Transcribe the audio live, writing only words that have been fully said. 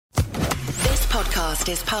podcast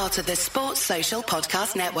is part of the Sports Social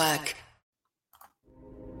Podcast Network.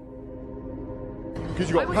 Because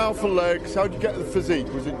you've got powerful legs. How'd you get the physique?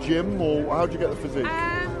 Was it gym or how'd you get the physique?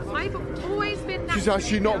 I've always been... She's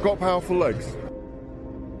actually not got powerful legs.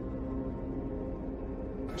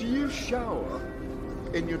 Do you shower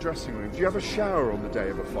in your dressing room? Do you have a shower on the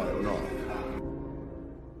day of a fight or not?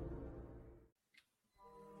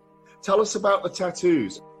 Tell us about the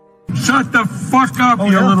tattoos. Shut the fuck up,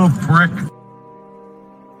 you little prick.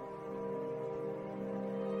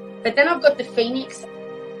 But then I've got the Phoenix.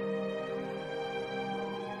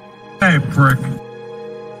 Hey, prick.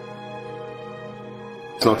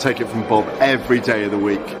 So I'll take it from Bob every day of the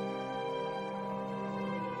week.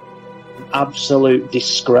 Absolute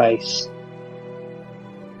disgrace.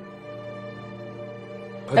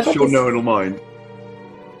 That's your knowing mind.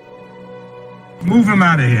 Move him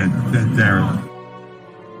out of here, Darren.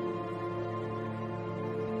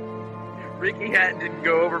 Ricky Hatton didn't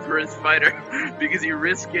go over for his fighter because he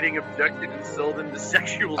risked getting abducted and sold into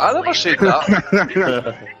sexual slavery. I never said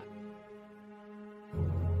that.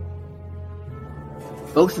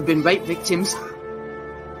 Both have been rape victims.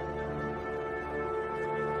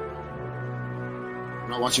 I'm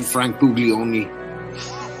not watching Frank Buglioni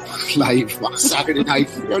live on Saturday night.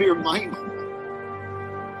 You're out of your mind.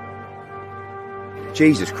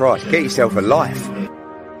 Jesus Christ, get yourself a life.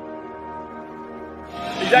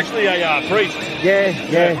 He's actually a priest.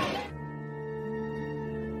 Yeah.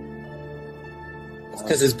 It's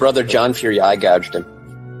because his brother John Fury eye gouged him.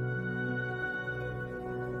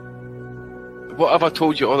 What have I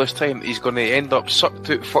told you all this time? He's going to end up sucked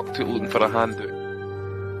out, fucked out, looking for a handout.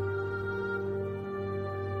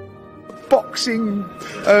 Boxing,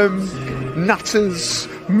 nutters,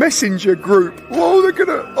 messenger group. I'm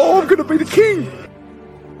gonna be the king.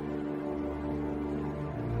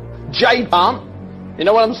 J-Pump! You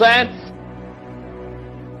know what I'm saying?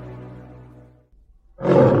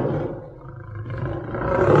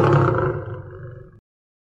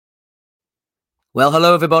 Well,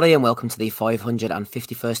 hello everybody and welcome to the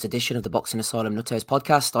 551st edition of the Boxing Asylum NUTHOUSE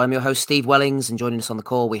podcast. I'm your host Steve Wellings, and joining us on the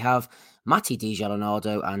call we have Matty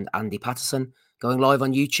DiGiannato and Andy Patterson, going live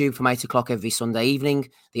on YouTube from 8 o'clock every Sunday evening.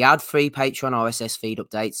 The ad-free Patreon RSS feed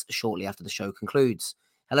updates shortly after the show concludes.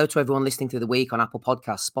 Hello to everyone listening through the week on Apple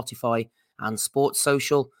Podcasts, Spotify and Sports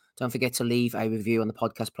Social. Don't forget to leave a review on the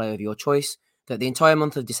podcast player of your choice. That the entire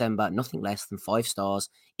month of December, nothing less than 5 stars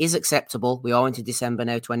is acceptable. We are into December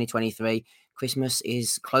now, 2023. Christmas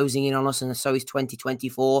is closing in on us, and so is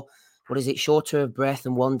 2024. What is it? Shorter of breath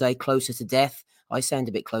and one day closer to death. I sound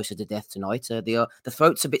a bit closer to death tonight. The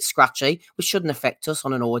throat's a bit scratchy, which shouldn't affect us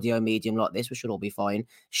on an audio medium like this. We should all be fine.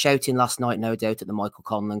 Shouting last night, no doubt, at the Michael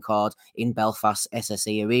Conlan card in Belfast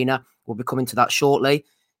SSE Arena. We'll be coming to that shortly.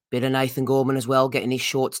 Bit of Nathan Gorman as well, getting his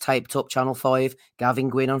shorts taped up, Channel 5. Gavin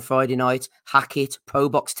Gwynn on Friday night. Hackett, Pro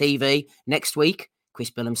Box TV. Next week,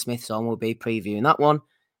 Chris Billam-Smith's on. We'll be previewing that one.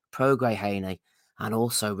 Pro Grey Haney. And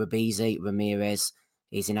also Rabizi Ramirez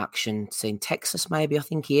is in action. It's in Texas, maybe, I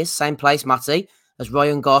think he is. Same place, Matty, as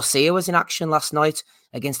Ryan Garcia was in action last night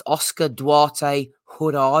against Oscar Duarte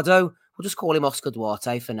Jurado. We'll just call him Oscar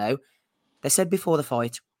Duarte for now. They said before the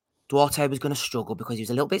fight, Duarte was going to struggle because he was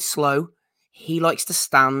a little bit slow. He likes to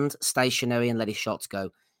stand stationary and let his shots go.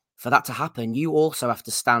 For that to happen, you also have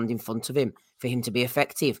to stand in front of him for him to be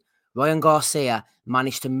effective. Ryan Garcia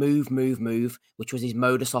managed to move, which was his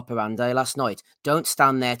modus operandi last night. Don't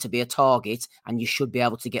stand there to be a target, and you should be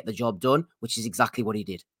able to get the job done, which is exactly what he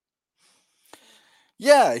did.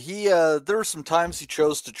 Yeah, there were some times he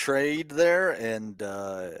chose to trade there, and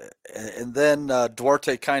then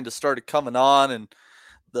Duarte kind of started coming on in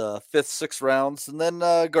the 5th, 6th rounds, and then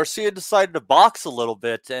Garcia decided to box a little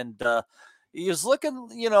bit, and he was looking,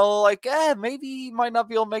 like, maybe he might not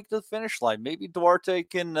be able to make the finish line. Maybe Duarte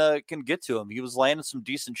can get to him. He was landing some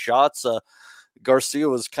decent shots. Garcia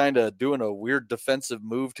was kind of doing a weird defensive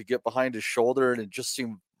move to get behind his shoulder, and it just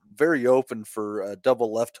seemed very open for a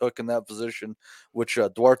double left hook in that position, which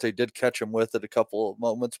Duarte did catch him with at a couple of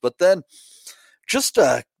moments. But then just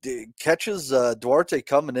catches Duarte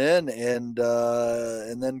coming in, and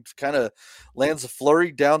then kind of lands a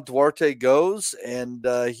flurry. Down Duarte goes, and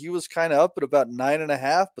he was kind of up at about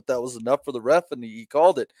 9.5, but that was enough for the ref, and he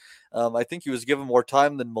called it. I think he was given more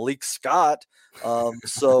time than Malik Scott,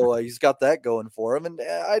 so he's got that going for him. And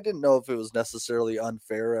I didn't know if it was necessarily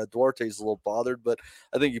unfair. Duarte's a little bothered, but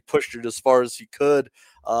I think he pushed it as far as he could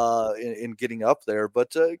in getting up there.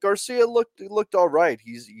 But Garcia looked all right.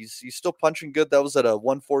 He's still punching good. That was at a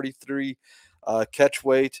 143 catch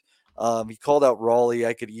weight. He called out Raleigh.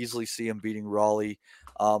 I could easily see him beating Raleigh.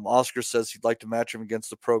 Oscar says he'd like to match him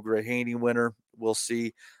against the Pro Grey Haney winner. We'll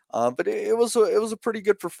see. But it was a pretty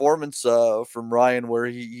good performance from Ryan, where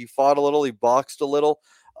he fought a little, he boxed a little.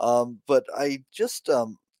 But I just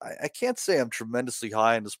I can't say I'm tremendously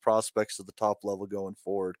high on his prospects at the top level going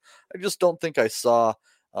forward. I just don't think I saw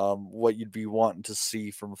what you'd be wanting to see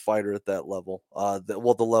from a fighter at that level. The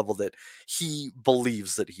level that he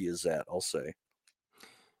believes that he is at, I'll say.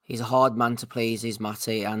 He's a hard man to please, is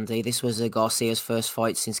Matty, and this was Garcia's first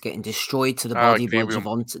fight since getting destroyed to the body by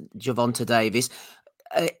Gervonta Davis.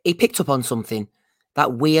 He picked up on something,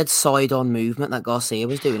 that weird side-on movement that Garcia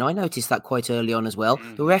was doing. I noticed that quite early on as well.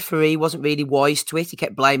 The referee wasn't really wise to it. He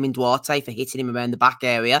kept blaming Duarte for hitting him around the back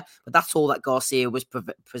area, but that's all that Garcia was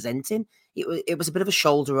presenting. It was a bit of a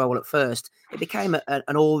shoulder roll at first. It became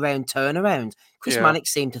an all-round turnaround. Chris Mannix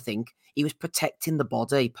seemed to think he was protecting the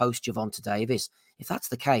body post Gervonta Davis. If that's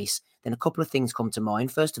the case, then a couple of things come to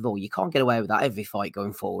mind. First of all, you can't get away with that every fight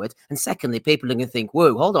going forward. And secondly, people are going to think,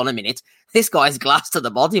 whoa, hold on a minute. This guy's glass to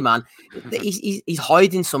the body, man. He's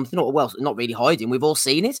hiding something. Or, well, not really hiding. We've all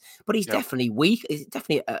seen it. But he's definitely weak. It's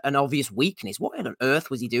definitely an obvious weakness. What on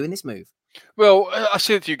earth was he doing this move? Well, I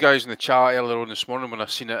said to you guys in the chat earlier on this morning when I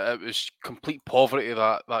seen it, it was complete poverty,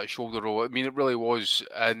 that shoulder roll. I mean, it really was.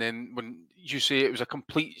 And then when you say it was a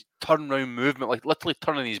complete turnaround movement, like literally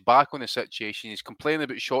turning his back on the situation. He's complaining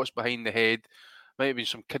about shots behind the head. Might have been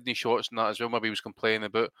some kidney shots and that as well. Maybe he was complaining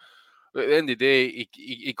about. But at the end of the day,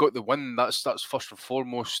 he got the win. That's first and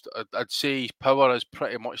foremost. I'd say his power is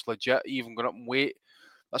pretty much legit. He even got up in weight.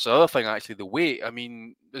 That's the other thing, actually, the weight. I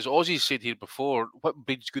mean, as Ozzy said here before, what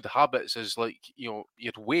breeds good habits is like, your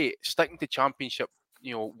weight, sticking to championship,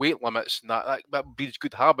 weight limits, and that breeds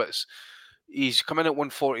good habits. He's come in at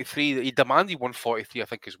 143. He demanded 143, I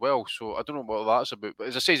think, as well. So I don't know what that's about. But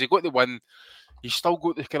as I say, he got the win. He's still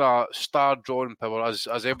got the kind of star drawing power, as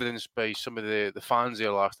evidenced by some of the fans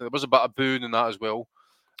there last night. There was a bit of booing in that as well.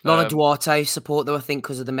 A lot of Duarte support, though, I think,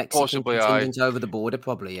 because of the Mexican contingent over the border,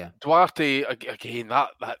 probably. Yeah, Duarte again.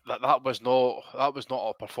 That was not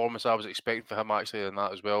a performance I was expecting for him, actually, in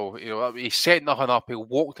that as well. He set nothing up. He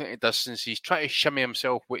walked into distance. He's trying to shimmy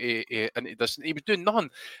himself into distance. He was doing nothing.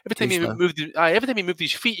 Every time he moved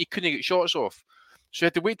his feet, he couldn't get shots off. So he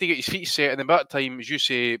had to wait to get his feet set. And then by that time, as you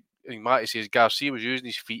say, Matty says, Garcia was using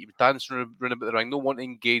his feet. He was dancing around about the ring, no one to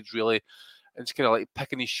engage really, and it's kind of like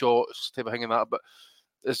picking his shots, type of thing and that. But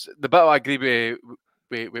the bit I agree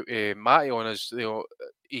with Matty on is,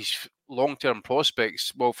 his long-term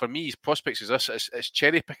prospects. Well, for me, his prospects is this: it's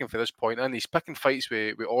cherry picking for this point, and he's picking fights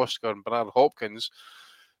with Oscar and Bernard Hopkins.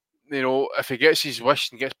 If he gets his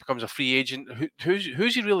wish and becomes a free agent,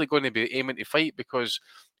 who's he really going to be aiming to fight? Because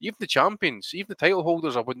even the champions, even the title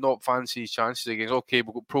holders, I would not fancy his chances against. Okay,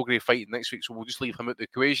 we've got Prograis fighting next week, so we'll just leave him out the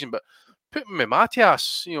equation. But put him with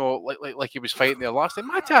Matias, like he was fighting there last time.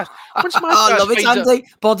 Matias, I love it, Andy.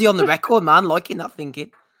 Body on the record, man. Liking that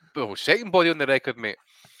thinking. Well, second body on the record, mate.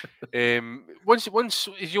 Once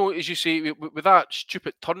as you say, with that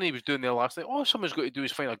stupid turn he was doing there last night, all someone's got to do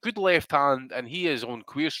is find a good left hand, and he is on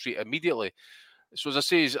Queer Street immediately. So as I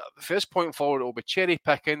say, from this point forward, it'll be cherry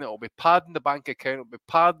picking, it'll be padding the bank account, it'll be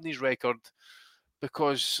padding his record.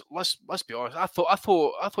 Because let's be honest, I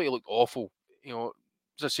thought he looked awful.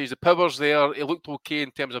 As I say, the power's there. He looked okay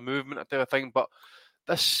in terms of movement and type of thing, but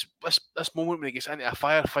this moment when he gets into a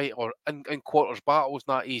firefight or in quarters battles,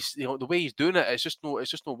 that he's the way he's doing it, it's just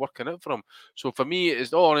not working out for him. So for me,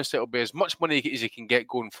 it's all honestly, it'll be as much money as he can get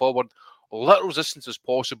going forward, little resistance as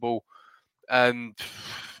possible, and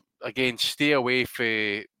again, stay away from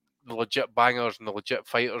the legit bangers and the legit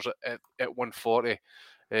fighters at 140.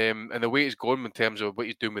 And the way it's going in terms of what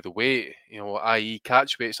he's doing with the weight, i.e.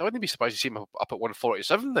 catch weights, I wouldn't be surprised to see him up at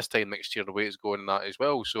 147 this time next year, the way it's going in that as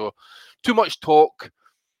well. So, too much talk.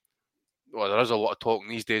 Well, there is a lot of talking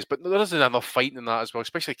these days, but there isn't enough fighting in that as well,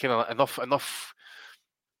 especially kind of enough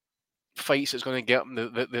fights that's going to get him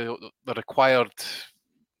the required,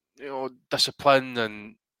 discipline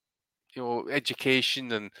and,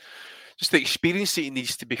 education and just the experience that he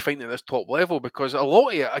needs to be fighting at this top level, because a lot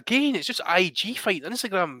of it, again, it's just IG fighting,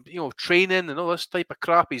 Instagram, training and all this type of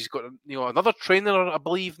crap. He's got, another trainer, I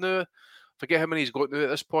believe now. Forget how many he's got now at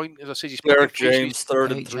this point. As I say, he's Derek James,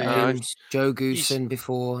 third and three. Joe Goosen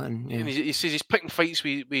before. And he says he's picking fights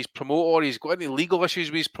with his promoter. He's got any legal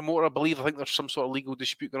issues with his promoter, I believe. I think there's some sort of legal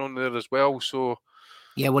dispute going on there as well. So,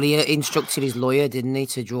 yeah, well, he instructed his lawyer, didn't he,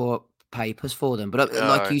 to draw up papers for them. But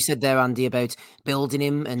like you said there, Andy, about building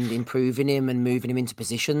him and improving him and moving him into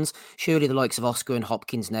positions, surely the likes of Oscar and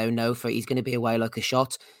Hopkins now know he's going to be away like a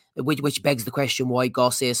shot, which begs the question why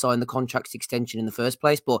Garcia signed the contract extension in the first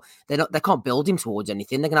place. But they can't build him towards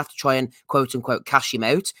anything. They're going to have to try and quote unquote cash him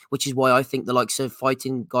out, which is why I think the likes of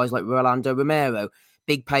fighting guys like Rolando Romero,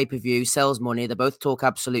 big pay-per-view, sells money. They both talk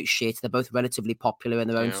absolute shit. They're both relatively popular in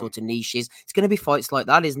their own sort of niches. It's going to be fights like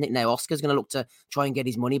that, isn't it? Now Oscar's going to look to try and get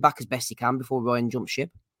his money back as best he can before Ryan jumps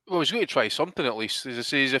ship. Well, he's going to try something at least. As I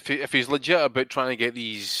say, if he's legit about trying to get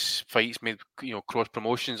these fights made, cross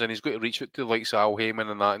promotions, and he's going to reach out to the likes of Al Heyman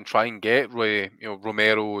and that, and try and get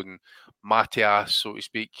Romero and Matias, so to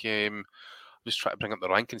speak. I'm just trying to bring up the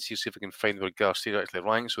rank and see if I can find where Garcia actually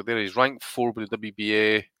ranks. So there he's ranked 4 with the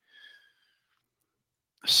WBA,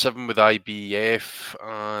 7 with IBF,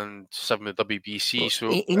 and 7 with WBC.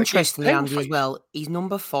 So interestingly, Andy, as well, he's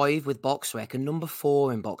number 5 with BoxRec, and number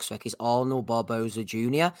 4 in BoxRec is Arnold Barboza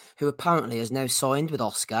Jr., who apparently has now signed with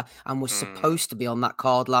Oscar and was supposed to be on that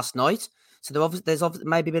card last night. So there's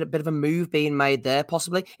maybe a bit of a move being made there,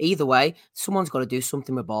 possibly. Either way, someone's got to do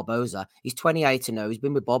something with Barboza. He's 28-0. He's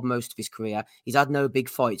been with Bob most of his career. He's had no big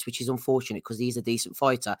fights, which is unfortunate because he's a decent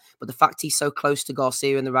fighter. But the fact he's so close to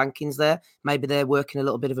Garcia in the rankings there, maybe they're working a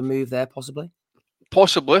little bit of a move there, possibly.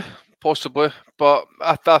 Possibly. But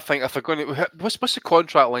I think if they're going to... What's the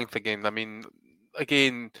contract length again? I mean,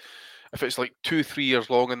 again... If it's like 2-3 years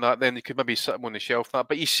long and that, then he could maybe sit him on the shelf. That,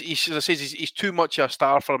 but he's as I say, he's too much a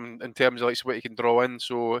star for him in terms of like what he can draw in.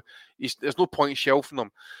 So there's no point shelving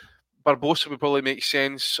him. Barbosa would probably make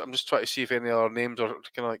sense. I'm just trying to see if any other names are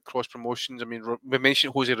kind of like cross promotions. I mean, we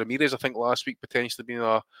mentioned Jose Ramirez, I think, last week, potentially being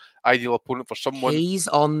an ideal opponent for someone. He's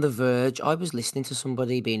on the verge. I was listening to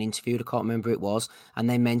somebody being interviewed, I can't remember who it was, and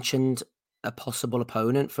they mentioned a possible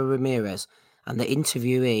opponent for Ramirez. And the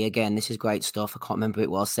interviewee, again, this is great stuff, I can't remember who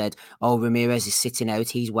it was, said, Ramirez is sitting out,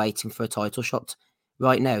 he's waiting for a title shot.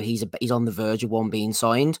 Right now, he's on the verge of one being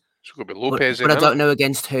signed. It's going to be Lopez. But I don't know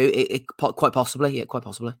against who, quite possibly, yeah, quite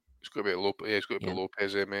possibly. It's going to be it's going to be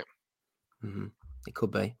Lopez, mate. Mm-hmm. It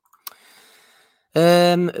could be.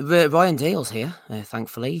 Ryan Deal's here,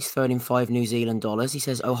 thankfully. He's thrown in $5 New Zealand. He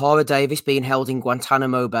says, O'Hara Davis being held in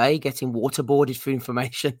Guantanamo Bay, getting waterboarded for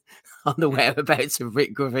information on the whereabouts of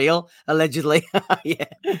Rick Graville, allegedly. Yeah.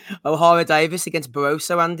 O'Hara Davis against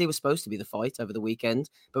Barroso, Andy, was supposed to be the fight over the weekend.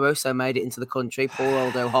 Barroso made it into the country. Poor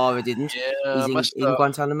old O'Hara didn't. Yeah, he's in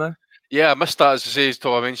Guantanamo. Yeah, I missed that, as I say,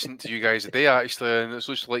 I mentioned to you guys today, actually, and it's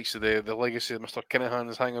looks like the legacy of Mr. Kinahan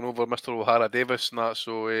is hanging over Mr. O'Hara Davis and that,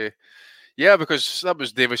 so... yeah, because that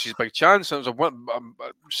was Davis's big chance. And it was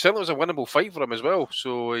certainly was a winnable fight for him as well.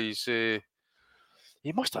 So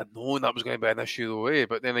he must have known that was going to be an issue, though.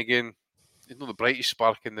 But then again, he's not the brightest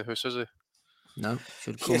spark in the house, is he? No,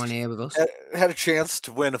 should come on here with us. Had a chance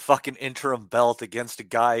to win a fucking interim belt against a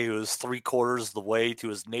guy who is 3/4 of the way to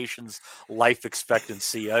his nation's life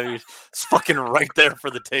expectancy. It's fucking right there for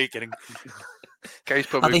the taking. Guy's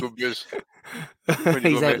probably good news.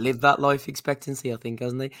 He's outlived that life expectancy, I think,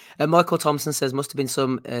 hasn't he? Michael Thompson says must have been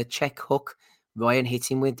some check hook Ryan hit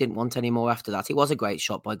him with, didn't want any more after that. It was a great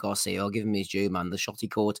shot by Garcia. I'll give him his due, man. The shot he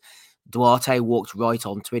caught, Duarte walked right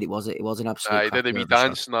onto it. It was an absolute. He did a wee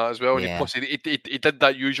dance and that as well. Yeah. And plus, he did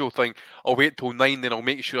that usual thing. I'll wait till 9, then I'll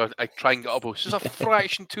make sure I try and get up. It's just a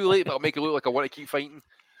fraction too late, but I'll make it look like I want to keep fighting.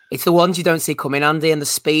 It's the ones you don't see coming, Andy, and the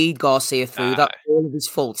speed Garcia threw, that all of his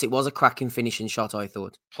faults. It was a cracking finishing shot, I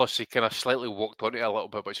thought. Plus, he kind of slightly walked on it a little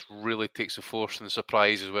bit, which really takes the force and the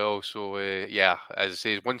surprise as well. So, yeah, as I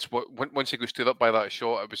say, once he got stood up by that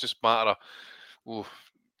shot, it was just a matter of,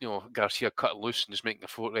 Garcia cut loose and just make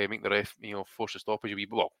the ref, force a stoppage.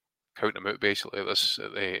 Count him out basically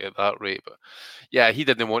at that rate. But yeah, he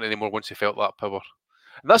didn't want any more once he felt that power.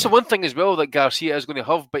 And that's the one thing as well that Garcia is going to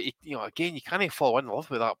have, but again, you can't fall in love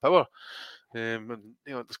with that power. And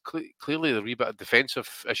there's clearly the wee bit of defensive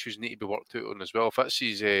issues need to be worked out on as well. If that's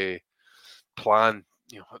his plan,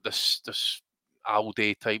 this all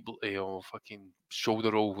day type, fucking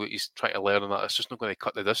shoulder roll that he's trying to learn, and that it's just not going to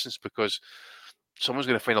cut the distance because someone's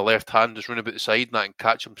going to find a left hand just run about the side and that and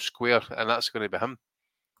catch him square, and that's going to be him.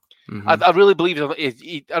 Mm-hmm. I really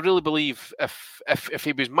believe if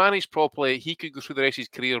he was managed properly, he could go through the rest of his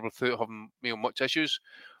career without having much issues.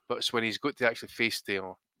 But it's when he's got to actually face the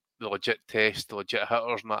legit test, the legit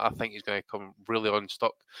hitters, and that, I think he's going to come really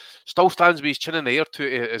unstuck. Still stands with his chin in the air to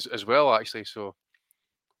it as well, actually. So.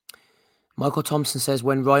 Michael Thompson says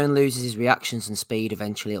when Ryan loses his reactions and speed,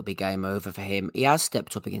 eventually it'll be game over for him. He has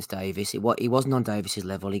stepped up against Davis. He wasn't on Davis's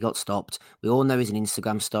level. He got stopped. We all know he's an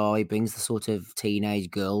Instagram star. He brings the sort of teenage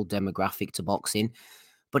girl demographic to boxing.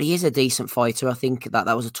 But he is a decent fighter. I think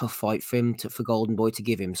that was a tough fight for him, for Golden Boy to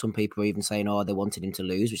give him. Some people are even saying, they wanted him to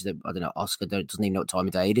lose, which I don't know. Oscar doesn't even know what time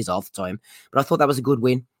of day it is half the time. But I thought that was a good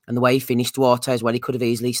win. And the way he finished Duarte as well, he could have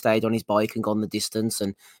easily stayed on his bike and gone the distance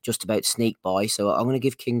and just about sneak by. So I'm going to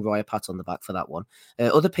give King Roy a pat on the back for that one.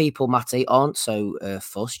 Other people, Matty, aren't so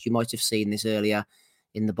fussed. You might have seen this earlier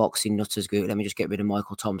in the Boxing Nutters group. Let me just get rid of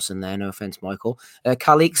Michael Thompson there. No offense, Michael.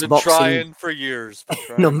 Calix Been Boxing trying for years.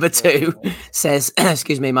 number 2 says,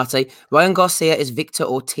 excuse me, Matty, Ryan Garcia is Victor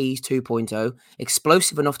Ortiz 2.0,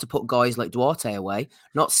 explosive enough to put guys like Duarte away,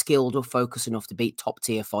 not skilled or focused enough to beat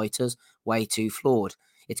top-tier fighters, way too flawed.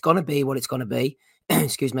 It's going to be what it's going to be.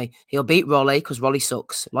 Excuse me. He'll beat Rolly because Rolly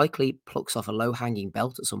sucks, likely plucks off a low-hanging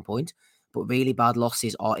belt at some point, but really bad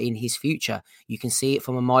losses are in his future. You can see it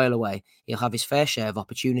from a mile away. He'll have his fair share of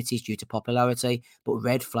opportunities due to popularity, but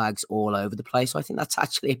red flags all over the place. So I think that's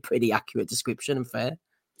actually a pretty accurate description and fair.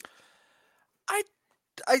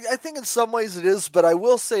 I think in some ways it is, but I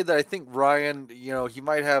will say that I think Ryan, he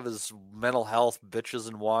might have his mental health bitches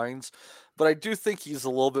and whines, but I do think he's a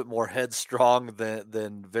little bit more headstrong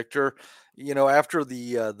than Victor. After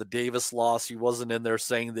the Davis loss, he wasn't in there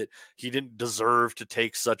saying that he didn't deserve to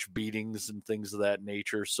take such beatings and things of that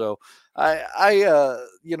nature. So I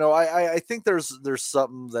think there's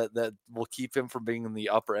something that will keep him from being in the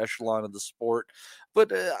upper echelon of the sport,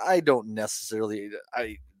 but I don't necessarily.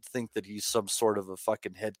 I think that he's some sort of a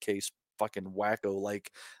fucking head case fucking wacko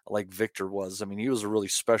like Victor was. I mean, he was a really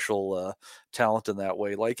special talent in that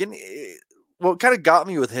way. What kind of got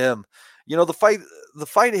me with him, the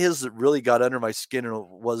fight of his that really got under my skin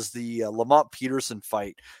was the Lamont Peterson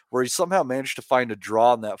fight, where he somehow managed to find a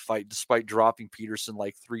draw in that fight despite dropping Peterson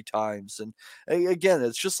like 3 times. And again,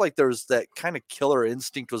 it's just like there's that kind of killer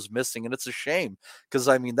instinct was missing, and it's a shame because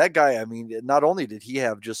that guy, not only did he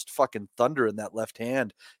have just fucking thunder in that left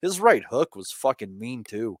hand, his right hook was fucking mean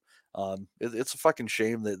too. It's a fucking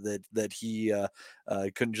shame that he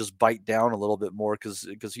couldn't just bite down a little bit more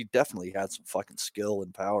because he definitely had some fucking skill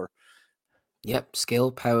and power. Yep,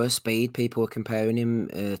 skill, power, speed. People were comparing him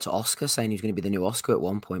to Oscar, saying he was going to be the new Oscar at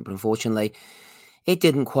one point, but unfortunately, it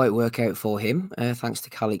didn't quite work out for him. Thanks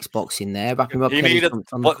to Calix Boxing there. Wrapping up, he needed.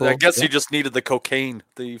 I guess he just needed the cocaine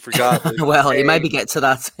that you forgot. Well, he maybe get to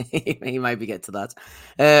that. He maybe get to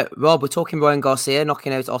that. Rob, we're talking Ryan Garcia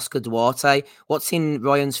knocking out Oscar Duarte. What's in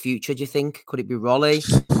Ryan's future? Do you think? Could it be Rolly?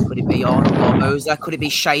 Could it be Arnold Barboza? Could it be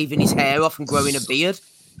shaving his hair off and growing a beard?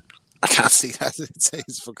 I can't see that. It's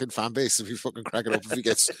his fucking fan base if you fucking crack it up, if he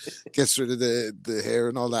gets rid of the hair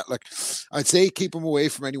and all that. Like, I'd say keep him away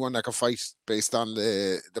from anyone that can fight based on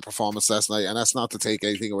the performance last night. And that's not to take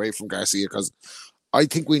anything away from Garcia, because I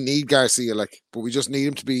think we need Garcia, but we just need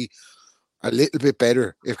him to be a little bit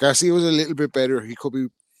better. If Garcia was a little bit better, he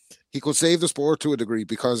could save the sport to a degree,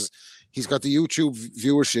 because he's got the YouTube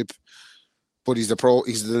viewership, but he's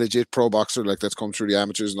the legit pro boxer, that's come through the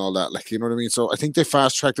amateurs and all that. You know what I mean? So I think they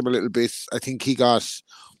fast-tracked him a little bit. I think he got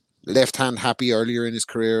left-hand happy earlier in his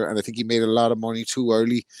career, and I think he made a lot of money too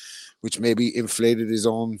early, which maybe inflated his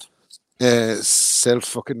own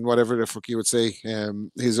self-fucking whatever the fuck you would say,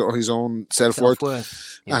 his own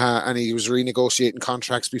self-worth. Yeah. And he was renegotiating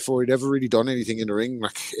contracts before he'd ever really done anything in the ring.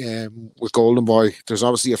 With Golden Boy, there's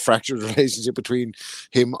obviously a fractured relationship between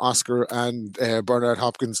him, Oscar, and Bernard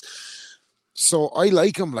Hopkins. So I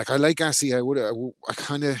like him. I like Garcia. I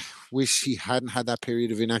kind of wish he hadn't had that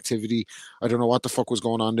period of inactivity. I don't know what the fuck was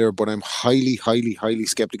going on there, but I'm highly, highly, highly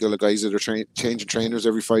skeptical of guys that are changing trainers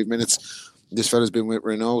every 5 minutes. This fella's been with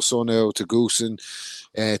Renault, so now to Goosen,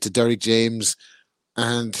 to Derek James,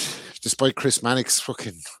 and despite Chris Mannix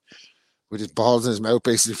fucking with his balls in his mouth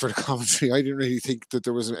basically for the commentary, I didn't really think that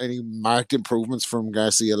there was any marked improvements from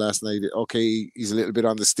Garcia last night. Okay, he's a little bit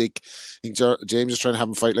on the stick. I think James is trying to have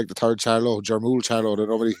him fight like the third Charlo, Jarmul Charlo, that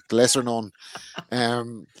nobody, the lesser known.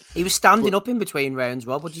 He was standing up in between rounds,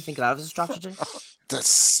 Rob. What do you think of that as a strategy?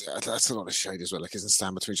 That's a lot of shite as well. Isn't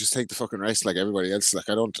stand between. Just take the fucking rest like everybody else.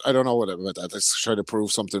 I don't know what about that. Let's try to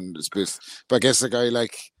prove something. But I guess a guy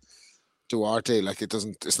like Duarte,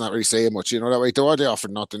 it's not really saying much, that way. Duarte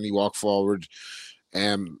offered nothing. He walked forward,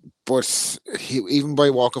 but even by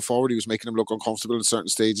walking forward, he was making him look uncomfortable in certain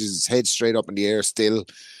stages. His head straight up in the air still.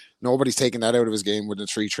 Nobody's taken that out of his game with the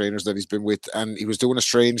 3 trainers that he's been with, and he was doing a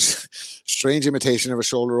strange imitation of a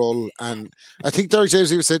shoulder roll. And I think Derek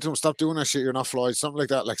James even said to him, "Stop doing that shit. You're not Floyd." Something like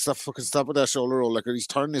that. Stop with that shoulder roll. He's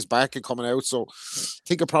turning his back and coming out. So I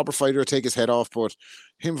think a proper fighter would take his head off. But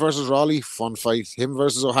him versus Raleigh, fun fight. Him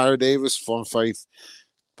versus O'Hara Davis, fun fight.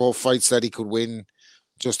 Both fights that he could win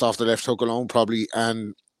just off the left hook alone, probably.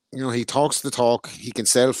 And he talks the talk. He can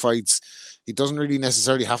sell fights. He doesn't really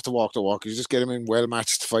necessarily have to walk the walk. You just get him in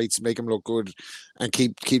well-matched fights, make him look good, and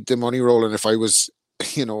keep the money rolling. If I was,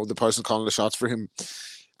 the person calling the shots for him.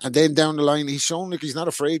 And then down the line, he's shown he's not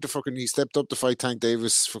afraid to he stepped up to fight Tank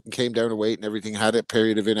Davis, came down to weight and everything, had a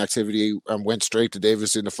period of inactivity and went straight to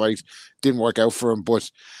Davis in the fight. Didn't work out for him,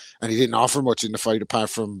 and he didn't offer much in the fight apart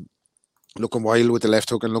from looking wild with the left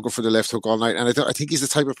hook and looking for the left hook all night. And I think he's the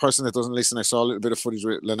type of person that doesn't listen. I saw a little bit of footage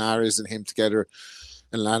with Linares and him together,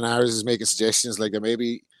 and Linares is making suggestions like that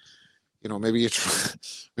maybe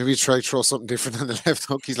you try throw something different than the left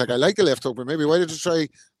hook. He's like, I like the left hook, but maybe why don't you try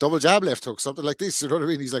double jab left hook, something like this? You know what I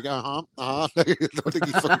mean? He's like, I don't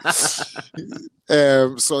think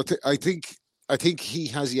so I think he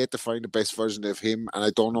has yet to find the best version of him, and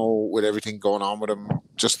I don't know, with everything going on with him,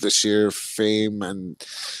 just the sheer fame and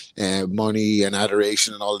money and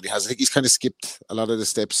adoration and all that he has. I think he's kind of skipped a lot of the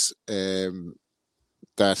steps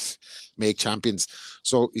that make champions.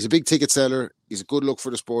 So he's a big ticket seller. He's a good look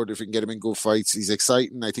for the sport if we can get him in good fights. He's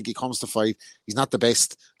exciting. I think he comes to fight. He's not the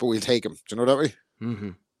best, but we'll take him. Do you know that way?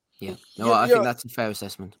 Mm-hmm. Yeah. No, I think that's a fair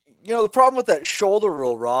assessment. The problem with that shoulder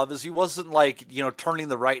roll, Rob, is he wasn't like, turning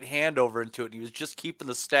the right hand over into it. He was just keeping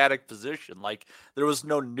the static position. Like, there was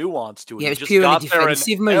no nuance to it. Yeah, it was just purely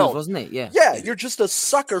defensive move, wasn't it? Yeah. Yeah, you're just a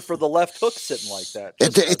sucker for the left hook sitting like that.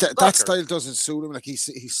 That style doesn't suit him. Like,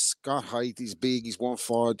 he's got height, he's big, he's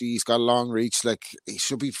 140, he's got long reach. Like, he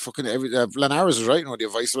should be fucking Linares was right. The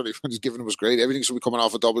advice what he's giving him was great. Everything should be coming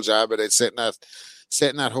off a double jab, and then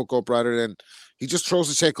setting that hook up rather than he just throws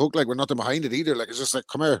the check hook like we're nothing behind it either. Like, it's just like,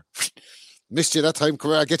 come here. Missed you that time. Come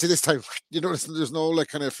here, I'll get you this time. There's no like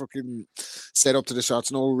kind of fucking set up to the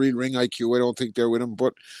shots. No real ring IQ. I don't think they're with him,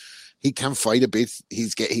 but he can fight a bit. He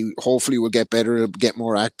hopefully will get better, get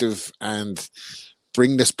more active, and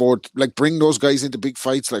bring the sport. Like, bring those guys into big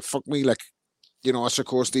fights. Like, fuck me, like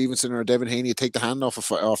Shakur Stevenson or Devin Haney, take the hand off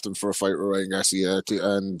them for a fight with Ryan Garcia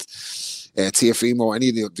and Teofimo.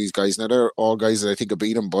 Any of these guys. Now they're all guys that I think will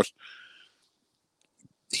beat him, but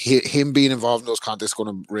him being involved in those contests is going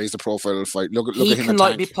to raise the profile of the fight. Look at him. He can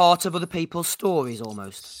like be part of other people's stories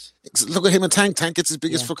almost. Look at him and Tank. Tank gets his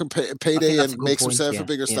biggest fucking payday and makes himself a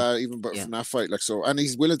bigger star even from that fight. Like, so, and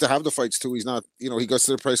he's willing to have the fights too. He's not, he goes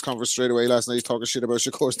to the press conference straight away last night. He's talking shit about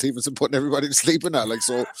Shakur Stevenson, putting everybody to sleep in that. Like,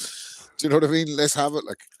 so, do you know what I mean? Let's have it.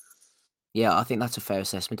 Like, yeah, I think that's a fair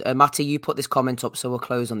assessment. Matty, you put this comment up, so we'll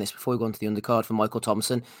close on this before we go on to the undercard from Michael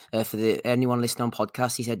Thompson. For anyone listening on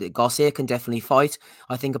podcast, he said that Garcia can definitely fight.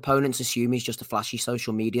 I think opponents assume he's just a flashy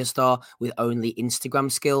social media star with only Instagram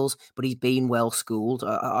skills, but he's been well schooled.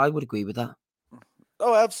 I would agree with that.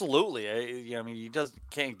 Oh, absolutely. I mean, he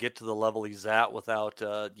can't get to the level he's at without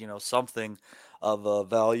something of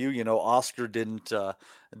value. Oscar didn't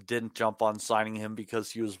jump on signing him because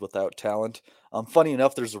he was without talent. Funny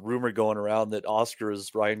enough, there's a rumor going around that Oscar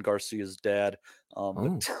is Ryan Garcia's dad.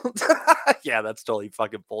 Yeah, that's totally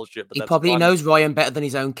fucking bullshit. But he probably knows Ryan better than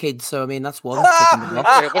his own kids, so I mean that's one.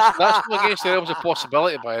 That's not against the realms of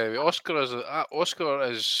possibility. By the way, Oscar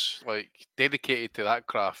is like dedicated to that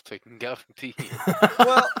craft. I can get from TV.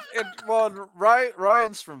 well,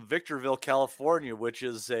 Ryan's from Victorville, California, which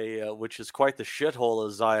is quite the shithole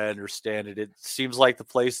as I understand it. It seems like the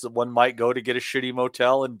place that one might go to get a shitty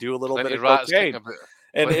motel and do a little bit of cocaine.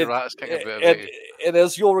 And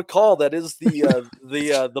as you'll recall, that is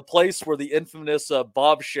the place where the infamous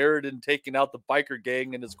Bob Sheridan taking out the biker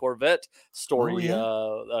gang in his Corvette story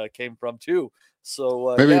came from too.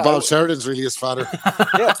 So maybe Bob Sheridan's really his father.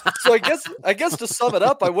 Yeah. So I guess to sum it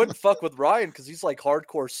up, I wouldn't fuck with Ryan because he's like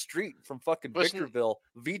hardcore street from fucking Victorville,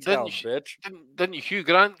 V-Town, bitch. Didn't Hugh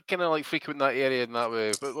Grant kind of like frequent that area in that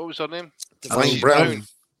way? But what was her name? Divine Brown.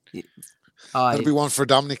 That'll be one for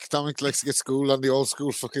Dominic. Dominic likes to get school on the old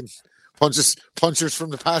school fucking punchers from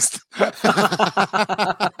the past.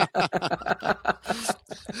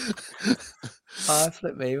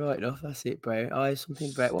 Flip me right enough. That's it, bro.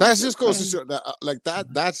 Something better. That just goes to show that, like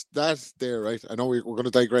that's there, right? I know we're going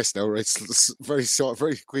to digress now, right? Very short,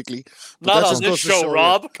 very quickly. Not on this show,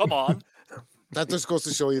 Rob. Come on. That just goes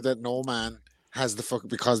to show you that no man has the fuck,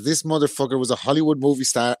 because this motherfucker was a Hollywood movie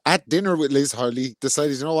star at dinner with Liz Hurley,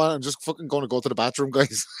 decided, you know what, I'm just fucking going to go to the bathroom,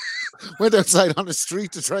 guys. Went outside on the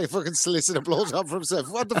street to try and fucking solicit a blowjob for himself.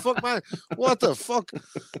 What the fuck, man? What the fuck?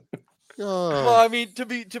 Oh. Well, I mean, to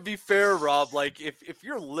be fair, Rob, like if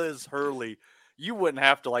you're Liz Hurley, you wouldn't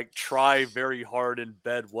have to like try very hard in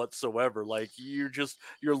bed whatsoever. Like you're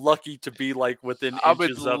lucky to be like within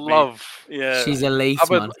inches of me. Yeah, she's elite,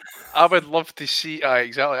 man. I would love to see.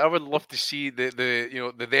 Exactly. I would love to see the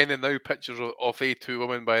the then and now pictures of A2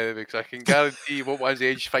 women, by the way, because I can guarantee what one's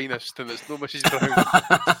age finest, and it's no Mrs. Brown.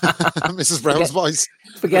 Mrs. Brown's voice.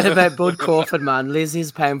 Forget about Bud Crawford, man. Liz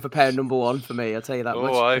is pound for pound number one for me. I'll tell you that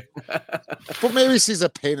much. Aye. But maybe she's a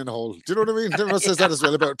pain in the hole. Do you know what I mean? Everyone says that as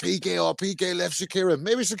well about PK or PK left Shakira.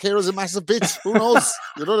 Maybe Shakira's a massive bitch. Who knows?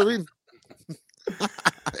 You know what I mean?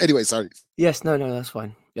 Anyway, sorry. Yes, no, that's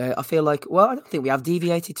fine. I feel like, I don't think we have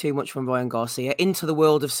deviated too much from Ryan Garcia into the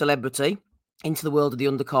world of celebrity. Into the world of the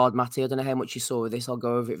undercard, Matty. I don't know how much you saw of this. I'll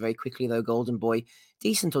go over it very quickly, though. Golden Boy,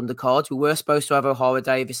 decent undercard. We were supposed to have O'Hara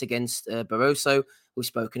Davis against Barroso. We've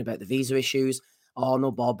spoken about the visa issues.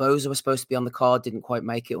 Arnold Barboza was supposed to be on the card, didn't quite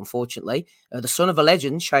make it, unfortunately. The son of a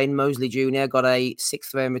legend, Shane Mosley Jr., got a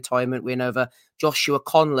 6th round retirement win over Joshua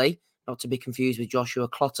Conley, not to be confused with Joshua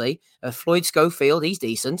Clottey. Floyd Schofield, he's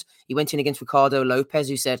decent. He went in against Ricardo Lopez,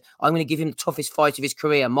 who said, I'm going to give him the toughest fight of his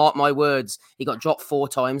career. Mark my words. He got dropped 4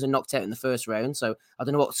 times and knocked out in the first round. So I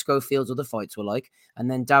don't know what Schofield's other fights were like.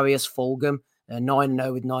 And then Darius Fulgham,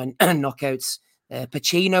 9-0 with 9 knockouts.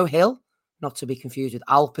 Pacino Hill, not to be confused with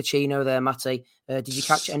Al Pacino there, Matty. Did you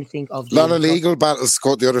catch anything of a lot of legal battles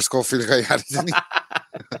the other Schofield guy had, didn't he?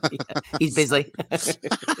 Yeah, he's busy.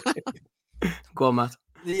 Go on, Matt.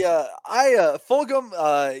 Fulgham,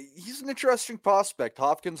 he's an interesting prospect.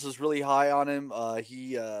 Hopkins is really high on him.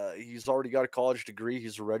 He's already got a college degree.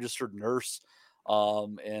 He's a registered nurse.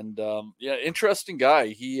 Interesting guy.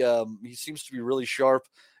 He seems to be really sharp,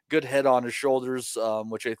 good head on his shoulders,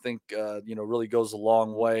 which I think, really goes a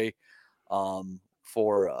long way,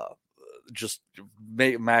 for, just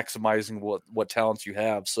maximizing what talents you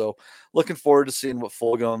have. So looking forward to seeing what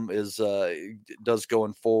Fulgham does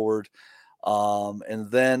going forward. And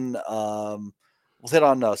then we'll hit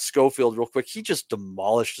on Schofield real quick. He just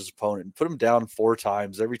demolished his opponent and put him down 4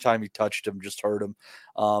 times. Every time he touched him, just hurt him.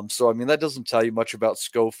 That doesn't tell you much about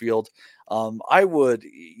Schofield. I would,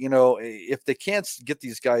 if they can't get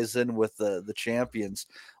these guys in with the champions,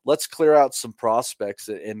 let's clear out some prospects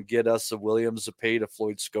and get us a Williams Zepeda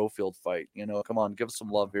Floyd Schofield fight. Come on, give us some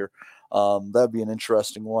love here. That'd be an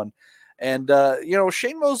interesting one. And,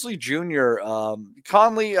 Shane Mosley Jr.,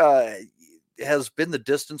 Conley has been the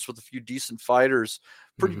distance with a few decent fighters,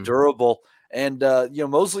 pretty durable. And,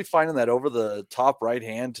 Mosley finding that over the top right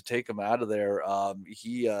hand to take him out of there.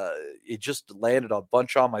 It just landed a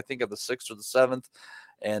bunch on him, I think, at the 6th or the 7th.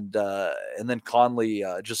 And then Conley,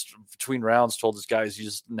 just between rounds, told his guys he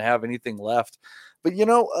just didn't have anything left. But,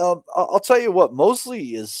 I'll tell you what,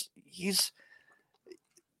 Mosley he's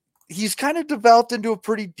kind of developed into a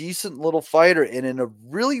pretty decent little fighter, and in a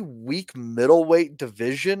really weak middleweight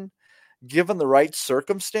division, given the right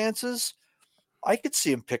circumstances, I could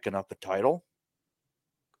see him picking up a title.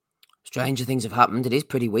 Stranger things have happened. It is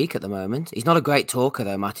pretty weak at the moment. He's not a great talker,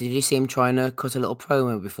 though, Matty. Did you see him trying to cut a little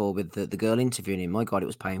promo before with the girl interviewing him? My God, it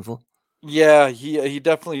was painful. Yeah, he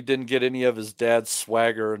definitely didn't get any of his dad's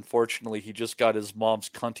swagger. Unfortunately, he just got his mom's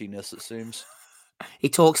cuntiness, it seems. He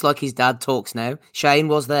talks like his dad talks now. Shane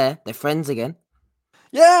was there. They're friends again.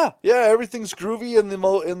 Yeah, everything's groovy in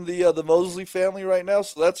the Mosley family right now,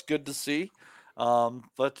 so that's good to see. And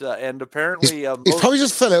apparently he probably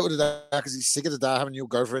just fell out with that because he's sick of the dad having a new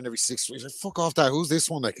girlfriend every 6 weeks. Like, fuck off, dad. Who's this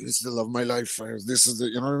one? Like, this is the love of my life. This is the,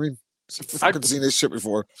 you know what I mean? I've fucking seen this shit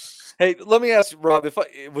before. Hey, let me ask you, Rob,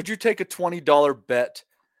 would you take a $20 bet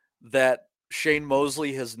that Shane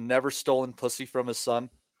Mosley has never stolen pussy from his son?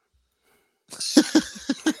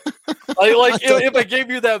 If I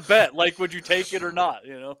gave you that bet, would you take it or not?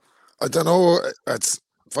 I don't know. It's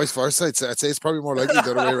vice versa. I'd say it's probably more likely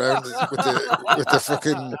the other way around with the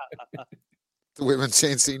fucking the women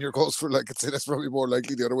saying senior calls for. I'd say that's probably more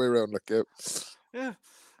likely the other way around. Yeah.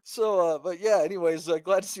 So, anyways,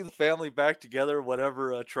 glad to see the family back together,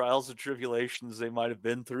 whatever trials and tribulations they might have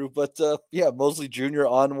been through. But Mosley Jr.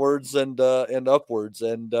 onwards and upwards,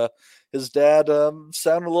 and his dad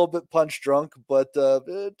sounded a little bit punch drunk, but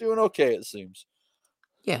doing okay, it seems.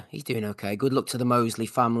 Yeah, he's doing okay. Good luck to the Mosley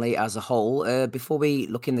family as a whole. Before we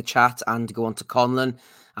look in the chat and go on to Conlan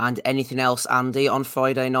and anything else, Andy, on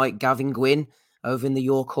Friday night, Gavin Gwynn over in the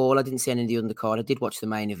York Hall. I didn't see any of the undercard. I did watch the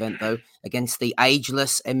main event, though, against the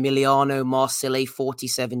ageless Emiliano Marsili,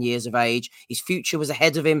 47 years of age. His future was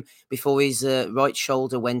ahead of him before his right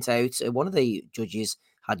shoulder went out. One of the judges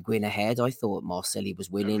had Gwynn ahead. I thought Marsili was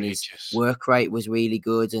winning. His work rate was really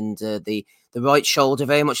good, and the right shoulder,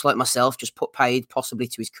 very much like myself, just paid possibly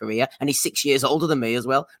to his career. And he's 6 years older than me as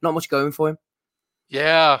well. Not much going for him.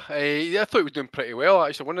 Yeah, I thought he was doing pretty well.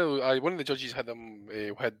 Actually, one of the judges had him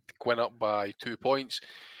had Gwynn up by 2 points.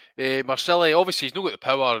 Marsili, obviously, he's not got the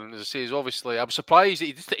power, and as I say, obviously, I was surprised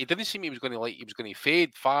he didn't seem he was going to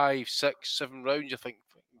fade 5, 6, 7 rounds. You think,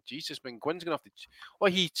 Jesus, man, Gwynn's going to have to.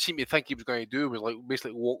 What he seemed to think he was going to do was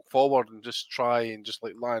basically walk forward and just try and just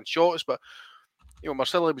land shots, but.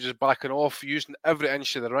 Marsili was just backing off, using every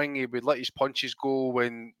inch of the ring. He would let his punches go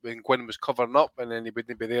when Gwynn was covering up, and then he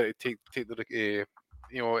wouldn't be there to take the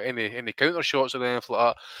any counter shots or anything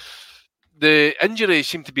like that. the injury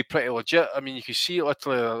seemed to be pretty legit. I mean, you could see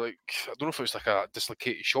literally, like, I don't know if it was like a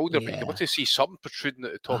dislocated shoulder, but you could literally see something protruding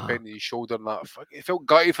at the top end of his shoulder, and that it felt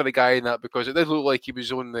gutty for the guy in that, because it did look like he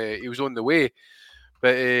was on the way.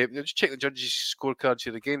 But just check the judges' scorecards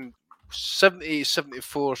here again. 78-74,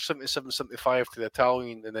 77-75 to the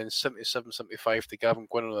Italian, and then 77-75 to Gavin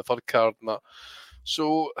Gwynn on the third card, and that.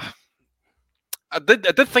 So I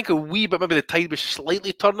did think a wee bit maybe the tide was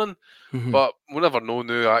slightly turning, but we'll never know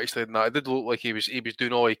now. Actually, and that it did look like he was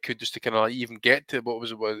doing all he could just to kind of even get to what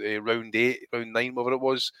was it, round 8, round 9, whatever it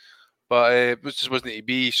was. But it just wasn't to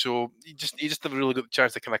be. So he just never really got the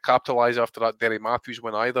chance to kind of capitalise after that Derry Matthews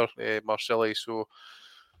win either, Marcelli. So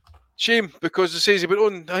shame, because it says he went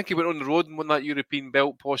on. I think he went on the road and won that European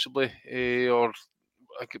belt possibly, or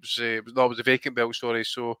I think it was a vacant belt. Sorry,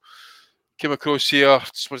 so. Came across here,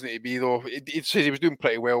 just wasn't to be though. It says he was doing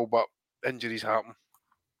pretty well, but injuries happen.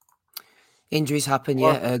 Injuries happen,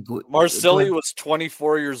 yeah. Marcelli was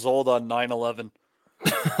 24 years old on 9/11.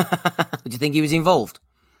 Do you think he was involved?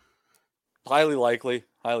 Highly likely.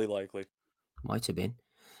 Highly likely. Might have been.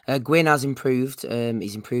 Gwyn has improved.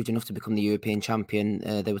 He's improved enough to become the European champion.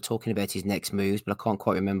 They were talking about his next moves, but I can't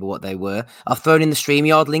quite remember what they were. I've thrown in the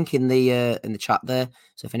StreamYard link in the chat there.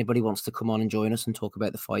 So if anybody wants to come on and join us and talk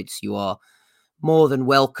about the fights, you are more than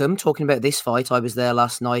welcome. Talking about this fight, I was there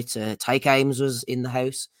last night. Take Ames was in the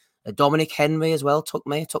house. Dominic Henry as well took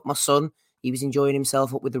my son. He was enjoying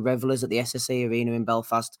himself up with the Revellers at the SSE Arena in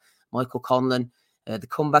Belfast. Michael Conlan. The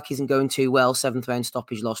comeback isn't going too well. 7th round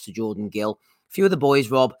stoppage loss to Jordan Gill. A few of the boys,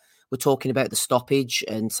 Rob, were talking about the stoppage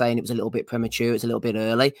and saying it was a little bit premature, it was a little bit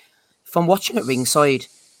early. From watching at ringside,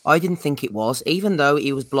 I didn't think it was, even though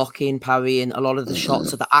he was blocking, parrying a lot of the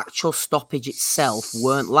shots of the actual stoppage itself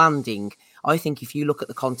weren't landing. I think if you look at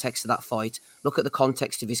the context of that fight, look at the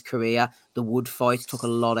context of his career, the Wood fight took a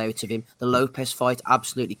lot out of him. The Lopez fight,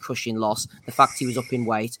 absolutely crushing loss. The fact he was up in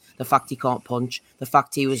weight, the fact he can't punch, the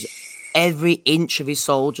fact he was every inch of his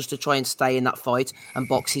soul just to try and stay in that fight and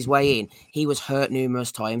box his way in. He was hurt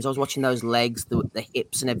numerous times. I was watching those legs, the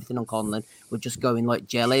hips and everything on Conlan were just going like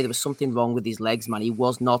jelly. There was something wrong with his legs, man. He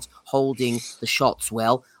was not holding the shots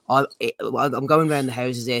well. I'm going around the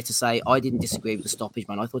houses here to say I didn't disagree with the stoppage,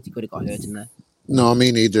 man. I thought he could have got hurt in there. No,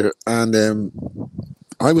 me neither. And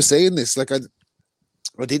I was saying this, like I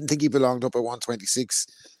didn't think he belonged up at 126.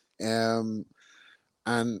 And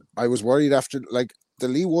I was worried after, like, the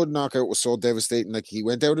Lee Wood knockout was so devastating. Like, he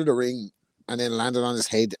went out of the ring and then landed on his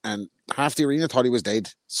head, and half the arena thought he was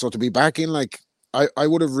dead. So to be back in, like, I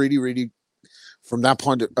would have really from that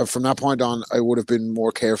point on, I would have been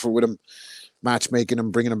more careful with him, matchmaking him,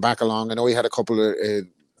 bringing him back along. I know he had a couple of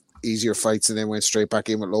easier fights and then went straight back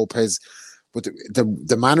in with Lopez. But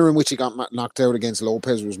the manner in which he got knocked out against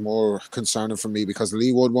Lopez was more concerning for me, because the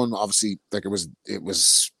Lee Wood one, obviously, like, it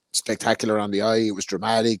was spectacular on the eye. It was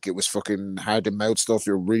dramatic. It was fucking hard to mouth stuff.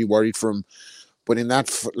 You're really worried for him. But in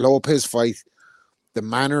that Lopez fight, the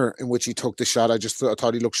manner in which he took the shot, I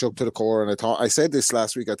thought he looked shook to the core. And I said this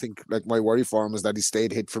last week. I think, like, my worry for him was that he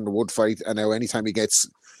stayed hit from the Wood fight, and now anytime he gets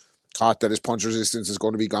caught, that his punch resistance is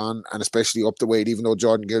going to be gone, and especially up the weight. Even though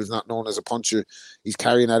Jordan Gill is not known as a puncher, he's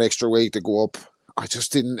carrying that extra weight to go up. I would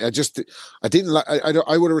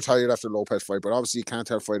have retired after the Lopez fight, but obviously you can't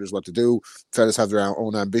tell fighters what to do. Fellas have their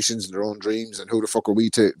own ambitions and their own dreams, and who the fuck are we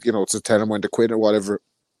to tell them when to quit or whatever.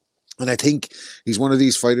 And I think he's one of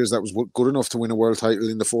these fighters that was good enough to win a world title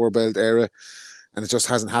in the 4-belt era, and it just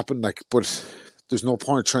hasn't happened. Like, but there's no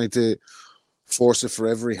point trying to force it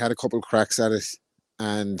forever. He had a couple of cracks at it,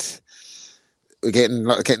 and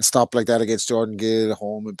getting stopped like that against Jordan Gill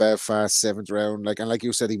home in Belfast, 7th round, like, and like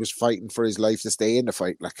you said, he was fighting for his life to stay in the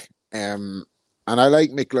fight, like, and I like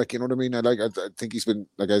Mick, like, you know what I mean. I think he's been,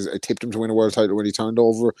 like, I tipped him to win a world title when he turned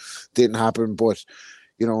over. Didn't happen, but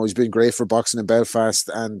he's been great for boxing in Belfast,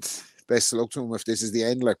 and best of luck to him if this is the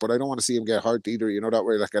end, like. But I don't want to see him get hurt either, that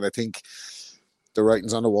way, like. And I think the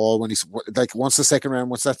writing's on the wall when he's, like, once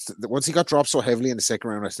he got dropped so heavily in the second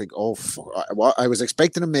round, I think, I was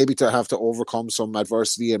expecting him maybe to have to overcome some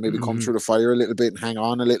adversity and maybe come through the fire a little bit and hang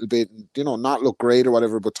on a little bit and, not look great or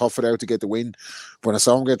whatever, but tough it out to get the win. But when I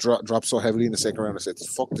saw him get dropped so heavily in the second round, I said,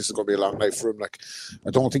 fuck, this is going to be a long night for him. Like, I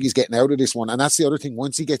don't think he's getting out of this one. And that's the other thing.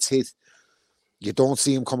 Once he gets hit, you don't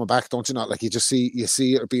see him coming back, don't you not? Like, you see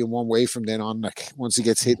it being one way from then on. Like, once he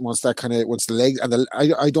gets hit, once the legs, and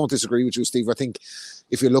I don't disagree with you, Steve. I think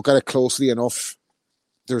if you look at it closely enough,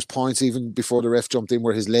 there's points even before the ref jumped in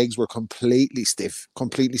where his legs were completely stiff.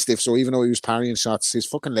 So even though he was parrying shots, his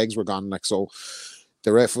fucking legs were gone. Like, so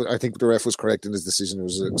I think the ref was correct in his decision. It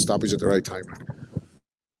was a stoppage at the right time.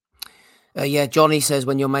 Yeah, Johnny says,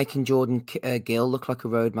 when you're making Jordan Gill look like a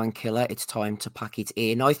roadman killer, it's time to pack it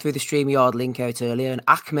in. I threw the StreamYard link out earlier, and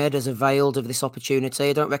Ahmed has availed of this opportunity.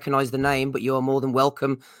 I don't recognise the name, but you are more than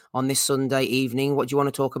welcome on this Sunday evening. What do you want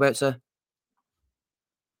to talk about, sir?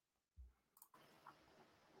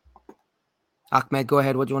 Ahmed, go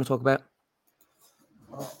ahead. What do you want to talk about?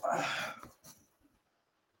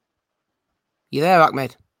 You there,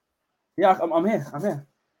 Ahmed? Yeah, I'm here. I'm here.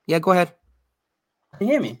 Yeah, go ahead. Can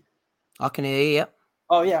you hear me? I can hear you. Yeah.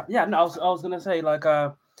 Oh yeah. No, I was gonna say like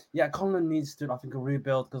Conlan needs to, I think, a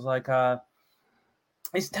rebuild, because like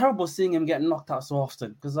it's terrible seeing him get knocked out so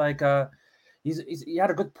often, because like he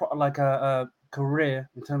had a good career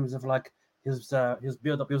in terms of like his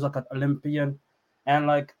build up. He was like an Olympian, and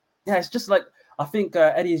like it's just like I think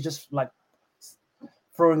Eddie is just like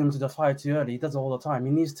throwing him to the fire too early. He does it all the time.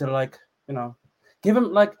 He needs to like give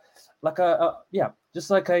him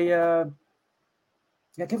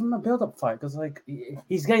give him a build-up fight, because like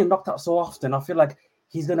he's getting knocked out so often. I feel like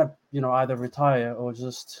he's gonna either retire or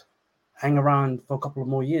just hang around for a couple of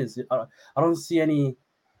more years. I don't see any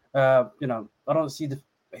I don't see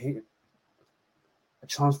a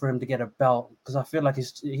chance for him to get a belt, because I feel like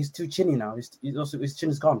he's too chinny now. His chin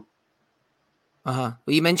is gone. Well,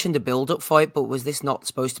 you mentioned a build-up fight, but was this not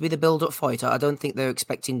supposed to be the build-up fight? I don't think they're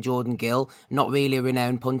expecting Jordan Gill, not really a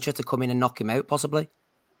renowned puncher, to come in and knock him out, possibly.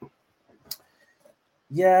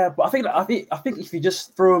 Yeah, but I think if you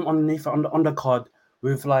just throw him underneath on the undercard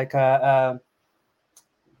with like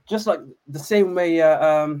just like the same way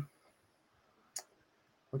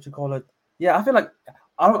what you call it? Yeah, I feel like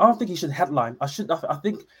I don't think he should headline. I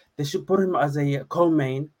think they should put him as a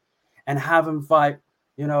co-main and have him fight.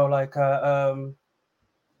 Just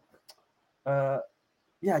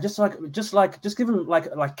give him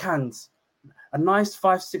like cans, a nice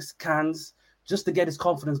 5-6 cans, just to get his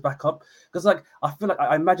confidence back up. Because like I feel like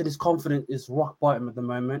I imagine his confidence is rock bottom at the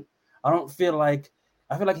moment. I feel like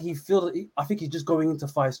I think he's just going into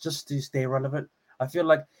fights just to stay relevant. I feel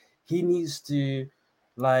like he needs to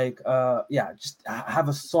just have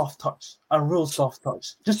a soft touch, a real soft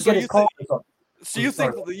touch, just to get his confidence up. So you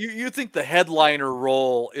think the headliner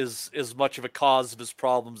role is as much of a cause of his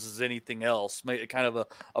problems as anything else, kind of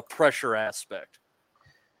a pressure aspect?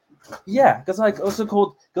 Yeah, because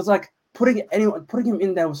putting him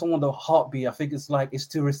in there with someone with a heartbeat, I think it's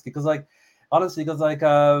too risky. Because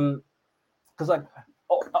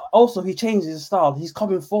also he changed his style. He's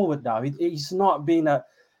coming forward now. He's not being a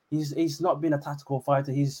tactical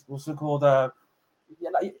fighter. He's also called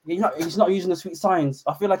he's not using the sweet science.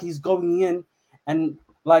 I feel like he's going in and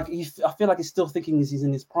I feel like he's still thinking he's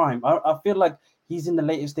in his prime. I feel like he's in the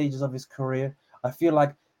later stages of his career. I feel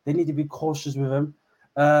like they need to be cautious with him.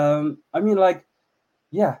 I feel like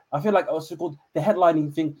also called the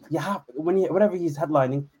headlining thing. Whenever he's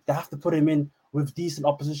headlining, they have to put him in with decent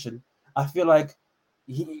opposition. I feel like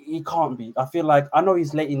he can't be. I feel like I know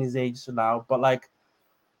he's late in his age now, I feel like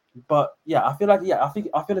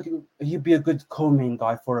he'd be a good co-main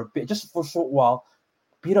guy for a bit, just for a short while,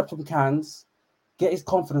 beat up some cans, get his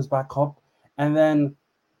confidence back up, and then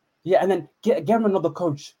get him another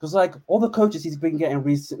coach, because like all the coaches he's been getting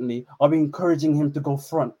recently are been encouraging him to go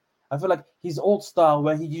front. I feel like his old style,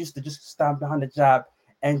 where he used to just stand behind the jab,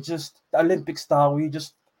 and just the Olympic style where he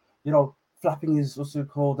just flapping his what's it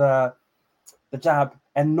called the jab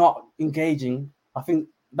and not engaging. I think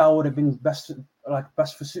that would have been best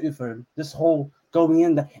for suited for him. This whole going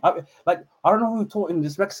in there, I don't know who taught him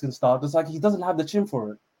this Mexican style, because like he doesn't have the chin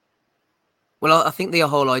for it. Well, I think the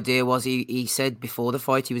whole idea was he said before the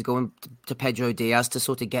fight he was going to Pedro Diaz to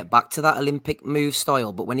sort of get back to that Olympic move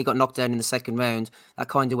style. But when he got knocked down in the second round, that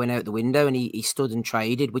kind of went out the window, and he stood and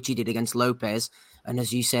traded, which he did against Lopez. And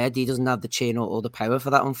as you said, he doesn't have the chin or the power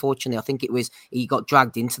for that, unfortunately. I think he got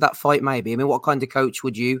dragged into that fight, maybe. I mean, what kind of coach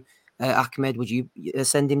would you, Ahmed, would you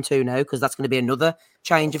send him to now? Because that's going to be another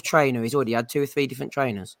change of trainer. He's already had 2 or 3 different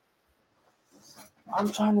trainers.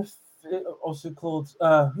 I'm trying to... also called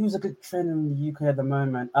who's a good trainer in the UK at the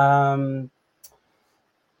moment? I'm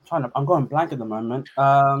going blank at the moment.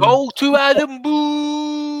 Go to Adam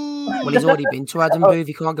Booth. Well, he's already been to Adam Booth.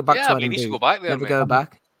 He can't go back to Adam Booth. He needs to go back there. Never go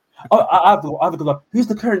back. I have a good one. Who's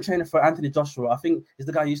the current trainer for Anthony Joshua? I think is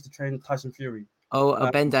the guy who used to train Tyson Fury.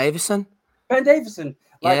 Ben Davison. Ben Davison.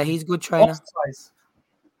 Yeah, he's a good trainer.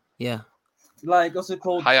 Yeah. Like also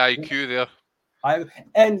called high IQ there.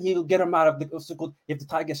 And he'll get him out of the. If the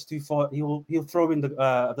tie gets too far, he'll throw in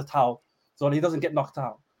the towel so he doesn't get knocked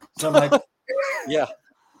out. So like, yeah,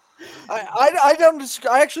 I don't.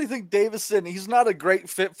 I actually think Davison. He's not a great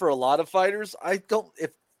fit for a lot of fighters.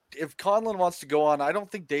 if Conlan wants to go on, I don't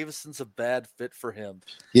think Davison's a bad fit for him.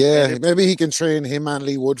 Yeah, maybe he can train him and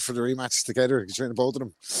Lee Wood for the rematch together. He can train both of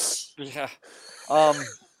them. Yeah.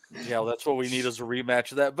 Yeah, that's what we need is a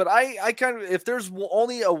rematch of that. But I kind of, if there's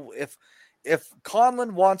only if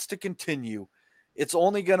Conlan wants to continue, it's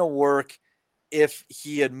only going to work if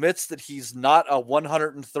he admits that he's not a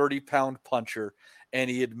 130-pound puncher and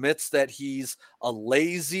he admits that he's a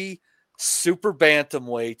lazy super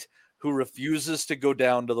bantamweight who refuses to go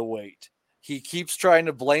down to the weight. He keeps trying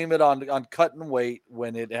to blame it on cutting weight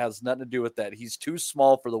when it has nothing to do with that. He's too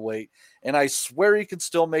small for the weight, and I swear he can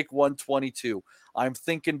still make 122. I'm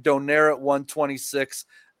thinking Donaire at 126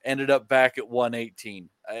 ended up back at 118.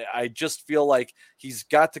 I just feel like he's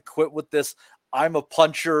got to quit with this I'm a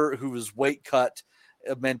puncher who is weight cut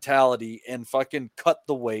mentality and fucking cut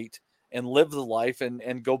the weight and live the life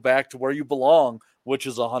and go back to where you belong, which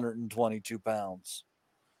is 122 pounds.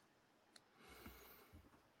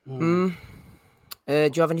 Do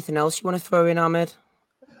you have anything else you want to throw in, Ahmed?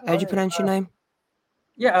 How do you pronounce your name?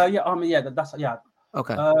 That's.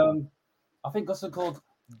 Okay. I think what's it called?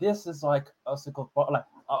 This is like what's it called? Like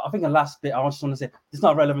I think the last bit I just want to say it's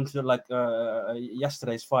not relevant to like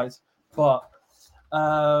yesterday's fights, but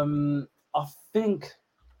I think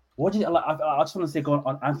what do you like? I just want to say going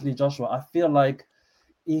on Anthony Joshua. I feel like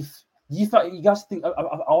if you guys think I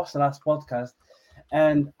watched the last podcast,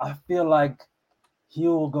 and I feel like he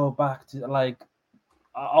will go back to like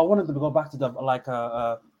I wanted to go back to the like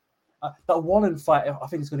that Wallen fight. I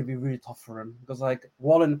think it's going to be really tough for him because like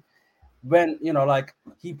Wallen, when like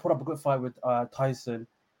he put up a good fight with Tyson,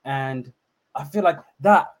 and I feel like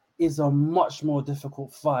that is a much more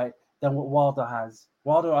difficult fight than what Wilder has.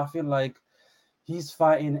 Wilder, I feel like he's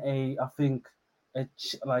fighting a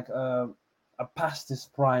past his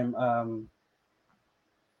prime. I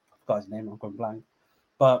forgot his name. I'm going blank,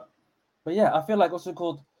 but yeah, I feel like what's it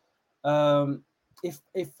called? If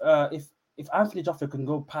Anthony Joshua can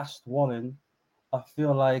go past Wallen, I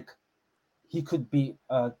feel like he could beat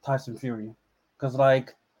Tyson Fury, because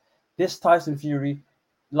like this Tyson Fury,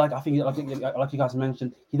 like I think like you guys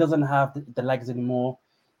mentioned, he doesn't have the legs anymore.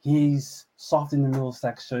 He's soft in the middle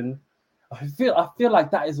section. I feel like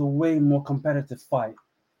that is a way more competitive fight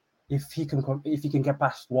if he can get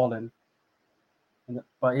past Wallen.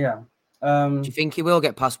 But yeah, do you think he will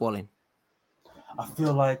get past Wallen? I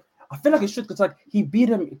feel like he should, because like he beat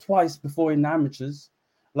him twice before in amateurs.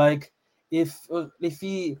 Like if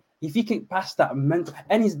he can pass that mental,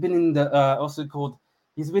 and he's been in the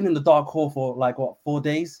he's been in the dark hole for like 4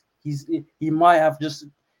 days. He might have just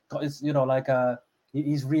got his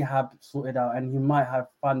his rehab sorted out, and he might have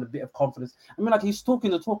found a bit of confidence. I mean, like he's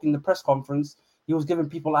talking the talk in the press conference. He was giving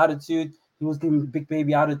people attitude. He was giving Big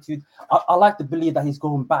Baby attitude. I like to believe that he's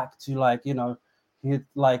going back to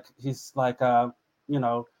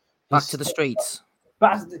back to the streets.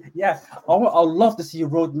 Yeah, I'd love to see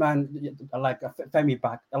Roadman like Femi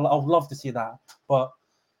back. I'd love to see that. But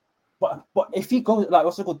if he goes like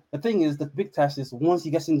what's it called? The thing is, the big test is once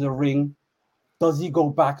he gets in the ring, does he go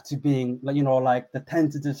back to being like the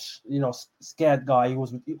tentative, scared guy he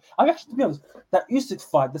was with? I actually, to be honest, that Usyk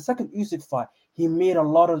fight, the second Usyk fight, he made a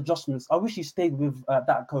lot of adjustments. I wish he stayed with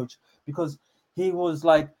that coach, because he was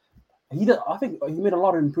like, I think he made a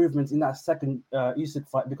lot of improvements in that second Usyk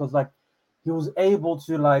fight, because like he was able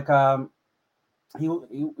to like he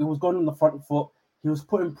was going on the front foot. He was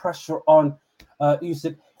putting pressure on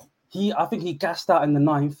Usyk. I think he gassed out in the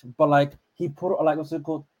 9th, but like he put like what's it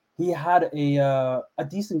called? He had a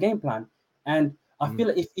decent game plan, and I feel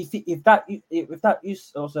like if that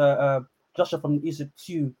Joshua from Usyk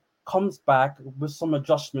 2 comes back with some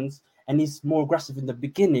adjustments and he's more aggressive in the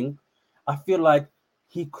beginning, I feel like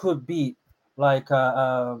he could beat like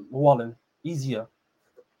Wallen easier,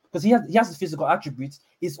 because he has the physical attributes.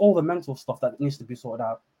 It's all the mental stuff that needs to be sorted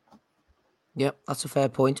out. Yep, that's a fair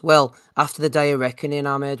point. Well, after the day of reckoning,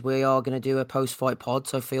 Ahmed, we are going to do a post-fight pod,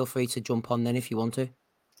 so feel free to jump on then if you want to.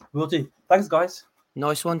 Will do. Thanks, guys.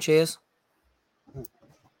 Nice one. Cheers.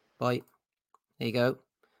 Bye. There you go.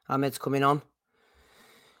 Ahmed's coming on.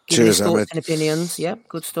 Giving his thoughts and opinions. Yeah,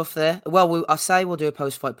 good stuff there. Well, I say we'll do a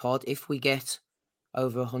post-fight pod if we get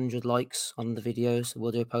over 100 likes on the videos.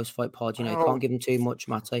 We'll do a post-fight pod. Can't give him too much,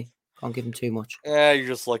 Matty. Can't give him too much. Yeah, you're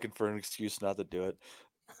just looking for an excuse not to do it.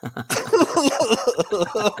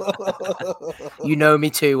 You know me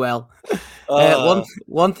too well.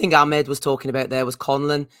 One thing Ahmed was talking about there was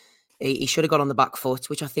Conlan. He should have got on the back foot,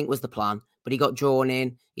 which I think was the plan, but he got drawn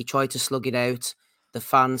in. He tried to slug it out. The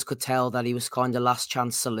fans could tell that he was kind of last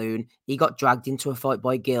chance saloon. He got dragged into a fight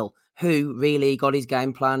by Gill, who really got his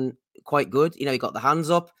game plan quite good. He got the hands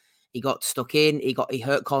up. He got stuck in. He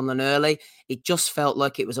hurt Conlan early. It just felt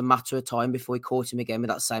like it was a matter of time before he caught him again with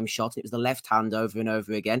that same shot. It was the left hand over and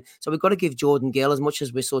over again. So we've got to give Jordan Gill, as much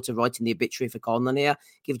as we're sort of writing the obituary for Conlan here,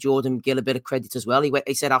 give Jordan Gill a bit of credit as well.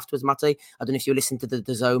 He said afterwards, Matty, I don't know if you listened to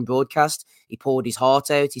the Zone broadcast, he poured his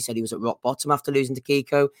heart out. He said he was at rock bottom after losing to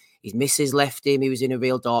Kiko. His missus left him. He was in a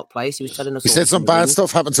real dark place. He was telling us. He said some bad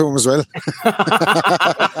stuff happened to him as well.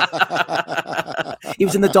 He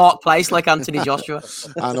was in the dark place like Anthony Joshua.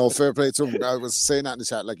 I know, fair play to him. I was saying that in the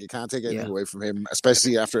chat, like, you can't take anything away from him,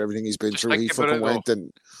 especially after everything he's been through. He fucking went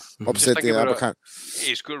and upset the Abercrombie.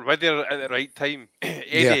 He's got rid there at the right time.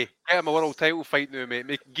 Eddie, get him a world title fight now,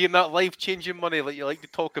 mate. Give him that life-changing money like you like to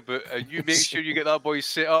talk about, and you make sure you get that boy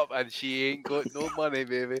set up, and she ain't got no money,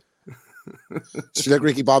 baby. She's like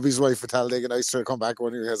Ricky Bobby's wife for Talladega Nights to come back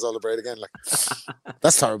when he has all the bread again. Like,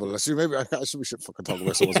 that's terrible. We should fucking talk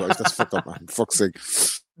about someone's wife. That's fucked up, man. Fuck's sake.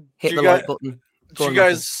 Hit the like button.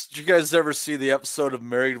 Did you guys ever see the episode of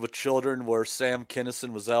Married with Children where Sam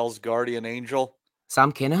Kinison was Al's guardian angel?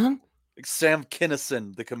 Sam Kinison? Sam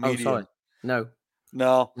Kinison, the comedian. Oh, sorry. No.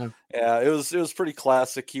 Yeah, it was pretty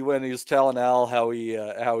classic. He was telling Al how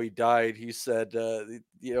he died. He said,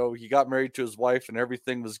 he got married to his wife and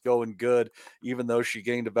everything was going good, even though she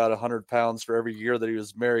gained about 100 pounds for every year that he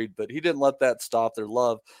was married. But he didn't let that stop their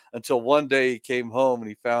love until one day he came home and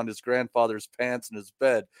he found his grandfather's pants in his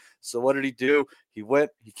bed. So what did he do? He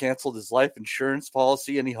canceled his life insurance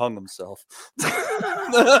policy and he hung himself.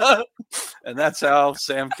 And that's how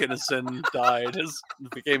Sam Kinison died.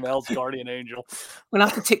 Became Al's guardian angel. We'll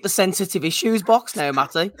have to tick the sensitive issues box now,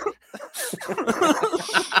 Matty.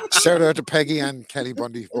 Shout out to Peggy and Kelly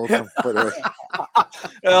Bundy. Both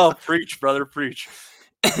Oh, preach, brother, preach.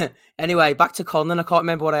 Anyway, back to Conlan. I can't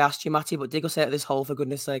remember what I asked you, Matty, but dig us out of this hole for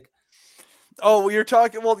goodness sake. Oh, well, you're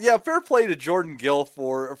talking. Well, yeah, fair play to Jordan Gill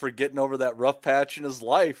for getting over that rough patch in his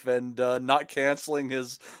life and not canceling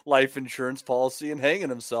his life insurance policy and hanging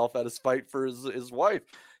himself out of spite for his wife.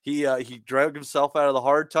 He dragged himself out of the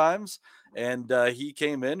hard times, and he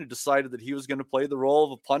came in and decided that he was going to play the role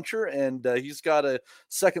of a puncher, and he's got a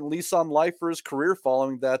second lease on life for his career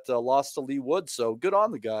following that loss to Lee Wood. So good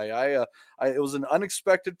on the guy. It was an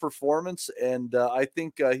unexpected performance, and I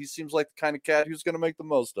think he seems like the kind of cat who's going to make the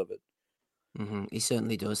most of it. Mm-hmm, he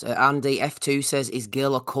certainly does. Andy F2 says, is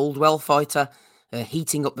Gill a Caldwell fighter?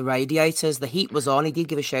 Heating up the radiators. The heat was on. He did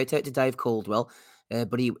give a shout out to Dave Caldwell,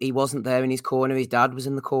 but he wasn't there in his corner. His dad was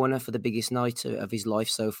in the corner for the biggest night of his life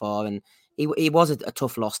so far. And he was a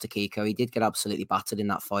tough loss to Kiko. He did get absolutely battered in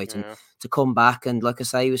that fight. And to come back, and like I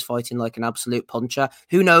say, he was fighting like an absolute puncher.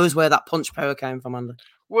 Who knows where that punch power came from, Andy?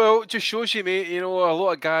 Well, it just shows you, mate, a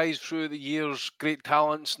lot of guys through the years, great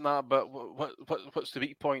talents and that, but what's the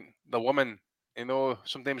weak point? The woman.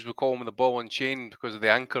 Sometimes we call them the ball and chain because of the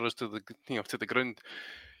anchors to the ground.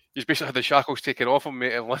 He's basically had the shackles taken off him,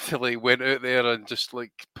 mate, and literally went out there and just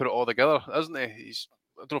like put it all together, hasn't he?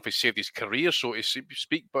 I don't know if he saved his career, so to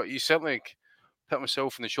speak, but he certainly put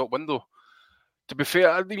himself in the shop window. To be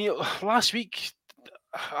fair, I mean, last week,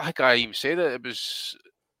 I think I even said it.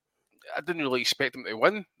 I didn't really expect him to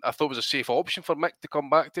win. I thought it was a safe option for Mick to come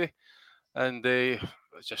back to, and it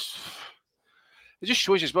just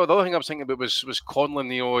shows you as well. The other thing I was thinking about was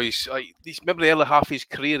Conlan. He's remember the early half of his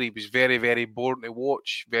career, he was very, very boring to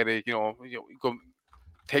watch. Very,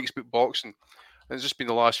 textbook boxing. And it's just been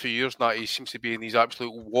the last few years now he seems to be in these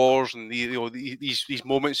absolute wars and these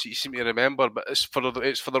moments that you seem to remember, but it's for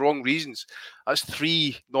the wrong reasons. That's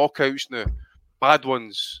 3 knockouts now, bad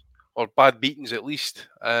ones or bad beatings at least.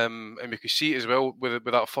 And we could see it as well with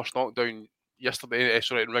that first knockdown yesterday.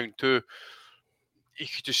 In round 2. You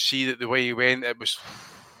could just see that the way he went,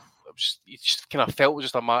 you just kind of felt it was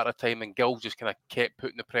just a matter of time, and Gill just kind of kept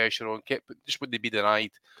putting the pressure on, just wouldn't be denied.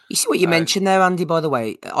 You see what you mentioned there, Andy, by the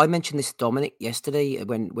way. I mentioned this to Dominic yesterday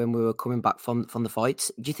when we were coming back from the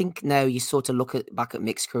fights. Do you think now you sort of look back at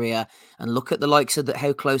Mick's career and look at the likes of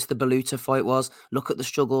how close the Baluta fight was, look at the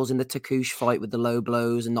struggles in the Takouche fight with the low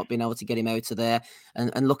blows and not being able to get him out of there,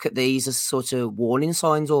 and look at these as sort of warning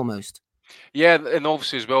signs almost? Yeah, and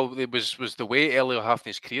obviously as well, it was the weight earlier half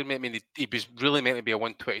in his career. I mean, he was really meant to be a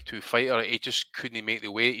 122 fighter. He just couldn't make the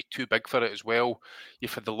weight. He's too big for it as well.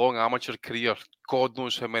 You've had the long amateur career. God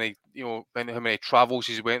knows how many travels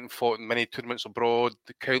he's went and fought in many tournaments abroad.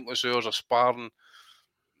 The countless hours of sparring.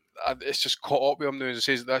 It's just caught up with him now. As it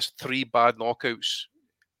says, that's 3 bad knockouts.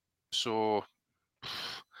 So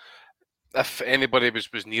if anybody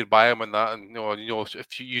was nearby him and that, and if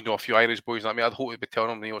a few Irish boys like me, I'd hope to be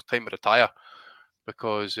telling him it's time to retire,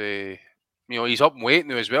 because he's up in weight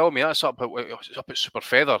now as well. I mean, that's up at super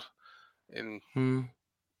feather. And do you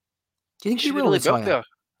think he will retire?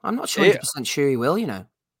 I'm not sure 100% sure he will.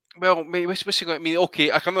 Well, mate, what's he going? I mean,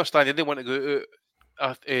 okay, I can understand they didn't want to go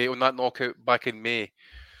out on that knockout back in May.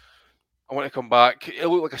 I want to come back. It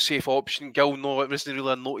looked like a safe option. Gil, no, it wasn't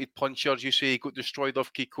really a noted puncher. As you say, he got destroyed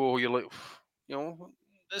off Kiko. You're like, you know,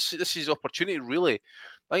 this is opportunity, really.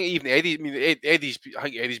 I think even Eddie. I mean, I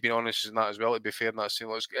think Eddie's been honest in that as well. To be fair, in that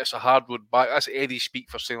saying, it's a hard road back. That's Eddie speak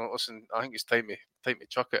for saying, listen, I think it's time to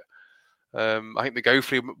chuck it. I think the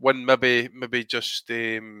Gowfrey win maybe just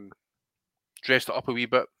dressed it up a wee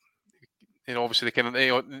bit. You know, obviously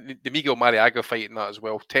the Miguel Mariaga fight in that as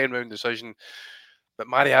well. 10-round decision. But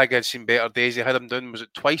Mariaga had seen better days. He had him done, was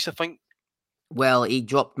it twice, I think? Well, he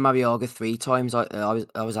dropped Mariaga 3 times. I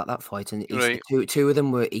was at that fight, and Right. two of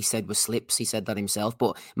them he said were slips. He said that himself.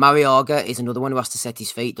 But Mariaga is another one who has to set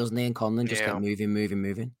his feet, doesn't he? And Conlan just kept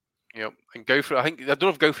moving. Yep. And Gowfrey, I don't know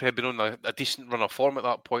if Gowfrey had been on a decent run of form at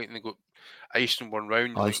that point, and they got iced in one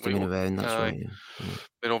round. Iced him in a round, that's right. Yeah.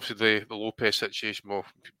 Then obviously the Lopez situation, we'll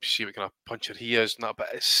see what kind of puncher he is. And that, but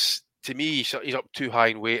it's, to me, he's up too high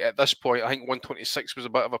in weight. At this point, I think 126 was a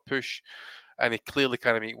bit of a push. And he clearly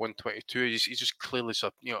can't make 122. He's just clearly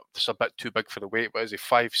just a bit too big for the weight. But is he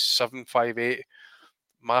 5'7", 5'8"?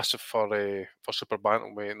 Massive for super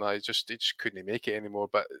bantamweight, and he just couldn't make it anymore.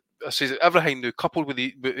 But I say everything new, coupled with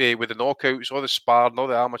the knockouts, all the sparring, all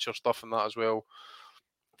the amateur stuff, and that as well.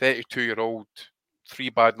 32-year-old, 3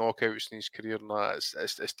 bad knockouts in his career, and that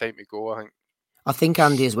it's time to go. I think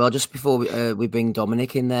Andy as well. Just before we bring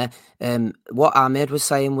Dominic in there, what Ahmed was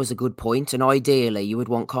saying was a good point. And ideally, you would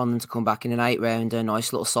want Conlan to come back in an 8-rounder, a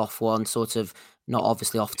nice little soft one, sort of not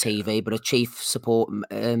obviously off TV, but a chief support,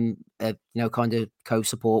 kind of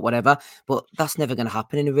co-support, whatever. But that's never going to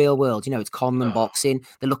happen in the real world. You know, it's Conlan boxing.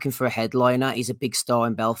 They're looking for a headliner. He's a big star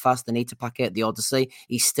in Belfast. They need to pack out the Odyssey.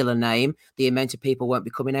 He's still a name. The amount of people won't be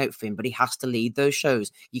coming out for him, but he has to lead those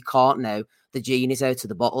shows. You can't now. The gene is out of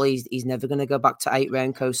the bottle. He's never going to go back to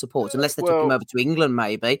 8-round co-supports unless they took him over to England,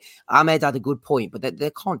 maybe. Ahmed had a good point, but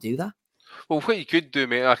they can't do that. Well, what you could do,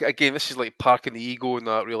 mate, again, this is like parking the ego in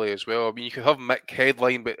that, really, as well. I mean, you could have Mick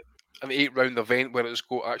headline, but an 8-round event where it's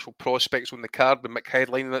got actual prospects on the card, but Mick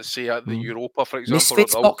headlining, let's say, at the Europa, for example.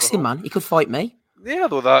 Misfits boxing, man. He could fight me. Yeah,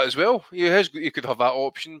 though that as well. You could have that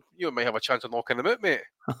option. You might have a chance of knocking him out, mate.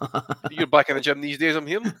 You're back in the gym these days, I'm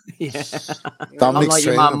hearing. Yeah. I'm like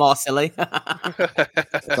your man, Marcelli.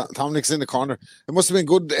 Dominic's in the corner. It must have been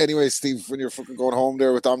good anyway, Steve, when you're fucking going home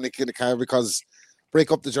there with Dominic in the car, because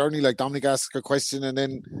break up the journey, like Dominic asks a question and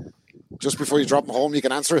then just before you drop him home, you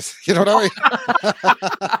can answer it. You know what I mean?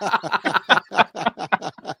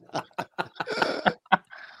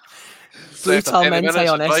 Brutalmente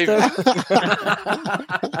honesto.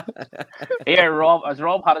 Here, Rob, has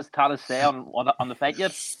Rob had his say on the fight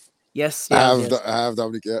yet? Yes, I have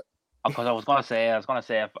Dominic, yeah. Because I was gonna say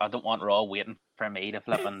if I don't want Rob waiting for me to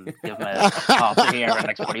flip and give him a top here in the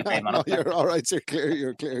next 45 minutes. No, you're all right. You're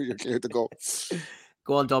clear to go.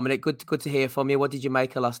 Go on, Dominic. Good to hear from you. What did you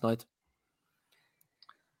make of last night?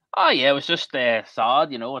 Oh yeah, it was just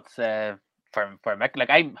sad. You know, it's for Mick. Like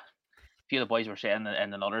a few of the boys were saying in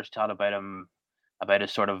the others chat about him, about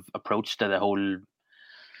his sort of approach to the whole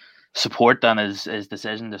support and his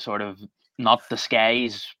decision to sort of not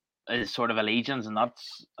disguise his sort of allegiance, and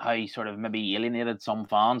that's how he sort of maybe alienated some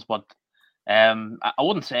fans. But I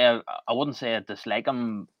wouldn't say I dislike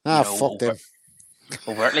him. Fuck them.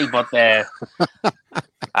 Overtly, but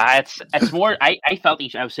it's more. I felt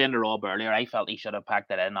I was saying to Rob earlier. I felt he should have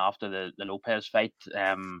packed it in after the Lopez fight.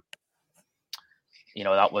 That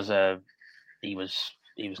was he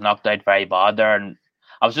was knocked out very bad there, and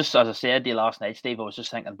I was just, as I said to you last night, Steve, I was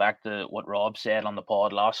just thinking back to what Rob said on the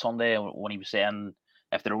pod last Sunday when he was saying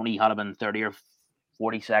if there only had been 30 or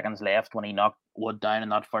 40 seconds left when he knocked Wood down in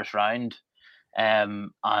that first round,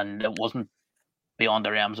 and it wasn't beyond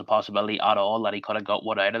the realms of possibility at all that he could have got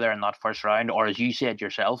Wood out of there in that first round, or as you said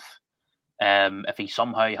yourself, if he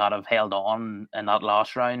somehow had have held on in that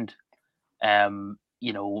last round,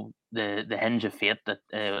 the hinge of fate that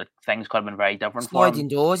things could have been very different for him. Sliding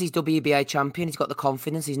doors, he's WBA champion, he's got the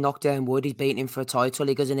confidence, he's knocked down Wood, he's beaten him for a title,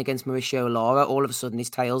 he goes in against Mauricio Lara, all of a sudden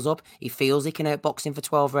his tail's up, he feels he can outbox him for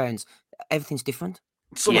 12 rounds. Everything's different.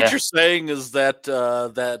 So what you're saying is that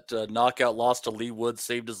that knockout loss to Lee Wood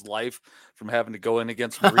saved his life from having to go in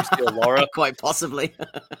against Mauricio Lara? Quite possibly.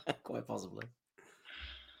 Quite possibly.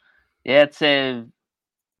 Yeah, it's and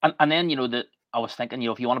then I was thinking,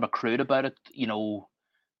 if you want to be crude about it,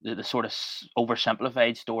 the sort of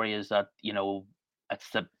oversimplified story is that it's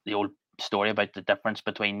the old story about the difference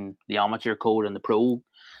between the amateur code and the pro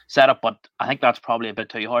setup, but I think that's probably a bit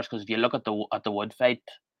too harsh, because if you look at the Wood fight,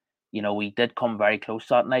 we did come very close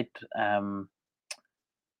that night,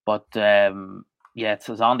 but Yeah, it's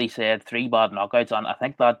as Andy said, 3 bad knockouts, and I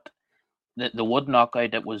think that the Wood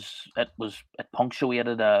knockout it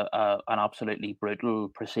punctuated an absolutely brutal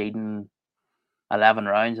preceding 11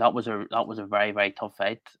 rounds. That was a very, very tough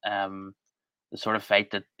fight. The sort of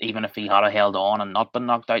fight that even if he had held on and not been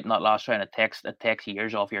knocked out in that last round, it takes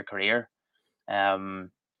years off your career.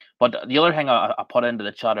 But the other thing I put into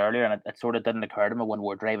the chat earlier, and it sort of didn't occur to me when we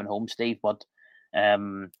were driving home, Steve, but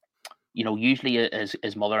usually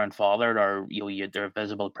his mother and father are their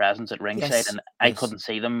visible presence at ringside, Yes, and I yes. couldn't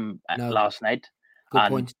see them No. last night. Good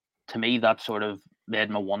And point. to me, that sort of made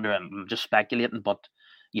me wonder. I'm just speculating, but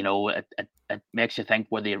it makes you think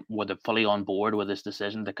were they fully on board with this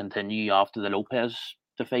decision to continue after the Lopez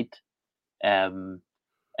defeat, and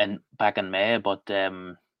back in May. But I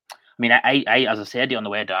mean, I as I said on the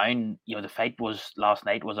way down, the fight last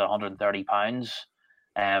night was £130,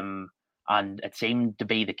 and it seemed to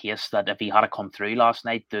be the case that if he had come through last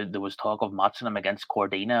night, there was talk of matching him against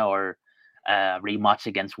Cordina or rematch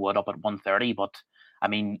against Wood up at 130. But I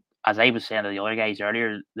mean, as I was saying to the other guys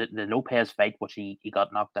earlier, the Lopez fight, which he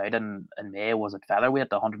got knocked out in May, was at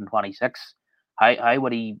featherweight, 126. How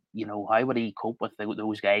would he cope with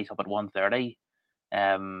those guys up at 130?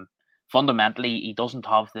 Fundamentally, he doesn't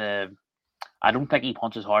have I don't think he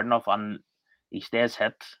punches hard enough, and he stays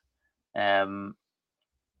hit.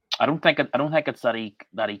 I don't think it's that he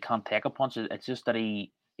can't take a punch. It's just that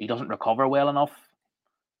he doesn't recover well enough.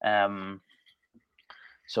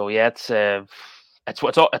 So yeah, it's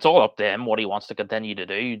all up to him what he wants to continue to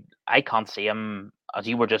do. I can't see him, as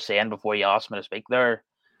you were just saying before you asked me to speak there.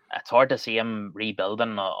 It's hard to see him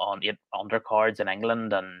rebuilding on 8 undercards in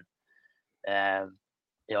England, and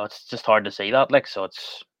it's just hard to see that.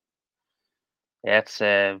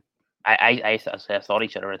 I thought he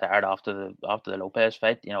should have retired after the Lopez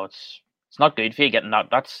fight. It's not good for you getting that.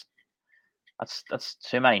 That's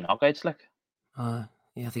too many knockouts.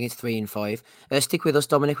 Yeah, I think it's 3 and 5. Stick with us,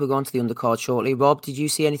 Dominic. We'll go on to the undercard shortly. Rob, did you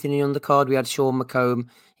see anything in the undercard? We had Sean McComb.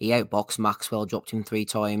 He outboxed Maxwell, dropped him 3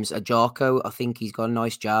 times. Jarko, I think he's got a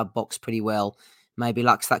nice jab, boxed pretty well. Maybe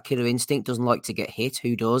lacks that killer instinct, doesn't like to get hit.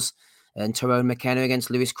 Who does? And Tyrone McKenna against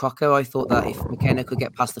Lewis Crocker. I thought that if McKenna could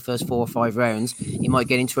get past the first 4 or 5 rounds, he might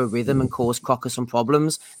get into a rhythm and cause Crocker some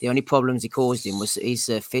problems. The only problems he caused him was his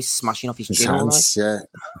fists smashing off his chin all night. Yeah,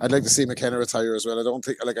 I'd like to see McKenna retire as well. I don't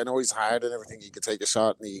think, I know he's hard and everything. He could take a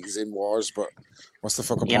shot and he's in wars, but what's the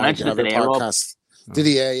fucking point? You have a podcast. Did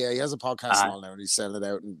he? Yeah, he has a podcast and all now, and he's selling it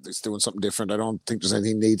out and he's doing something different. I don't think there's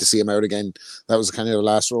anything need to see him out again. That was kind of the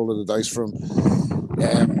last roll of the dice for him.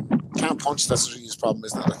 Can't punch. That's really his problem,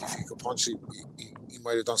 isn't it? Like if he could punch, he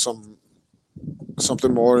might have done something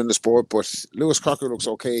more in the sport. But Lewis Crocker looks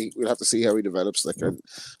okay. We'll have to see how he develops. I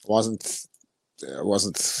wasn't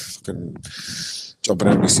fucking jumping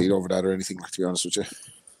out of my seat over that or anything. To be honest with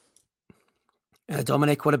you.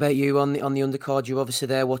 Dominic, what about you on the undercard? You're obviously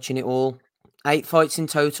there watching it all. 8 fights in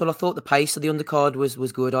total. I thought the pace of the undercard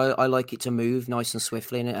was good. I like it to move nice and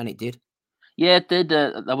swiftly, and it did. Yeah, it did.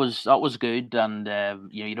 That was good, and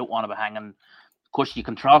you don't want to be hanging. Of course, you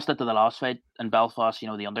contrast it to the last fight in Belfast. The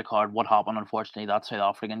undercard. What happened? Unfortunately, that South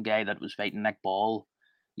African guy that was fighting Nick Ball.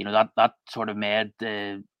 That sort of made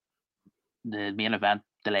the main event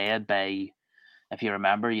delayed by, if you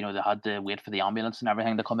remember, they had to wait for the ambulance and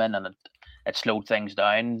everything to come in, and it slowed things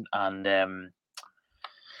down. And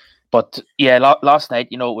but yeah, last night,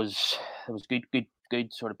 it was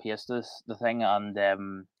good sort of pace to the thing,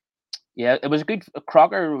 and yeah, it was a good.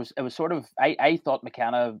 Crocker it was sort of. I thought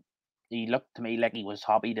McKenna. He looked to me like he was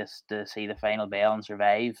happy to see the final bell and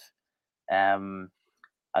survive. As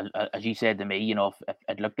you said to me, if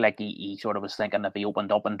it looked like he sort of was thinking if he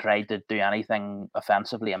opened up and tried to do anything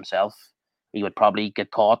offensively himself, he would probably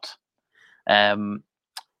get caught, and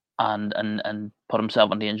put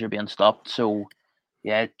himself in danger of being stopped. So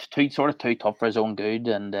yeah, too tough for his own good.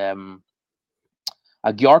 And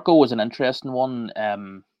Jarko was an interesting one.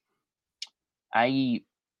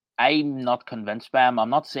 I'm not convinced by him.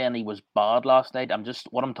 I'm not saying he was bad last night.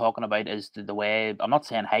 What I'm talking about is the way. I'm not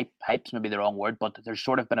saying hype's maybe the wrong word, but there's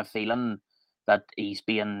sort of been a feeling that he's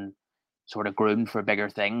being sort of groomed for bigger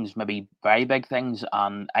things, maybe very big things,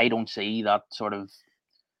 and I don't see that sort of.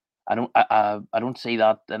 I don't see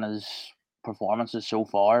that in his performances so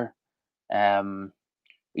far.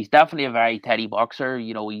 He's definitely a very tidy boxer.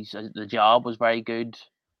 The job was very good,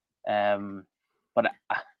 but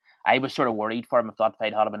I was sort of worried for him if that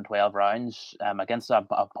fight had been 12 rounds against an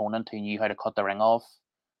opponent who knew how to cut the ring off,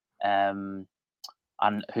 and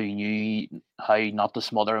who knew how not to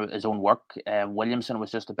smother his own work. Williamson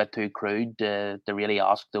was just a bit too crude to really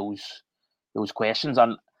ask those questions.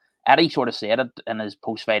 And Eddie sort of said it in his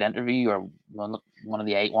post-fight interview, or one of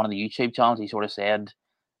the YouTube channels. He sort of said,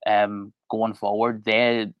 going forward,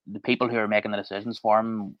 the people who are making the decisions for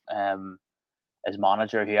him, his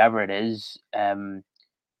manager, whoever it is,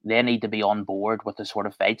 they need to be on board with the sort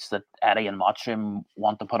of fights that Eddie and Matchroom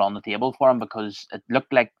want to put on the table for him, because it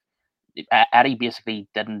looked like Eddie basically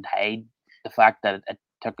didn't hide the fact that it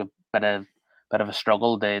took a bit of a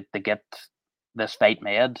struggle to get this fight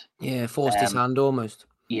made. Yeah, forced his hand almost.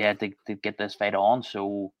 Yeah, to get this fight on.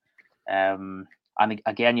 So, and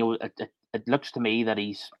again, it looks to me that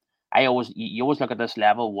you always look at this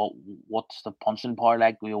level. What's the punching power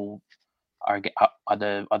like? Are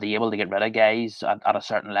they able to get rid of guys at a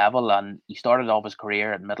certain level? And he started off his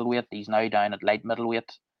career at middleweight. He's now down at light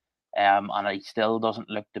middleweight, and he still doesn't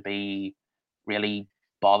look to be really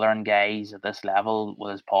bothering guys at this level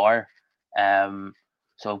with his power.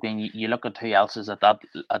 So when you look at who else is at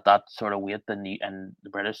that sort of weight in the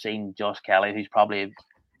British scene, Josh Kelly, who's probably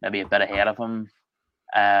maybe a bit ahead of him.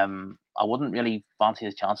 I wouldn't really fancy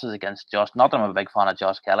his chances against Josh. Not that I'm a big fan of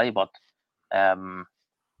Josh Kelly, but I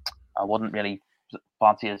wouldn't really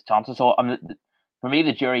fancy his chances. So for me,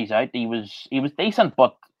 the jury's out. He was decent,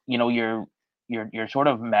 but you're sort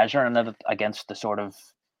of measuring it against the sort of,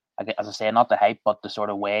 as I say, not the hype, but the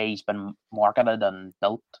sort of way he's been marketed and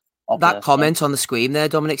built. That comment on the screen there,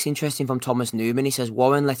 Dominic's interesting, from Thomas Newman. He says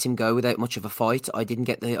Warren let him go without much of a fight. I didn't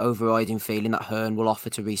get the overriding feeling that Hearn will offer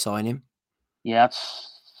to re-sign him. Yeah,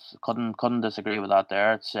 couldn't disagree with that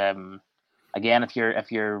there. It's again, if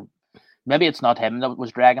you're maybe it's not him that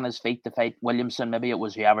was dragging his feet to fight Williamson. Maybe it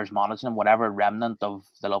was whoever's managing him, whatever remnant of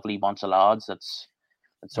the lovely bunch of lads that's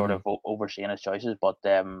sort of overseeing his choices. But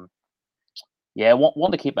yeah,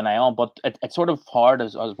 one to keep an eye on. But it's sort of hard,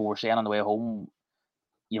 as we were saying on the way home.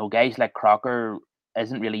 Guys like Crocker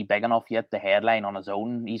isn't really big enough yet to headline on his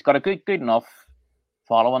own. He's got a good enough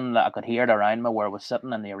following that I could hear it around me where I was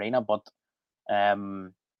sitting in the arena. But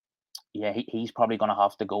yeah, he's probably going to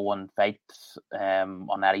have to go and fight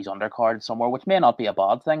on Eddie's undercard somewhere, which may not be a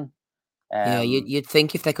bad thing. Yeah, you'd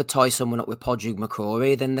think if they could tie someone up with Podrick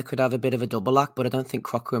McCrory, then they could have a bit of a double act. But I don't think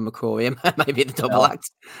Crocker and McCrory might be the double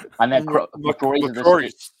act. And then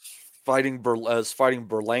McCrory's fighting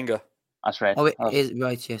Berlanga. That's right. Oh, it is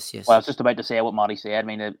right. Yes. Well, I was just about to say what Matty said. I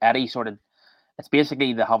mean, Eddie it's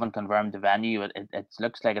basically they haven't confirmed the venue. It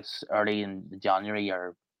looks like it's early in January,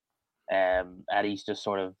 or Eddie's just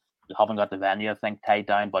sort of haven't got the venue, I think, tied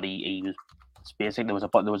down. But he was basically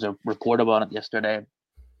there was a report about it yesterday.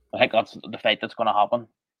 I think that's the fight that's going to happen.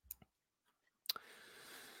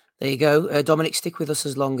 There you go. Dominic, stick with us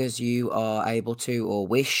as long as you are able to or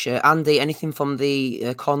wish. Andy, anything from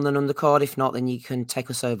the Conlan undercard? If not, then you can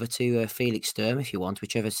take us over to Felix Sturm if you want,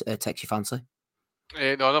 whichever takes your fancy.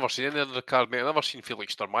 No, I've never seen any undercard, mate. I've never seen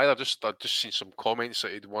Felix Sturm either. I've just seen some comments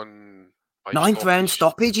that he'd won. Ninth round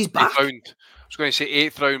stoppage, he's back. I was going to say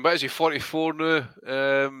 8th round, but is he 44 now?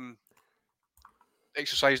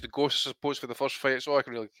 Exercised the ghost, I suppose, for the first fight. That's all I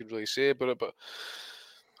can really say about it, but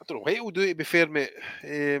I don't know what he'll do, to be fair, mate.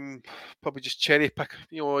 Probably just cherry pick.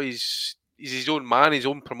 He's his own man, his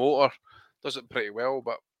own promoter. Does it pretty well,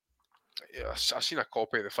 but yeah, I've seen a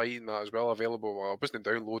copy of the fight and that as well available. Well, I wasn't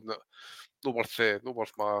downloading it. Not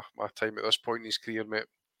worth my time at this point in his career, mate.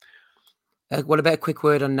 What about a quick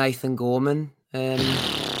word on Nathan Gorman?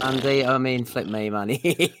 Andy, I mean, flip me, man.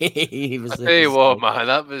 He was. I tell you what, man,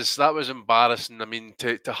 that was embarrassing. I mean,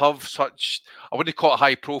 to have such, I wouldn't call it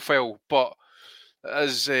high profile, but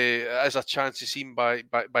as a chance to seen by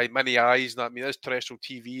many eyes. And I mean, it's terrestrial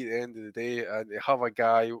TV at the end of the day, and they have a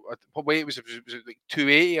guy. What weight was it like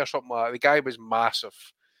 280 or something like that? The guy was massive.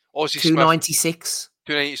 Aussie 296.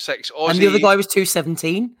 296. And the other guy was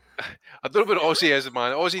 217. I don't know what Aussie is,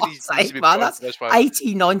 man. Aussie needs to be man, that's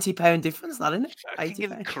 80, 90 pound difference, that, isn't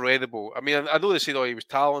it? Incredible. I mean, I know they said, he was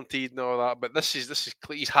talented and all that, but this is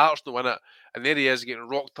his heart's not in it, and there he is getting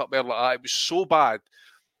rocked up there like that. It was so bad.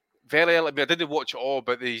 Very early. I mean, I didn't watch it all,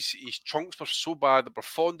 but his trunks were so bad that were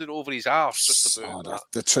fonding over his arse just about.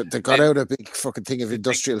 They got out a big fucking thing of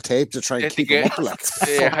industrial tape to try and keep him up.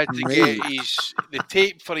 Had to get the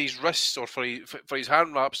tape for his wrists or for his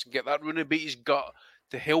hand wraps and get that running beat his gut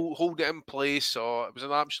to hold it in place. So it was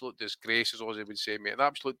an absolute disgrace, as Ozzy would say, mate. An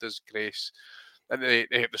absolute disgrace. And they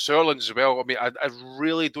hit the Sirlins as well. I mean, I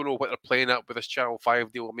really don't know what they're playing at with this Channel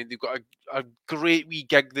 5 deal. I mean, they've got a great wee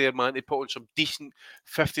gig there, man. They put on some decent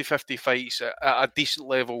 50-50 fights at a decent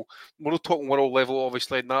level. We're not talking world level,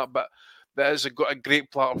 obviously, and that, but that is a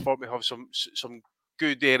great platform to have some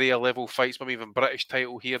good area level fights, maybe even British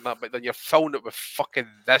title here and that, but then you're filling it with fucking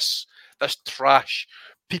this trash.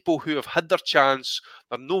 People who have had their chance,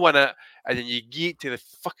 they're no in it, and then you get to the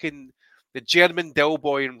fucking The German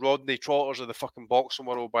Dillboy and Rodney Trotters of the fucking boxing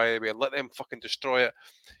world, by the way, and let them fucking destroy it.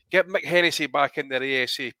 Get Mick Hennessy back in there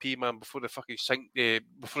ASAP, man, before the fucking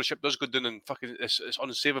before the ship does go down and fucking it's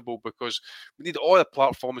unsavable, because we need all the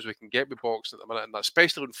platforms we can get with boxing at the minute, and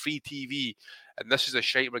especially on free TV. And this is the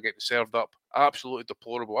shite we're getting served up. Absolutely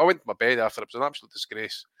deplorable. I went to my bed after. It was an absolute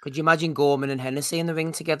disgrace. Could you imagine Gorman and Hennessy in the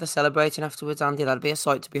ring together celebrating afterwards, Andy? That'd be a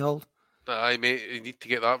sight to behold. Aye, mate, you need to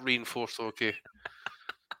get that reinforced, okay?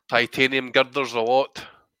 Titanium girders a lot.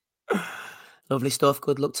 Lovely stuff.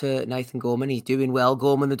 Good luck to Nathan Gorman. He's doing well.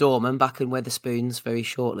 Gorman the Doorman back in Weatherspoons very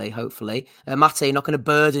shortly, hopefully. Matty, not going to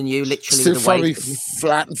burden you literally Still with the probably weight.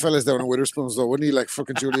 flatten fellas down in Witherspoons, though, wouldn't he? Like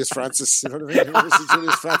fucking Julius Francis. You know what I mean? You ever see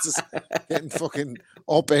Julius Francis getting fucking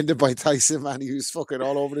upended by Tyson, man. He was fucking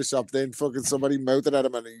all over the shop. Then fucking somebody mouthed at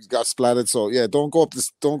him and he got splattered. So yeah, don't go up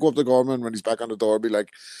to Gorman when he's back on the door. Be like,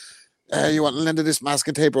 you want to lend this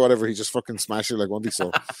masking tape or whatever? He just fucking smash it like one day.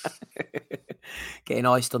 So getting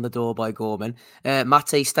iced on the door by Gorman.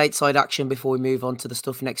 Matty, stateside action before we move on to the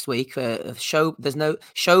stuff next week. There's no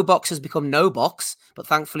show box has become no box, but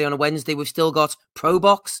thankfully on a Wednesday we've still got pro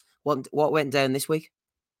box. What went down this week?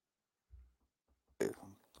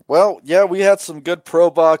 Well, yeah, we had some good pro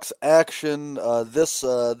box action this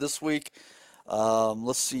week.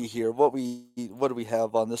 Let's see here. What do we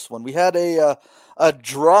have on this one? We had a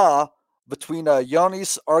draw between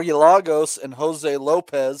Yonis Argilagos and Jose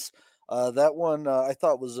Lopez. That one I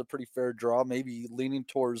thought was a pretty fair draw, maybe leaning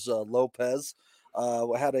towards Lopez.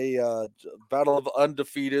 We had a battle of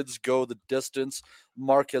undefeateds go the distance.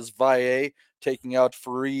 Marquez Valle taking out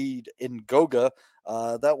Farid Ngoga.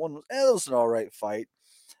 That one was an all right fight.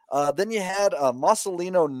 Then you had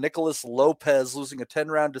Marcelino Nicolas Lopez losing a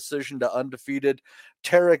 10-round decision to undefeated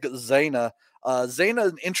Tarek Zaina. Zaina,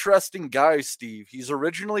 an interesting guy, Steve. He's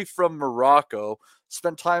originally from Morocco,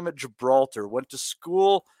 spent time at Gibraltar, went to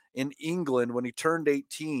school in England when he turned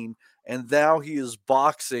 18, and now he is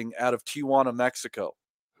boxing out of Tijuana, Mexico.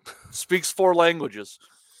 Speaks 4 languages.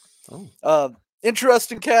 Oh.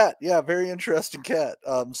 Interesting cat. Yeah, very interesting cat.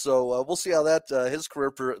 So we'll see how that his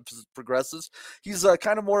career progresses. He's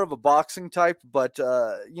kind of more of a boxing type, but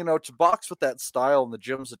to box with that style in the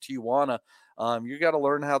gyms of Tijuana, you got to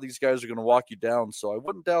learn how these guys are going to walk you down. So I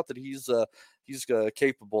wouldn't doubt that he's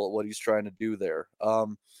capable at what he's trying to do there.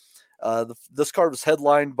 This card was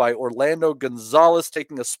headlined by Orlando Gonzalez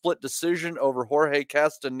taking a split decision over Jorge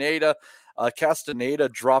Castaneda. Castaneda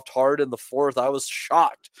dropped hard in the 4th. I was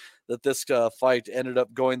shocked that this fight ended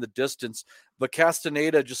up going the distance, but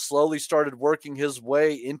Castaneda just slowly started working his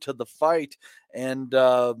way into the fight and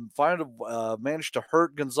finally managed to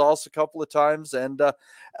hurt Gonzalez a couple of times. And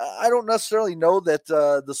I don't necessarily know that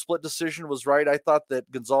the split decision was right. I thought that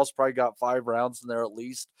Gonzalez probably got 5 rounds in there at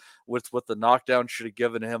least with the knockdown, should have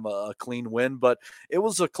given him a clean win, but it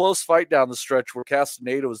was a close fight down the stretch where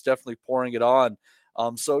Castaneda was definitely pouring it on.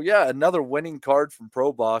 So yeah, another winning card from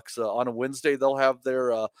Pro Box. On a Wednesday, they'll have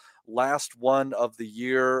their last one of the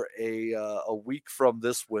year a week from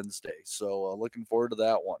this Wednesday. So looking forward to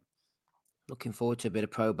that one. Looking forward to a bit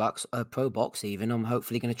of pro box even. I'm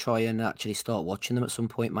hopefully going to try and actually start watching them at some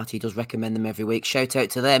point. Matty does recommend them every week. Shout out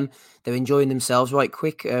to them. They're enjoying themselves. Right,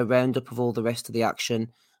 quick roundup of all the rest of the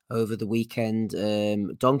action over the weekend.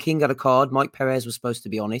 Don King got a card. Mike Perez was supposed to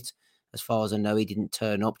be on it. As far as I know, he didn't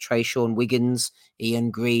turn up. Trayshawn Wiggins,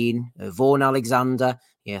 Ian Green, Vaughan Alexander.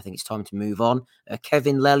 Yeah, I think it's time to move on.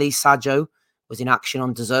 Kevin Lely, Sajo was in action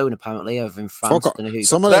on DAZN apparently over in France.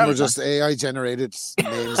 Some of them were just AI generated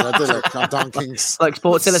names. Like Don King's. Like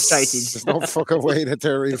Sports Illustrated. There's no fucking way that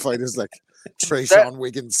they're real fighters like Trayshawn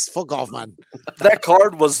Wiggins. Fuck off, man. That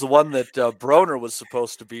card was the one that Broner was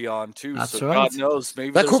supposed to be on too. That's so right. God knows,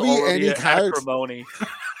 maybe that could be any card. Acrimony.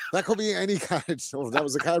 That could be any card. Oh, that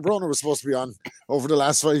was a card Broner was supposed to be on over the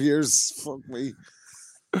last 5 years. Fuck me.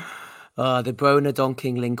 The Broner Don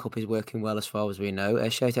King link up is working well as far as we know.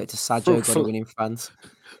 Shout out to Sajo, got a win in France.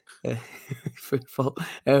 Ryan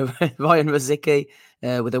Rozicki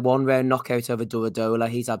with a 1-round knockout over Duradola.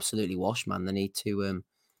 He's absolutely washed, man. They need to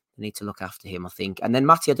look after him, I think. And then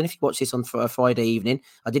Matty, I don't know if you watched this on Friday evening.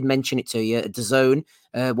 I did mention it to you. DAZN,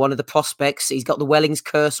 one of the prospects. He's got the Wellings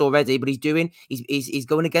curse already, but he's going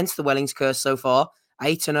against the Wellings curse so far.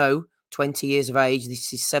 8-0, 20 years of age. This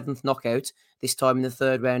is his 7th knockout. This time in the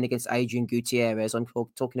 3rd round against Adrian Gutierrez. I'm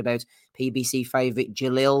talking about PBC favourite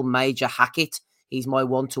Jalil Major Hackett. He's my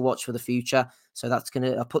one to watch for the future. So that's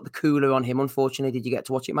I put the cooler on him. Unfortunately, did you get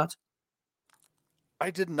to watch it, Matt?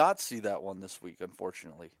 I did not see that one this week,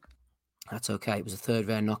 unfortunately. That's okay. It was a 3rd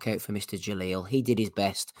round knockout for Mr. Jalil. He did his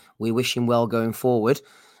best. We wish him well going forward.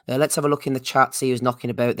 Let's have a look in the chat, see who's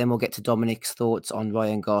knocking about. Then we'll get to Dominic's thoughts on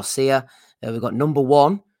Ryan Garcia. We've got number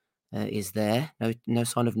 1. is there. No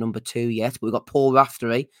sign of number 2 yet. But we've got Paul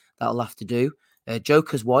Raftery. That'll have to do.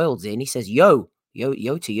 Joker's Wild's in. He says, yo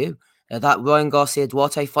to you. That Ryan Garcia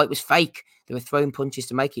Duarte fight was fake. They were throwing punches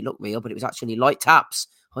to make it look real, but it was actually light taps.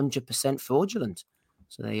 100% fraudulent.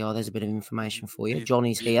 So there you are. There's a bit of information for you.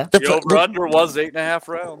 Johnny's here. The over-under was 8.5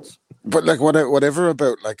 rounds. But like whatever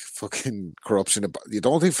about like fucking corruption, you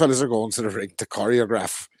don't think fellas are going to the ring to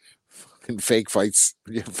choreograph fucking fake fights?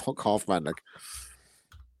 Yeah, fuck off, man. Like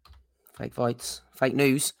fake fights, fake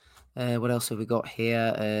news. What else have we got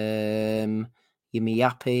here? Yumi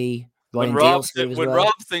Yappy. When Rob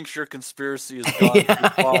thinks your conspiracy is gone too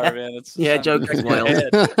far, man, it's Joker's Wild.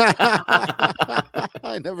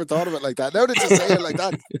 I never thought of it like that. Now that you say it like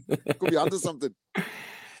that, could be onto something.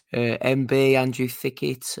 MB, Andrew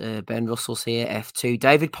Thickett, Ben Russell's here, F2.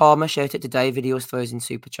 David Palmer, shout out to David. He always throws in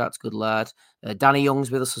super chats, good lad. Danny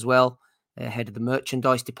Young's with us as well, head of the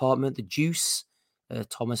merchandise department. The Juice,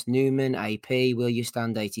 Thomas Newman, AP, Will You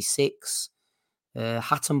Stand 86.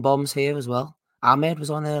 Hatton Bombs here as well. Ahmed was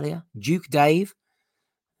on earlier. Duke Dave.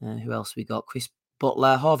 Who else we got? Chris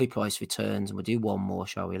Butler. Harvey Price returns. And we'll do one more,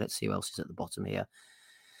 shall we? Let's see who else is at the bottom here.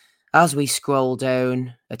 As we scroll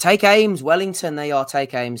down. Take Ames. Wellington. They are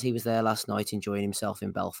Take Ames. He was there last night enjoying himself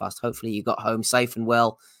in Belfast. Hopefully you got home safe and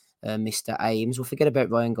well, Mr. Ames. We'll forget about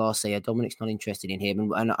Ryan Garcia. Dominic's not interested in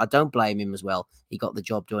him. And I don't blame him as well. He got the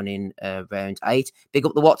job done in round 8. Big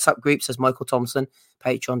up the WhatsApp group, says Michael Thompson.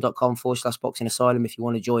 Patreon.com/Boxing Asylum if you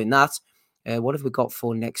want to join that. What have we got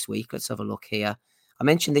for next week? Let's have a look here. I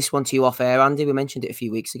mentioned this one to you off air, Andy. We mentioned it a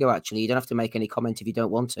few weeks ago, actually. You don't have to make any comment if you don't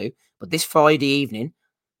want to. But this Friday evening,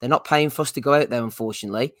 they're not paying for us to go out there,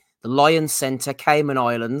 unfortunately. The Lions Centre, Cayman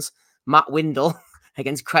Islands, Matt Windle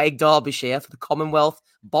against Craig Derbyshire for the Commonwealth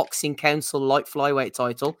Boxing Council light flyweight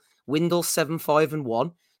title. Windle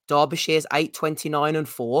 7-5-1. Derbyshire's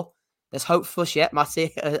 8-29-4. There's hope for us yet,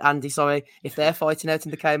 Matty, Andy, sorry, if they're fighting out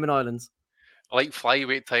in the Cayman Islands. Light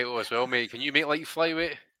flyweight title as well, mate. Can you make light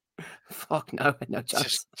flyweight? Fuck no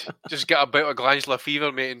chance. Just get a bout of glandular fever,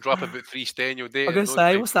 mate, and drop about 3 stone. You'll date. I'm going to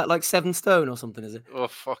say, what's that, like 7 stone or something, is it? Oh,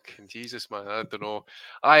 fucking Jesus, man. I don't know.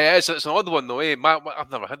 It's an odd one, though, eh? I've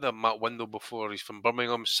never had a Matt Windle before. He's from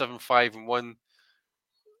Birmingham, 7-5-1.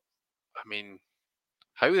 I mean,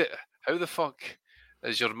 how the fuck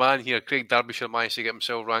is your man here, Craig Derbyshire, managed to get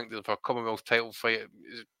himself ranked for a Commonwealth title fight?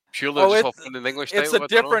 Purely just off an English title.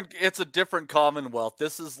 It's a different Commonwealth.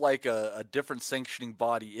 This is like a different sanctioning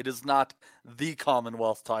body. It is not the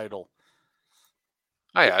Commonwealth title.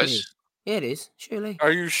 Yes. Yeah, it is. Surely.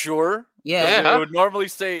 Are you sure? Yeah. It would normally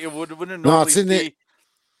say it wouldn't normally. No, it's in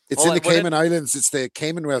the Cayman Islands. It's the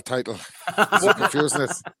Caymanwealth title. It's confusing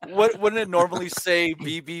us. Wouldn't it normally say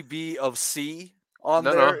BBB of C on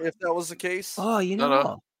there if that was the case? Oh, you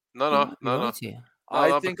know. No.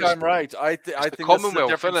 I think I'm right. I think this is a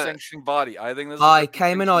different sanctioning body. I think this is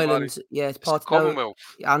Cayman Islands. Yeah, it's part of Commonwealth.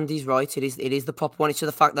 Andy's right. It is the proper one. It's to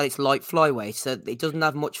the fact that it's light flyweight, so it doesn't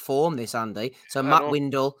have much form. This Andy. So Matt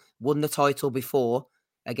Windle won the title before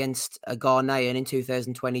against a Ghanaian in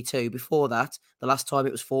 2022. Before that, the last time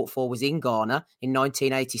it was fought for was in Ghana in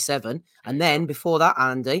 1987, and then before that,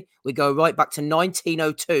 Andy, we go right back to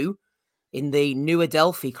 1902 in the New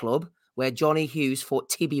Adelphi Club, where Johnny Hughes fought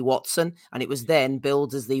Tibby Watson, and it was then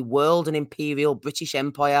billed as the World and Imperial British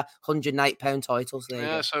Empire 108-pound titles. So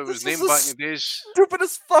it was named back in the days.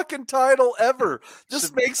 Stupidest fucking title ever.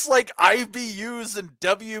 Just makes like IBUs and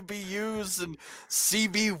WBUs and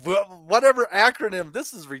CB whatever acronym.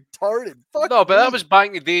 This is retarded. But that was back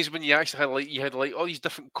in the days when you actually had all these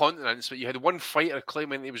different continents, but you had one fighter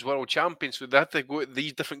claiming he was world champion, so they had to go to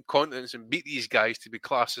these different continents and beat these guys to be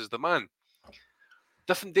classed as the man.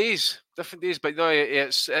 Different days, but no, it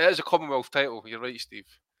is a Commonwealth title. You're right, Steve.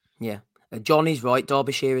 Yeah. Johnny's right.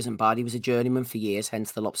 Derbyshire isn't bad. He was a journeyman for years,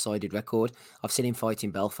 hence the lopsided record. I've seen him fight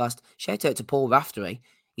in Belfast. Shout out to Paul Raftery.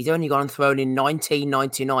 He's only gone and thrown in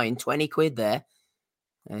 19.99, 20 quid there.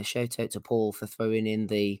 Shout out to Paul for throwing in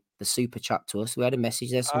the super chat to us. We had a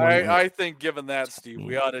message there. I think given that, Steve,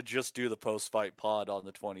 we ought to just do the post-fight pod on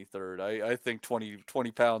the 23rd. I think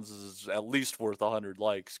 20 pounds is at least worth 100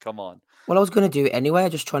 likes. Come on. Well, I was going to do it anyway.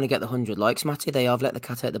 I'm just trying to get the 100 likes, Matty. I've let the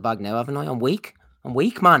cat out the bag now, haven't I? I'm weak,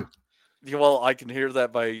 man. Yeah, well, I can hear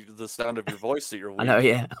that by the sound of your voice that you're weak. I know,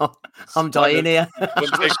 yeah. I'm dying here.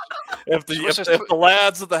 If the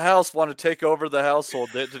lads of the house want to take over the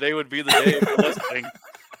household, today would be the day of listening.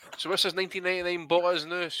 So what's his 1999 bought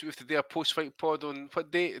now? So we have to do a post-fight pod on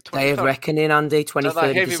what date? Day of Reckoning, Andy,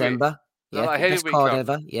 23rd of December. Yeah, best card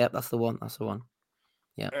ever. Yeah, that's the one.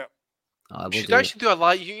 Yeah. You should actually do a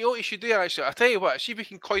live. You know what you should do, actually? I'll tell you what, see if we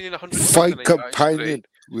can coin in 100 fight companion.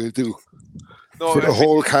 We'll do. For the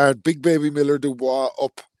whole card, Big Baby Miller Dubois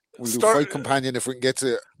up. We'll do fight companion if we can get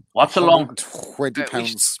to what's a long £120.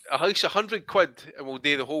 At least £100, and we'll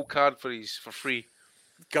do the whole card for free.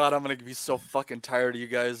 God, I'm gonna be so fucking tired of you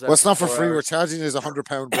guys. Well, it's not for after free. 4 We're hours. charging you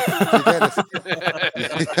 £100, but you get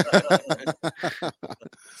it.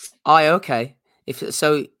 Aye, okay. If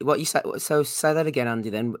so, what you said. So say that again, Andy.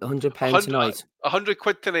 Then £100 tonight.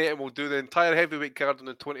 £100 tonight, and we'll do the entire heavyweight card on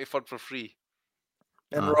the 23rd for free.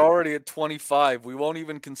 And we're already at 25. We won't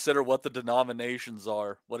even consider what the denominations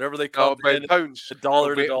are. Whatever they come in, pounds.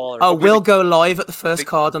 $1 to $1. Oh, we'll go live at the first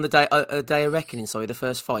card on the day of reckoning. Sorry, the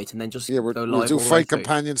first fight, and then just we'll go live. do fight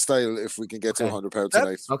companion style if we can get to £100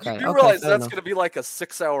 tonight. Okay, you realize that's going to be like a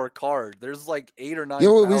 6-hour card. There's like 8 or 9. Yeah,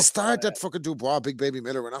 well, we start that fucking Dubois, Big Baby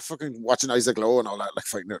Miller. We're not fucking watching Isaac Lowe and all that, like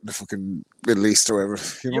fighting out in the fucking Middle East or whatever.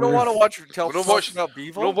 You don't want to watch about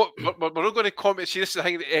Bevo? We're not going to comment. See, this is the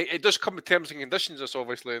thing. It does come with terms and conditions. This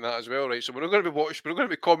obviously in that as well, right? So we're not going to be watching. We're not going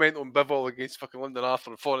to be commenting on Bivol against fucking London Arthur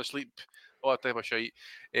and falling asleep, all that type of shit.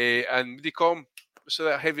 And they come. So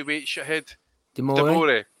that heavyweight shithead,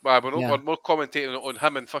 Demore. We're more commentating on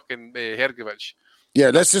him and fucking Hergovich. Yeah,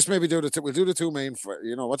 let's just maybe do we'll do the two main.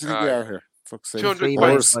 You know, what do you think we are here? Fuck's sake. 200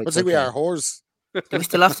 whores. What do you think we are? Whores. Do we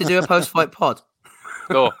still have to do a post-fight pod?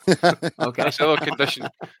 No. Okay. That's another condition.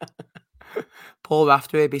 Poor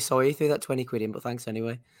after he'd be sorry he threw that 20 quid in, but thanks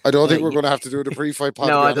anyway. I don't think we're going to have to do the pre-fight pod.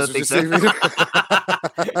 No, I don't think so.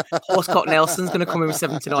 Horsecock Nelson's going to come in with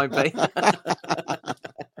 79p.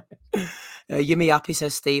 Yimmy Happy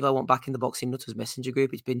says, Steve, I want back in the Boxing Nutters messenger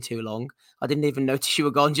group. It's been too long. I didn't even notice you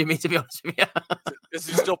were gone, Jimmy, to be honest with you. Is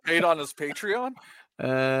he still paid on his Patreon?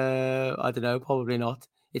 I don't know. Probably not.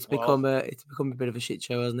 It's become a bit of a shit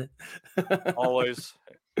show, hasn't it? Always.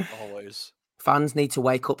 Fans need to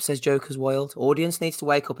wake up, says Joker's Wild. Audience needs to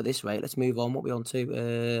wake up at this rate. Let's move on. What are we on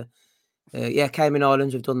to? Cayman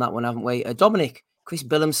Islands. We've done that one, haven't we? Dominic, Chris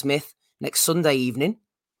Billum-Smith next Sunday evening.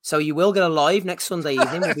 So you will get a live next Sunday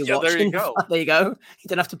evening. We'll be watching. There you go. There you go. You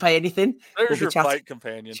don't have to pay anything. There's your fight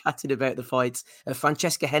companion. Chatting about the fights.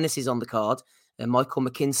 Francesca Hennessy's on the card. Michael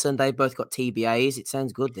McKinson. They've both got TBAs. It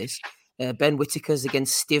sounds good, this. Ben Whittaker's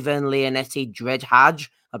against Steven Leonetti Dredge.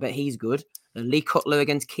 I bet he's good. Lee Cutler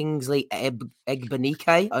against Kingsley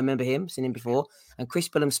Egbenike. I remember him, seen him before. And Chris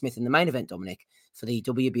Billum-Smith in the main event, Dominic, for the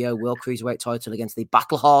WBO World Cruiserweight title against the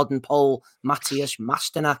battle-hardened Pole, Matthias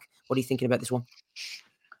Masternak. What are you thinking about this one?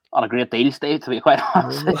 On a great deal, Steve, to be quite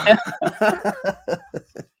honest.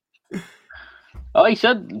 Oh, he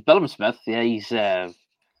said Billum-Smith. Yeah, he's... I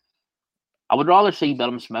would rather see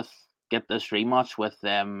Billum-Smith get this rematch with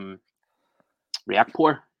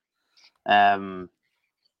Riakporhe.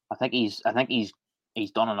 I think he's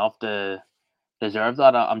done enough to deserve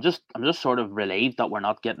that. I'm just sort of relieved that we're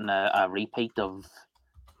not getting a repeat of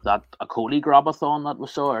that Akoli Grabathon that we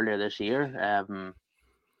saw earlier this year.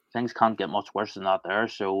 Things can't get much worse than that there.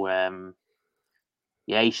 So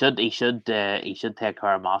he should take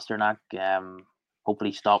care of Masternak.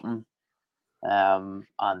 Hopefully stop him. And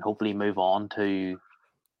hopefully move on to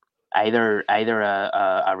either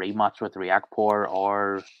a rematch with Riakporhe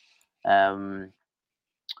or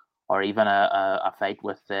even a fight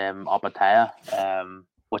with Opataya,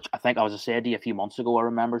 which I think I was saying to you a few months ago. I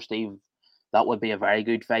remember, Steve, that would be a very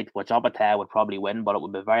good fight, which Opataya would probably win, but it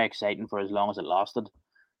would be very exciting for as long as it lasted.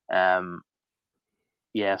 So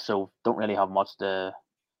don't really have much to...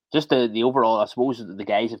 Just the overall, I suppose the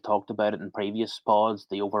guys have talked about it in previous pods,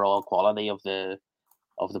 the overall quality of the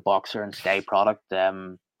Boxer and Sky product.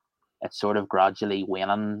 It's sort of gradually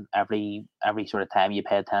waning every sort of time you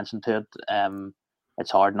pay attention to it.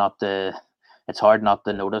 It's hard not to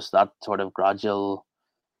notice that sort of gradual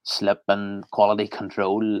slip in quality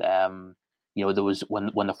control. There was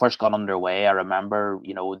when they first got underway, I remember,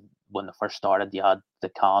 when they first started, you had the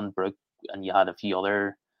Khan, Brook, and you had a few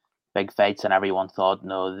other big fights, and everyone thought,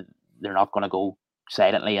 no, they're not going to go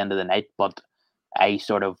silently into the night. But I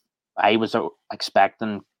was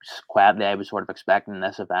expecting quietly, this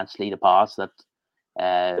eventually to pass, that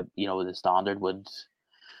the standard would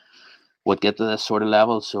get to this sort of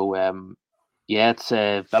level. So it's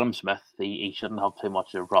Billum-Smith. He shouldn't have too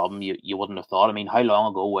much of a problem. You wouldn't have thought. I mean, how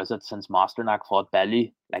long ago was it since Masternak fought Bellew?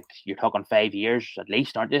 Like, you're talking 5 years at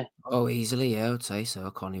least, aren't you? Oh, easily, yeah, I would say so.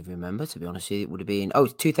 I can't even remember, to be honest with you. It would have been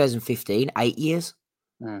 2015, 8 years.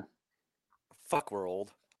 Fuck, we're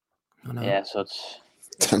old. I know. Yeah, so it's...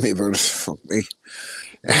 Tell me about it. Fuck me.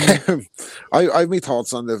 I have my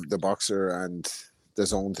thoughts on the Boxer and the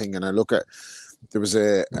zone thing, and I look at... There was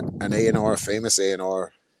an A&R, famous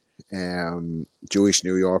A&R, Jewish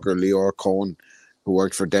New Yorker, Lior Cohen, who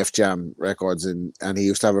worked for Def Jam Records, and he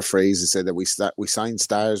used to have a phrase. He said that we sign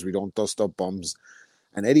stars, we don't dust up bums.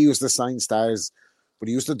 And Eddie used to sign stars but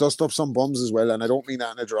he used to dust up some bums as well. And I don't mean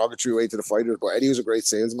that in a derogatory way to the fighters, but Eddie was a great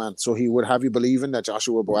salesman. So he would have you believing that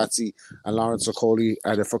Joshua Boazzi and Lawrence Okoli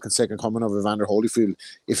had a fucking second coming of Evander Holyfield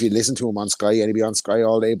if you listen to him on Sky, and he'd be on Sky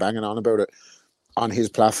all day banging on about it on his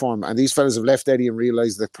platform. And these fellas have left Eddie and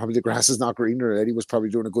realised that probably the grass is not greener. Eddie was probably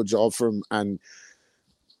doing a good job for him and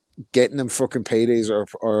getting them fucking paydays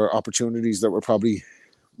or opportunities that were probably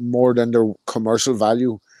more than their commercial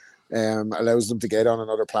value allows them to get on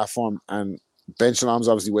another platform. And Ben Shalom's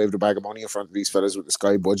obviously waved a bag of money in front of these fellas with the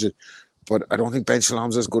Sky budget, but I don't think Ben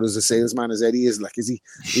Shalom's as good as a salesman as Eddie is. Like, is he?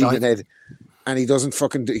 Even Ed. And he doesn't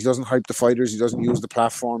hype the fighters. He doesn't use the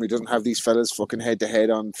platform. He doesn't have these fellas fucking head to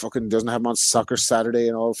head on fucking, doesn't have them on Soccer Saturday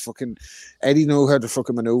and all fucking. Eddie know how to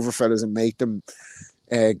fucking maneuver fellas and make them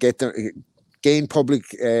gain public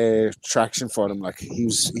traction for them. Like,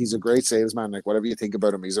 he's a great salesman. Like, whatever you think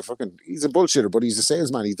about him, he's a bullshitter, but he's a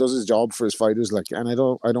salesman. He does his job for his fighters. Like, and I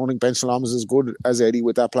don't think Ben Shalom is as good as Eddie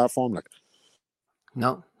with that platform. Like,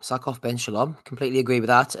 no, sack off Ben Shalom. Completely agree with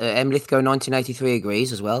that. M Lithgow 1983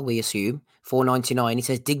 agrees as well. We assume 4.99. He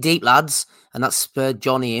says, "Dig deep, lads," and that spurred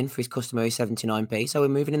Johnny in for his customary 79p. So we're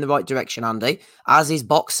moving in the right direction, Andy. As is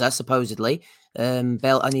Boxer supposedly. And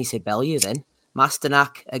he said Bellew then.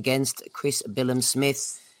 Masternak against Chris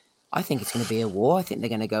Billum-Smith. I think it's going to be a war. I think they're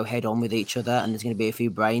going to go head on with each other, and there's going to be a few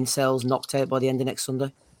brain cells knocked out by the end of next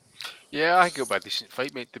Sunday. Yeah, I think it'll be a decent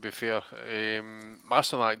fight, mate, to be fair.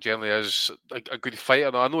 Masternak generally is a good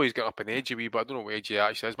fighter. Now, I know he's got up in age a wee, but I don't know what age he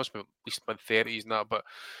actually is. Must be at least mid-30s and that. But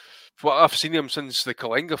from what I've seen him since the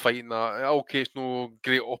Kalinga fight and that, okay, it's no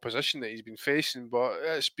great opposition that he's been facing, but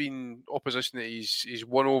it's been opposition that he's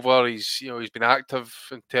won over. He's been active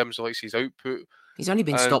in terms of like his output. He's only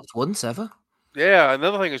been stopped once ever. Yeah,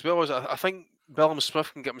 another thing as well is I think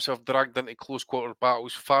Billum-Smith can get himself dragged into close quarter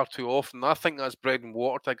battles far too often. I think that's bread and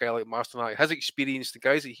water to a guy like Masternak. His experience, the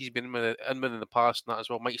guys that he's been in with in the past and that as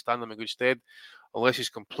well, might stand him in good stead, unless he's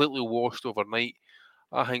completely washed overnight.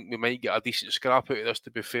 I think we might get a decent scrap out of this,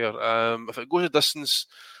 to be fair. If it goes a distance,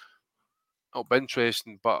 it'll be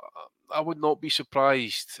interesting, but I would not be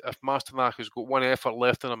surprised if Masternak has got one effort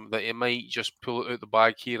left in him that he might just pull it out the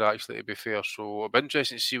bag here, actually, to be fair. So it'll be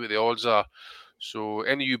interesting to see what the odds are. So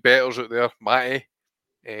any of you bettors out there, Matty,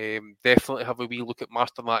 definitely have a wee look at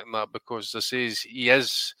Masternak and that, because this is, he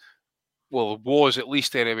is, well, was at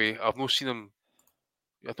least anyway. I've not seen him.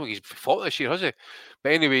 I don't think he's fought this year, has he?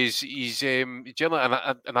 But anyways, he's generally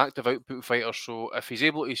an active output fighter. So if he's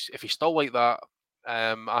able to, if he's still like that,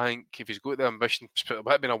 I think if he's got the ambition, it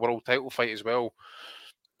might have been a world title fight as well.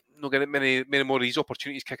 Not getting many more of these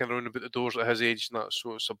opportunities kicking around about the doors at his age and that.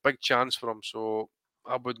 So it's a big chance for him. So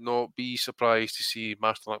I would not be surprised to see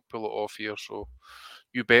Masternak pull it off here. So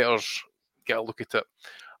you betters get a look at it.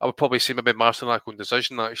 I would probably say maybe Masternak on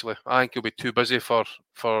decision, actually. I think he'll be too busy for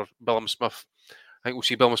Billum-Smith. I think we'll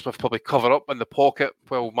see Billum-Smith probably cover up in the pocket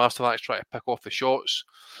while Masternak's trying to pick off the shots.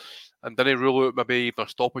 And then he rule out maybe even a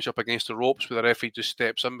stoppage up against the ropes where the referee just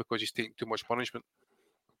steps in because he's taking too much punishment.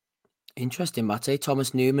 Interesting, Matty.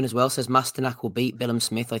 Thomas Newman as well says Masternak will beat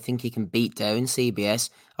Billum-Smith. I think he can beat down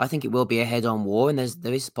CBS. I think it will be a head-on war, and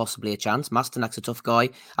there is possibly a chance. Masternak's a tough guy.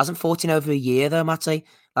 Hasn't fought in over a year, though, Matty.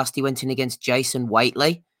 Last he went in against Jason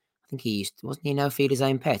Waitley. I think he wasn't he feed his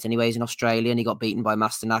own pet? Anyway, he's in Australia, and he got beaten by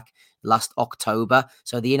Masternak last October.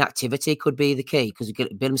 So the inactivity could be the key, because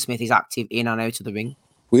Billum-Smith is active in and out of the ring.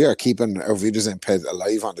 We are keeping our videos and pet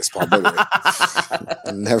alive on this pod, by the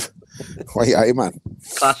way. Never. Why, aye, man.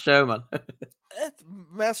 Class show, man.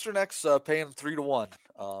 Masternak's paying 3-1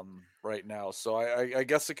 right now, so I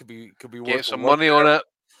guess it could be get some money on it.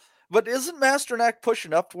 But isn't Masternak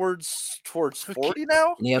pushing up towards 40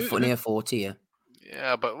 now? Near 40, yeah.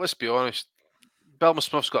 Yeah, but let's be honest.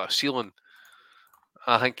 Billum-Smith's got a ceiling.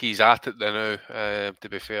 I think he's at it there now. To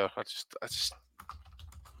be fair,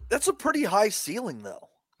 that's a pretty high ceiling, though.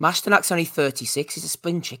 Masternak's only 36. He's a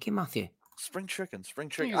spring chicken, Matthew. Spring chicken.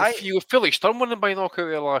 You were Felix Sturm winning by knockout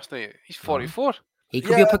there last night. He's 44. He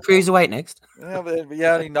could be up a cruiserweight next.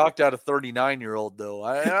 Yeah, he knocked out a 39-year-old, though.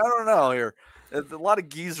 I don't know here. There's a lot of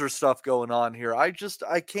geezer stuff going on here. I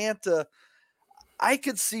can't. I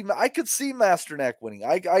could see Masternak winning.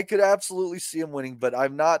 I could absolutely see him winning, but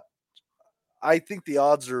I'm not. I think the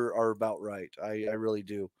odds are about right. I really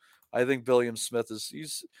do. I think Billum-Smith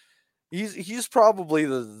he's probably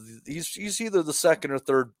he's either the second or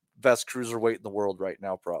third best cruiserweight in the world right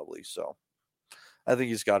now, probably. So I think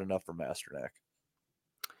he's got enough for Masternak.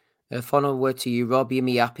 Final word to you, Rob.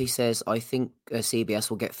 Yumi Yappy says, I think CBS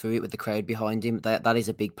will get through it with the crowd behind him. That is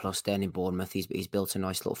a big plus down in Bournemouth. He's built a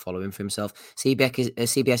nice little following for himself.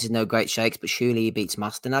 CBS is no great shakes, but surely he beats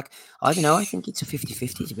Masternak. I don't know. I think it's a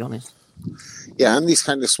 50-50, to be honest. Yeah, Andy's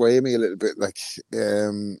kind of swaying me a little bit.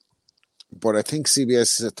 But I think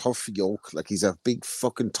CBS is a tough yoke. Like, he's a big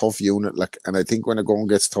fucking tough unit. Like, and I think when a going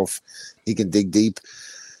gets tough, he can dig deep.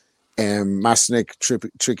 Masternak,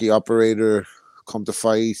 tricky operator, come to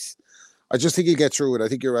fight. I just think he'll get through it. I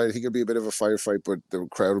think you're right. I think it'll be a bit of a firefight, but the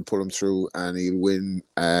crowd will pull him through and he'll win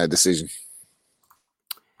decision.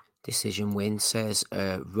 Decision win, says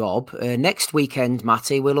Rob. Next weekend,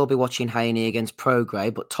 Matty, we'll all be watching Haney against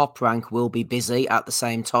Prograis, but Top Rank will be busy at the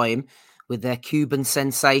same time with their Cuban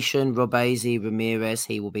sensation, Robesi Ramirez.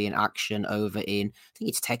 He will be in action over in, I think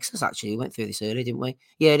it's Texas, actually. We went through this earlier, didn't we?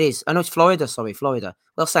 Yeah, it is. Oh, no, it's Florida. Sorry, Florida.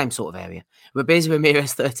 Well, same sort of area. Robesi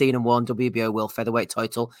Ramirez, 13-1, WBO World Featherweight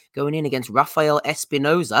title, going in against Rafael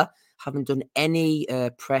Espinoza. Haven't done any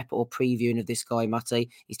prep or previewing of this guy,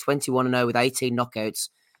 Matty. He's 21-0 with 18 knockouts.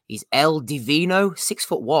 He's El Divino,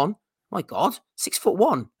 6'1". My God,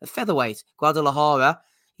 6'1", a featherweight. Guadalajara.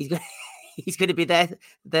 He's going to be there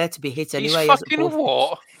to be hit anyway. He's fucking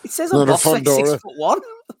what? It says on box like 6'1".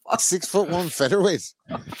 6'1" featherweight.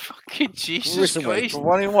 Fucking Jesus Christ.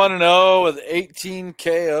 21-0 with 18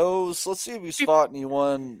 KOs. Let's see if he's fought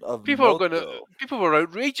anyone of People were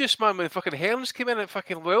outrageous, man, when fucking Hearns came in at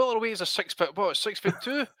fucking welterweight as a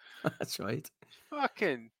 6'2". That's right.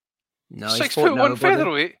 Fucking no, 6'1"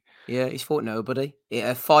 featherweight. Yeah, he's fought nobody.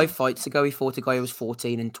 5 fights ago, he fought a guy who was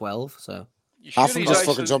 14 and 12. So half of them just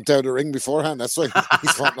fucking jumped out of the ring beforehand. That's why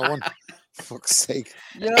he's fought no one. Fuck's sake.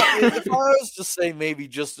 Yeah, if I was to say maybe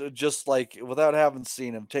just like without having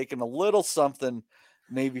seen him, taking a little something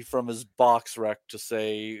maybe from his box rec to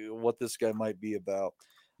say what this guy might be about.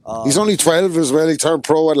 He's only 12 as well. He turned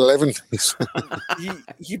pro at 11.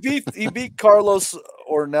 he beat Carlos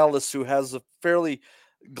Ornelas, who has a fairly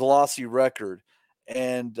glossy record.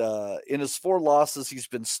 And in his 4 losses, he's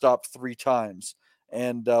been stopped 3 times.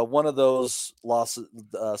 And one of those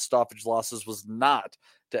stoppage losses was not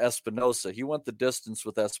to Espinoza. He went the distance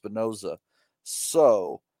with Espinoza.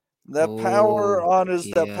 So that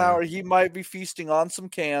power, he might be feasting on some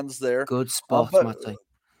cans there. Good spot, Matty.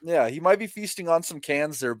 Yeah, he might be feasting on some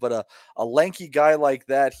cans there, but a lanky guy like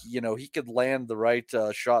that, he could land the right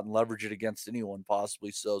shot and leverage it against anyone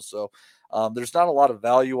possibly. So there's not a lot of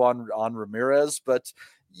value on Ramirez, but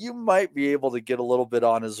you might be able to get a little bit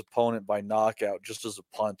on his opponent by knockout just as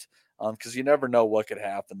a punt, because you never know what could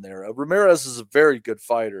happen there. Ramirez is a very good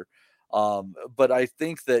fighter, but I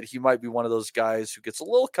think that he might be one of those guys who gets a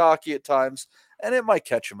little cocky at times, and it might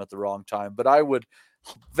catch him at the wrong time. But I would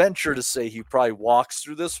venture to say he probably walks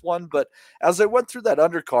through this one. But as I went through that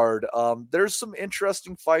undercard, there's some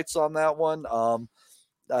interesting fights on that one.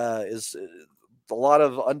 Is a lot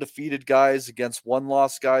of undefeated guys against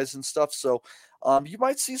 1-loss guys and stuff. So you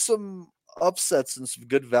might see some upsets and some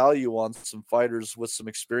good value on some fighters with some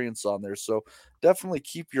experience on there. So definitely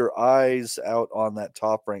keep your eyes out on that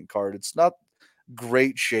Top Rank card. It's not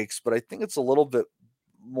great shakes, but I think it's a little bit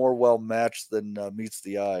more well matched than meets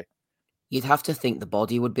the eye. You'd have to think the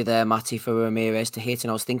body would be there, Matty, for Ramirez to hit.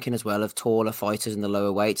 And I was thinking as well of taller fighters in the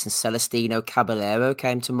lower weights. And Celestino Caballero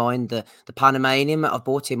came to mind, the Panamanian. I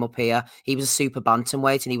brought him up here. He was a super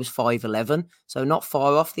bantamweight and he was 5'11". So not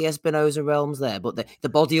far off the Espinoza realms there. But the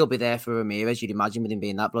body will be there for Ramirez, you'd imagine, with him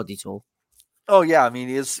being that bloody tall. Oh, yeah. I mean,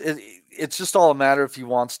 it's just all a matter if he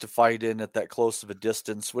wants to fight in at that close of a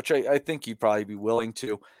distance, which I think he'd probably be willing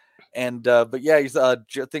to. And but yeah, he's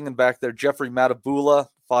thinking back there. Jeffrey Matabula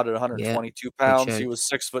fought at 122 pounds. He was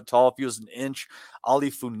 6 foot tall. If he was an inch, Ali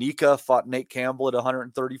Funica fought Nate Campbell at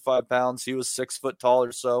 135 pounds. He was 6 foot tall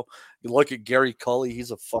or so. You look at Gary Cully;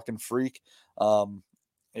 he's a fucking freak. But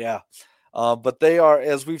they are,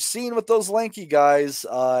 as we've seen with those lanky guys,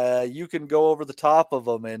 you can go over the top of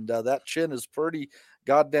them, and that chin is pretty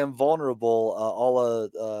goddamn vulnerable. A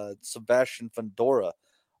la Sebastian Fundora.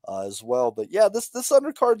 As well, but yeah, this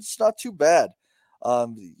undercard is not too bad.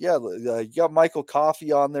 You got Michael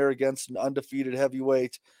Coffey on there against an undefeated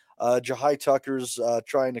heavyweight. Jahai Tucker's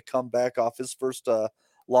trying to come back off his first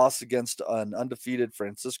loss against an undefeated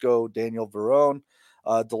Francisco Daniel Verón.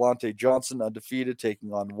 Delonte Johnson undefeated,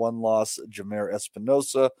 taking on 1-loss Jamer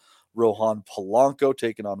Espinosa. Rohan Polanco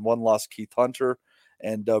taking on 1-loss Keith Hunter,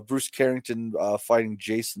 and Bruce Carrington fighting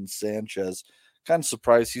Jason Sanchez. Kind of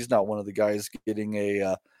surprised he's not one of the guys getting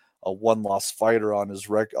a 1-loss fighter on his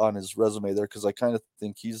resume there, because I kind of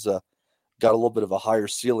think he's got a little bit of a higher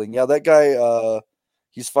ceiling. Yeah, that guy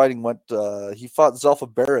he fought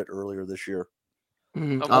Zelfa Barrett earlier this year.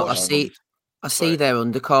 I see I see their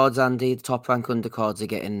undercards, Andy. The top rank undercards are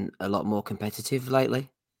getting a lot more competitive lately.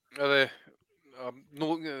 Are they? I'm not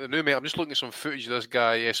looking at the new mate. I'm just looking at some footage of this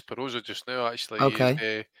guy Esperoza just now. Actually,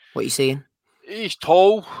 Okay. What are you seeing? He's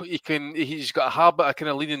tall. He's got a habit of kind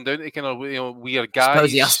of leaning down to kind of weird guys.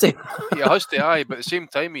 Suppose he has to. He has to, aye. But at the same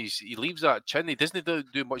time, he leaves that chin. He doesn't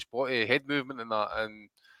do much body head movement and that. And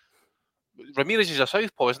Ramirez is a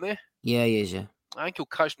southpaw, isn't he? Yeah, he is. Yeah. I think he'll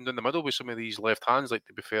catch him down the middle with some of these left hands. Like,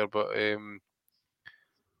 to be fair, but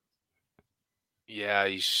yeah,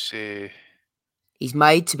 he's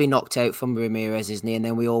made to be knocked out from Ramirez, isn't he? And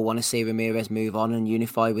then we all want to see Ramirez move on and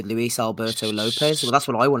unify with Luis Alberto Lopez. Well, that's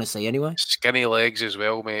what I want to see anyway. Skinny legs as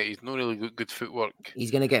well, mate. He's not really good footwork.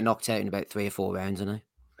 He's going to get knocked out in about 3 or 4 rounds, isn't he?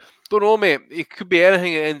 Don't know, mate. It could be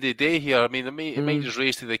anything at the end of the day here. I mean, it might just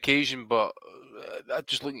raise to the occasion, but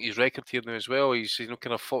just looking at his record here now as well, he's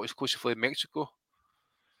kind of fought exclusively in Mexico.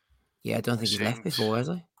 Yeah, I don't think he's left before, has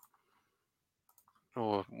he?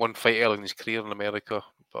 Oh, one fight early in his career in America,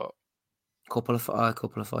 but couple of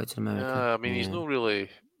fights in America. Yeah, I mean, he's not really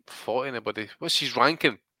fought anybody. What's his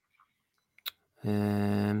ranking?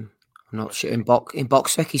 I'm not sure. In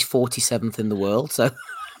BoxRec, he's 47th in the world, so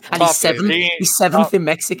and he's seventh. He's 7th in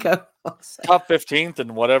Mexico. Top 15th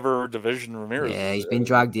in whatever division Ramirez. Yeah, he's been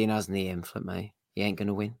dragged in, hasn't he? Flip me. He ain't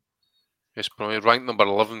gonna win. Yes, probably ranked number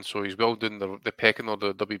 11, so he's well doing the pecking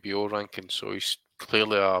order, the WBO ranking. So he's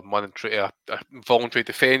clearly a voluntary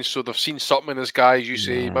defence. So they've seen something in this guy, as you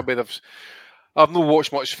say. Maybe I've not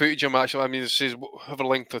watched much footage of him actually. I mean, this is however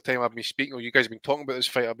length of time I've been speaking, or you guys have been talking about this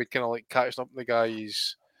fight. I've been kind of like catching up with the guy.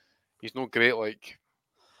 He's not great. Like,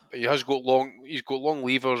 he has got long. He's got long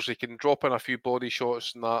levers. He can drop in a few body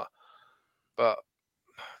shots and that. But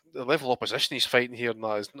the level of opposition he's fighting here and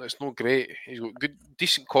that it's not great. He's got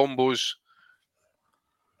decent combos.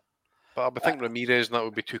 But I think Ramirez and that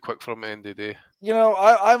would be too quick for him at the end of the day. You know,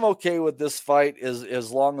 I'm okay with this fight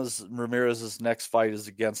as long as Ramirez's next fight is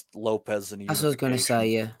against Lopez. And that's what I was going to say.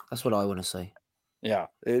 Yeah, that's what I want to see. Yeah,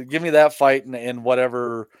 give me that fight and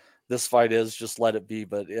whatever this fight is, just let it be.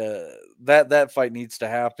 But that fight needs to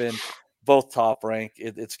happen. Both top rank.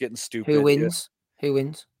 It's getting stupid. Who wins? Who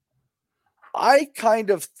wins? I kind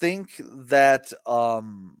of think that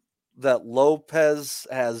that Lopez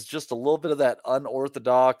has just a little bit of that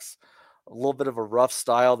unorthodox, a little bit of a rough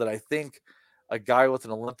style that I think a guy with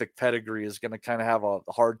an Olympic pedigree is going to kind of have a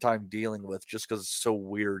hard time dealing with just because it's so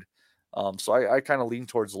weird. So I kind of lean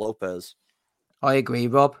towards Lopez. I agree,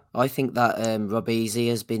 Rob. I think that Rob Easy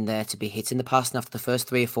has been there to be hit in the past, and after the first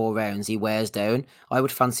 3 or 4 rounds, he wears down. I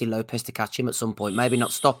would fancy Lopez to catch him at some point. Maybe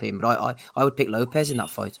not stop him, but I would pick Lopez in that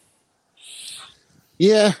fight.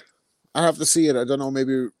 Yeah, I have to see it. I don't know,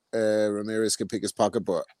 maybe Ramirez can pick his pocket,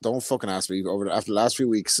 but don't fucking ask me. After the last few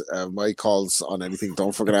weeks, my calls on anything,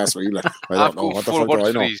 don't fucking ask me. Like, I don't know. What the fuck do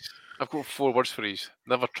I know? I've got 4 words for these.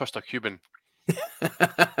 Never trust a Cuban.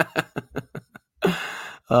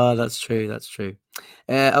 Oh, that's true. That's true.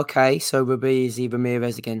 Okay, so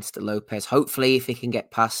Ramirez against Lopez. Hopefully, if he can get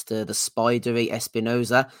past the spidery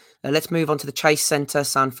Espinoza. Let's move on to the Chase Center,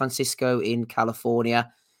 San Francisco in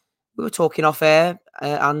California. We were talking off air,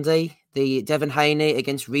 Andy, the Devin Haney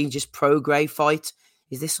against Regis Prograis fight.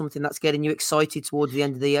 Is this something that's getting you excited towards the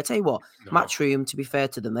end of the year? I tell you what, no. Matchroom, to be fair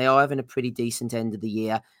to them, they are having a pretty decent end of the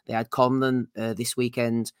year. They had Conlan this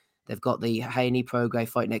weekend. They've got the Haney Prograis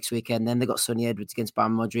fight next weekend. Then they've got Sonny Edwards against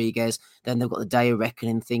Bam Rodriguez. Then they've got the Day of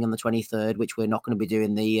Reckoning thing on the 23rd, which we're not going to be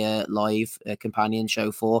doing the live companion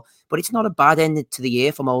show for. But it's not a bad end to the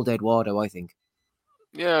year from old Eduardo, I think.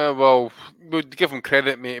 Yeah, well, we'd give him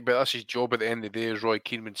credit, mate, but that's his job at the end of the day, as Roy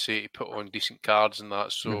Keane would say, to put on decent cards and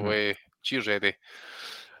that. So, cheers, Eddie.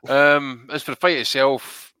 As for the fight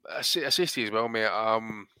itself, I say to you as well, mate,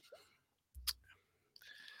 I'm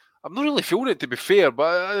not really feeling it, to be fair,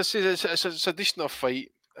 but I say it's a decent enough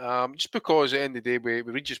fight. Just because at the end of the day,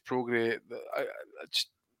 with Regis Prograis,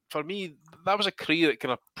 for me, that was a career that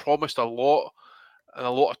kind of promised a lot and a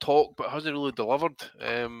lot of talk, but hasn't really delivered.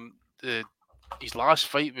 His last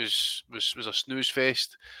fight was a snooze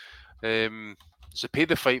fest.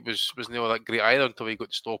 Zepeda fight was never that great either until he got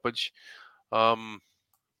the stoppage. And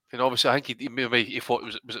obviously, I think he thought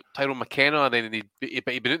was it Tyrone McKenna, and then he'd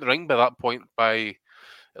been in the ring by that point by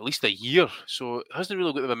at least a year. So it hasn't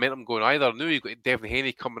really got the momentum going either. Now you've got Devin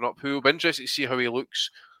Haney coming up, who will be interested to see how he looks.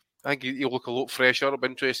 I think he'll look a lot fresher. It'll be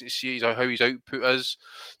interesting to see how his output is,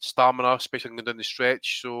 stamina, especially going down the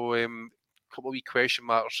stretch. So a couple of wee question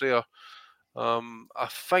marks there. I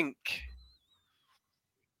think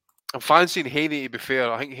I'm fancying Haney, to be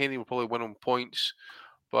fair. I think Haney will probably win on points,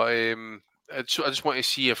 but I just want to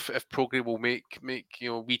see if Prograis will make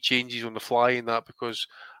wee changes on the fly in that, because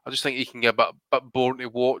I just think he can get a bit boring to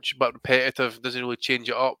watch, a bit repetitive, doesn't really change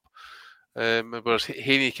it up. Whereas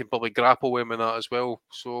Haney can probably grapple with him in that as well.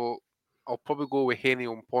 So I'll probably go with Haney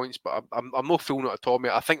on points, but I'm not feeling it at all,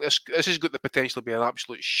 mate. I think this has got the potential to be an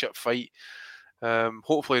absolute shit fight.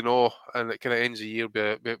 Hopefully no, and it kind of ends the year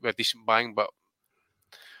with a decent bang, but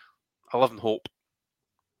I live in hope.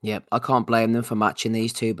 Yep, I can't blame them for matching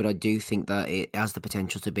these two, but I do think that it has the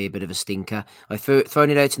potential to be a bit of a stinker. I've thrown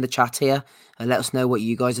it out in the chat here. Let us know what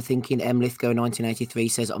you guys are thinking. MLithgo1983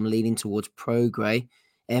 says, I'm leaning towards Prograis.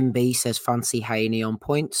 MB says, fancy Haney on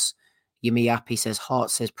points. Yumi Yappy says, Hart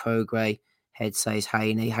says Prograis. Head says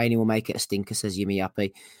Haney. Haney will make it a stinker, says Yumi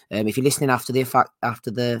Yappy. If you're listening after the fact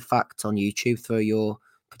on YouTube, throw your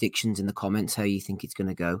predictions in the comments how you think it's going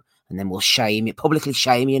to go, and then we'll publicly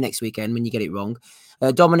shame you next weekend when you get it wrong.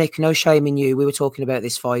 Dominic, no shaming you. We were talking about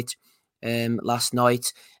this fight last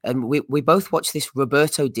night, and we both watched this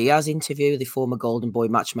Roberto Diaz interview, the former Golden Boy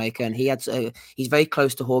matchmaker, and he had he's very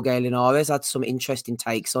close to Jorge Linares, had some interesting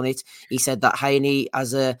takes on it. He said that Haney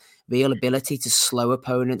has a real ability to slow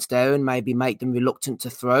opponents down, maybe make them reluctant to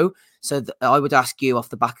throw. So I would ask you, off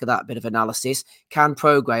the back of that bit of analysis, can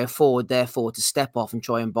Prograis afford, therefore, to step off and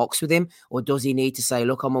try and box with him? Or does he need to say,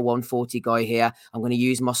 look, I'm a 140 guy here. I'm going to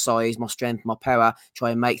use my size, my strength, my power, try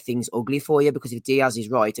and make things ugly for you? Because if Diaz is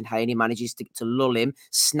right and Haney manages to lull him,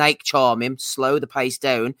 snake charm him, slow the pace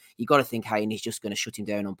down, you got to think Haney's just going to shut him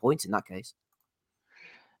down on points in that case.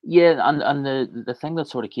 Yeah, and the thing that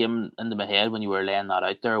sort of came into my head when you were laying that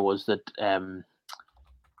out there was that,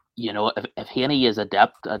 if Haney is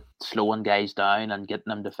adept at slowing guys down and getting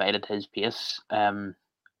them to fight at his pace,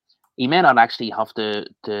 he may not actually have to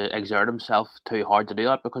exert himself too hard to do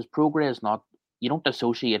that, because Prograis is not, you don't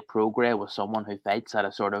associate Prograis with someone who fights at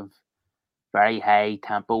a sort of very high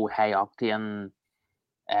tempo, high octane,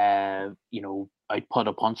 output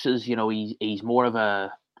of punches. He's more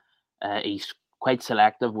of he's quite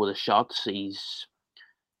selective with his shots.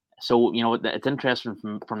 So it's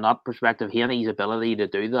interesting from that perspective. Haney's ability to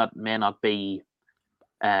do that may not be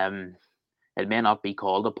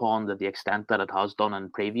called upon to the extent that it has done in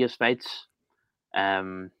previous fights.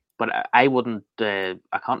 But I wouldn't. I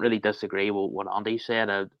can't really disagree with what Andy said.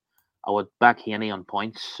 I would back Haney on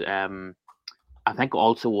points. I think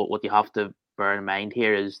also what you have to bear in mind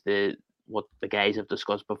here is what the guys have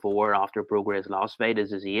discussed before after Prograis' last fight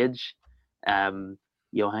is his age. I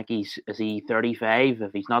think is he 35?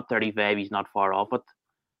 If he's not 35, he's not far off it.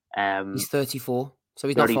 He's 34, so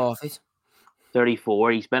he's not far off it.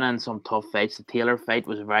 34. He's been in some tough fights. The Taylor fight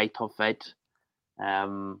was a very tough fight.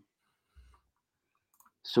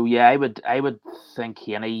 So yeah, I would think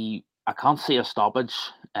Haney. I can't see a stoppage.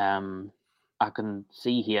 I can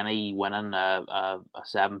see Haney winning a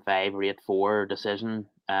 7-5 or 8-4 decision.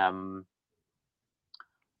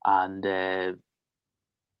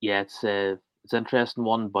 It's an interesting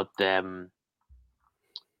one, but I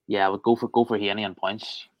would go for Haney on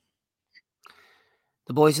points.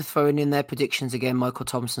 The boys are throwing in their predictions again. Michael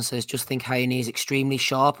Thompson says, just think Haney is extremely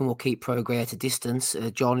sharp and will keep Prograis at a distance.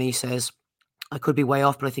 Johnny says, I could be way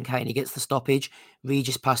off, but I think Haney gets the stoppage.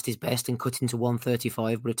 Regis passed his best and cut into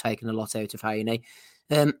 135 would have taken a lot out of Haney.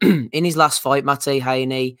 In his last fight,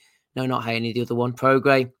 Haney, the other one,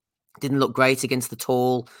 Prograis, didn't look great against the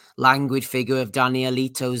tall, languid figure of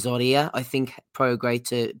Danielito Zorrilla. I think Prograis,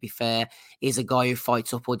 to be fair, is a guy who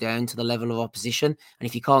fights up or down to the level of opposition. And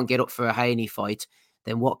if you can't get up for a Haney fight,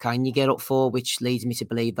 then what can you get up for? Which leads me to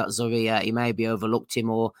believe that Zorrilla, he maybe overlooked him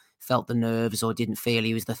or felt the nerves or didn't feel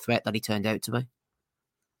he was the threat that he turned out to be.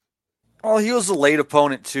 Well, he was a late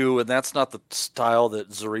opponent too, and that's not the style that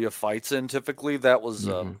Zorrilla fights in typically. That was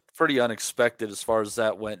pretty unexpected as far as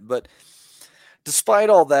that went. But despite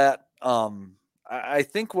all that, I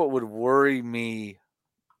think what would worry me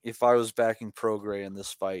if I was backing Prograis in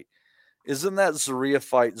this fight is in that Zorrilla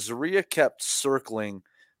fight, Zorrilla kept circling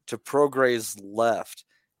to Prograis' left,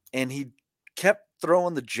 and he kept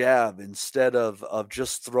throwing the jab instead of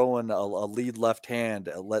just throwing a lead left hand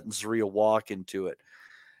and letting Zorrilla walk into it.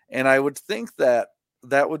 And I would think that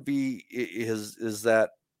would be is that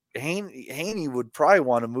Haney would probably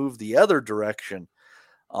want to move the other direction.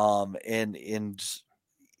 And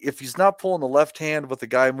if he's not pulling the left hand with the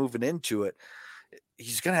guy moving into it,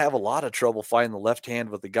 he's going to have a lot of trouble finding the left hand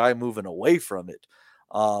with the guy moving away from it.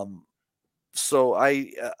 So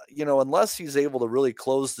unless he's able to really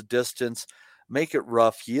close the distance, make it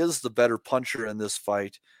rough, he is the better puncher in this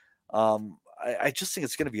fight. I just think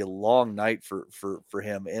it's going to be a long night for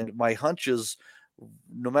him. And my hunch is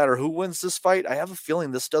no matter who wins this fight, I have a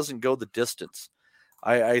feeling this doesn't go the distance.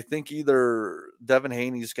 I think either Devin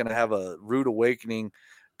Haney's going to have a rude awakening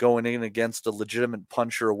going in against a legitimate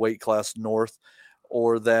puncher, a weight class north,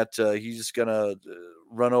 or that he's going to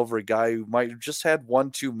run over a guy who might have just had one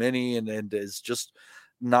too many and is just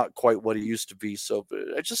not quite what he used to be. So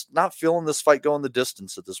I'm just not feeling this fight going the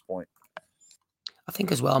distance at this point. I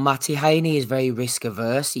think as well, Matty, Haney is very risk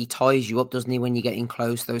averse. He ties you up, doesn't he, when you're getting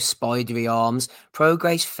close, those spidery arms.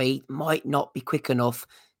 Progray's feet might not be quick enough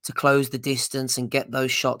to close the distance and get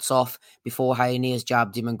those shots off before Haney has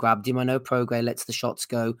jabbed him and grabbed him. I know Progray lets the shots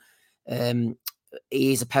go.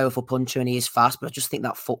 He is a powerful puncher and he is fast, but I just think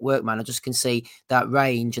that footwork, man, I just can see that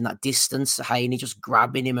range and that distance, Haney just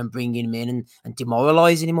grabbing him and bringing him in and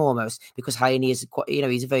demoralising him almost, because Haney is quite,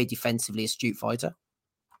 he's a very defensively astute fighter.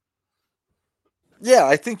 Yeah,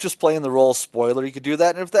 I think just playing the role of spoiler, you could do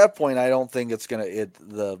that. And at that point, I don't think it's going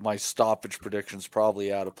to, my stoppage prediction's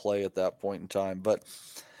probably out of play at that point in time. But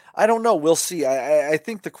I don't know. We'll see. I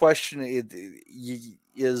think the question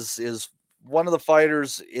is one of the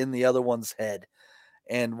fighters in the other one's head,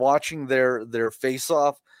 and watching their face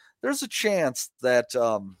off, there's a chance that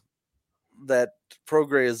that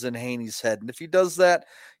Prograis is in Haney's head. And if he does that,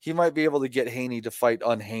 he might be able to get Haney to fight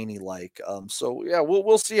unHaney-like. So yeah,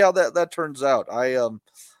 we'll see how that turns out.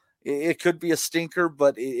 It could be a stinker,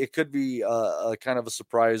 but it could be a kind of a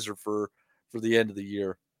surpriser for the end of the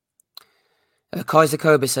year. Kaiser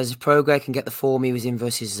Kobe says if Prograis can get the form he was in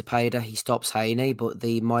versus Zepeda, he stops Haney, but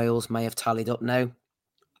the miles may have tallied up now.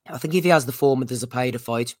 I think if he has the form of the Zepeda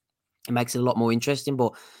fight, it makes it a lot more interesting.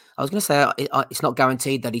 But I was going to say it's not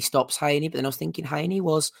guaranteed that he stops Haney, but then I was thinking Haney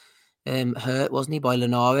was hurt, wasn't he, by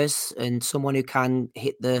Linares, and someone who can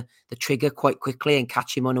hit the trigger quite quickly and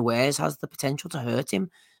catch him unawares has the potential to hurt him.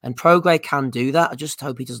 And Prograis can do that. I just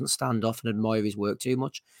hope he doesn't stand off and admire his work too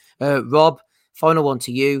much. Rob, final one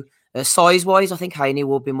to you. Size-wise, I think Haney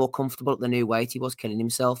will be more comfortable at the new weight. He was killing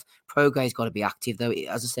himself. Prograis's got to be active, though.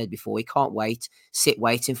 As I said before, he can't sit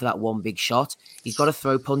waiting for that one big shot. He's got to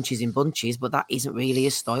throw punches in bunches, but that isn't really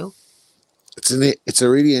his style. It's a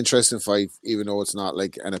really interesting fight, even though it's not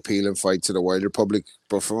like an appealing fight to the wider public.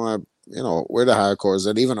 But from we're the hardcores,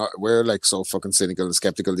 and even we're like so fucking cynical and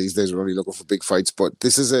skeptical these days. We're only looking for big fights, but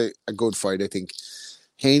this is a good fight, I think.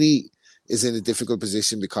 Haney is in a difficult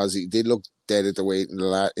position because he did look dead at the weight in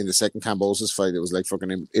the second Kambosos fight. It was like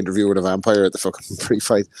fucking Interview with a Vampire at the fucking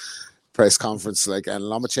pre-fight press conference. Like, and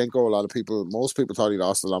Lomachenko, most people thought he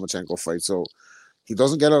lost the Lomachenko fight, so he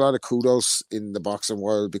doesn't get a lot of kudos in the boxing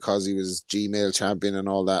world because he was Gmail champion and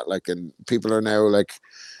all that. Like, and people are now like,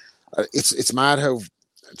 it's mad how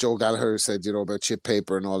Joe Gallagher said, about chip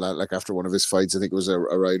paper and all that, like after one of his fights. I think it was a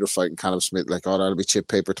Ryder fight in Callum Smith, like, oh, that'll be chip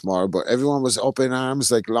paper tomorrow. But everyone was up in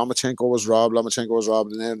arms, like Lomachenko was robbed.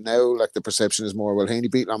 And now like the perception is more, well, Haney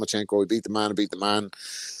beat Lomachenko, he beat the man.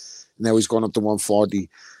 Now he's going up to 140.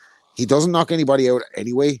 He doesn't knock anybody out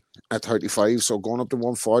anyway at 35, so going up to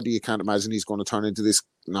 140, you can't imagine he's going to turn into this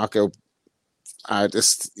knockout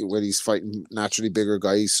artist when he's fighting naturally bigger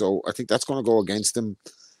guys. So I think that's going to go against him.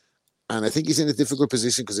 And I think he's in a difficult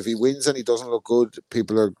position because if he wins and he doesn't look good,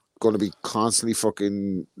 people are going to be constantly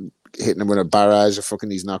fucking hitting him with a barrage of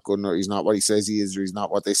fucking he's not good, or he's not what he says he is, or he's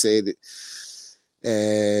not what they say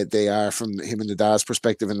that they are from him and the dad's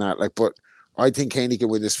perspective and that. Like, but I think Haney can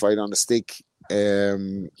win this fight on the stick.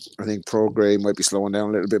 I think Prograis might be slowing down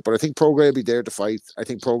a little bit, but I think Prograis will be there to fight. I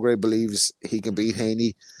think Prograis believes he can beat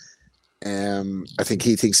Haney. I think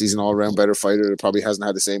he thinks he's an all-round better fighter that probably hasn't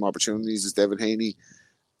had the same opportunities as Devin Haney.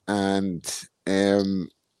 And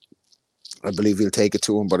I believe he'll take it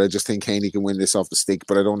to him, but I just think Haney can win this off the stick,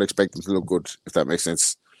 but I don't expect him to look good, if that makes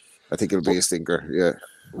sense. I think it'll be a stinker, yeah.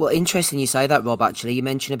 Well, interesting you say that, Rob, actually. You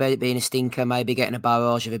mentioned about it being a stinker, maybe getting a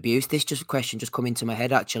barrage of abuse. This question just come into my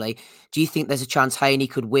head, actually. Do you think there's a chance Haney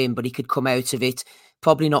could win, but he could come out of it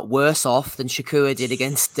probably not worse off than Shakur did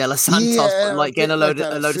against De Los Santos, but like getting a load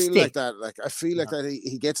of stick? I feel like that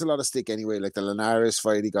he gets a lot of stick anyway. Like the Linares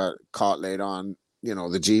fight, he got caught late on. The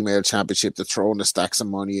Gmail championship, the throwing the stacks of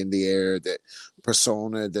money in the air, the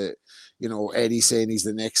persona, Eddie saying he's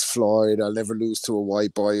the next Floyd, I'll never lose to a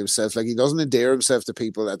white boy himself. Like, he doesn't endear himself to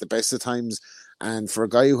people at the best of times. And for a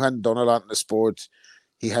guy who hadn't done a lot in the sport,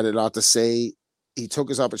 he had a lot to say. He took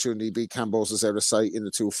his opportunity, beat Kambosos out of sight in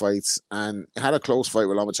the two fights, and had a close fight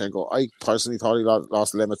with Lomachenko. I personally thought he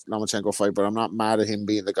lost the Lomachenko fight, but I'm not mad at him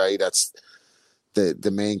being the guy that's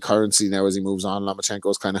the main currency now as he moves on.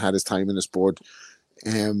 Lomachenko's kind of had his time in the sport.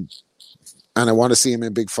 And I want to see him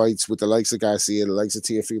in big fights with the likes of Garcia, the likes of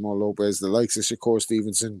Teofimo Lopez, the likes of Shakur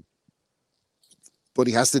Stevenson. But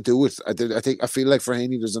he has to do it. I feel like for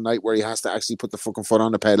Haney, there's a night where he has to actually put the fucking foot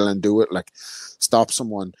on the pedal and do it. Like, stop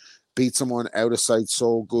someone, beat someone out of sight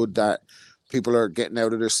so good that people are getting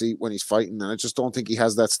out of their seat when he's fighting, and I just don't think he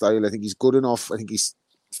has that style. I think he's good enough. I think he's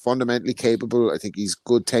fundamentally capable. I think he's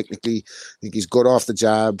good technically. I think he's good off the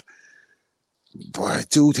jab. But I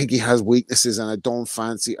do think he has weaknesses, and I don't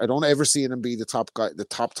ever see him be the top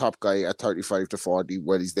guy at 35 to 40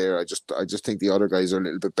 while he's there. I just think the other guys are a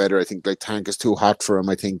little bit better. I think like Tank is too hot for him.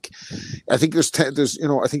 I think there's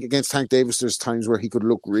I think against Tank Davis there's times where he could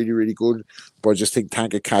look really, really good, but I just think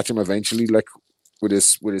Tank could catch him eventually, like with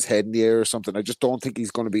his head in the air or something. I just don't think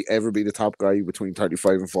he's going to ever be the top guy between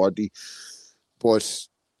 35 and 40. But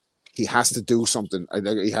he has to do something.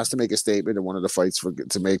 He has to make a statement in one of the fights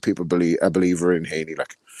to make people a believer in Haney.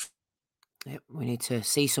 Like, yep, we need to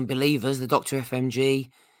see some believers. The Dr. FMG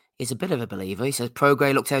is a bit of a believer. He says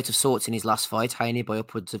Prograis looked out of sorts in his last fight. Haney by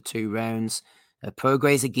upwards of 2 rounds.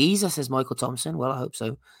 Prograis a geezer, says Michael Thompson. Well, I hope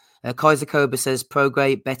so. Kaiser Cobra says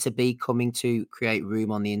Prograis better be coming to create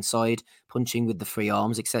room on the inside, punching with the free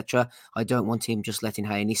arms, etc. I don't want him just letting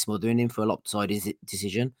Haney smothering him for a lopsided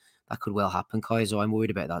decision. That could well happen, Kaiser. I'm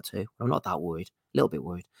worried about that too. I'm not that worried. A little bit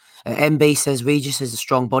worried. MB says Regis is a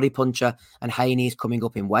strong body puncher and Haney is coming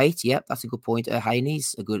up in weight. Yep, that's a good point.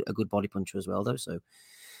 Haney's a good body puncher as well, though. So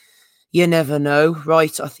you never know.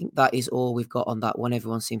 Right, I think that is all we've got on that one.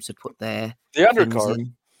 Everyone seems to put the undercard.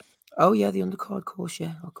 In. Oh, yeah, the undercard, of course,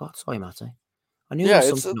 yeah. Oh, God, sorry, Matty. I knew there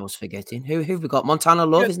was something I was forgetting. Who've we got? Montana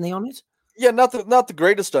Love, isn't he on it? Yeah, not the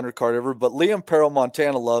greatest undercard ever, but Liam Perro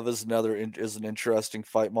Montana Love is an interesting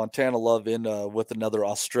fight. Montana Love in with another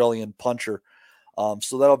Australian puncher,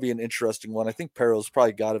 so that'll be an interesting one. I think Perro's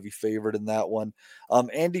probably got to be favored in that one.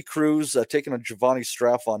 Andy Cruz taking on Giovanni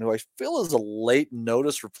Straffon, who I feel is a late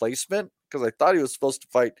notice replacement because I thought he was supposed to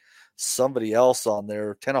fight somebody else on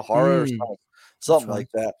there, Tenahara or something like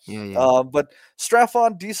that. Yeah. But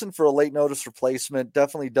Straffon, decent for a late notice replacement,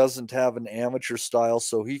 definitely doesn't have an amateur style,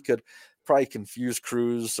 so he could probably confuse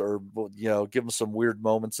Cruz or, give him some weird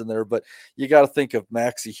moments in there. But you got to think of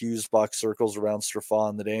Maxie Hughes box circles around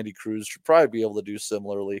Straffon that Andy Cruz should probably be able to do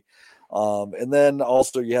similarly. And then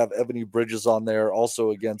also you have Ebony Bridges on there,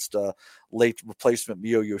 also against late replacement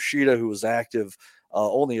Mio Yoshida, who was active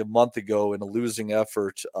only a month ago in a losing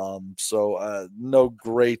effort. So no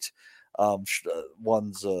great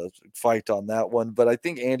one's fight on that one, but I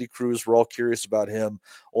think Andy Cruz, we're all curious about him.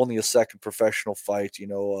 Only a second professional fight,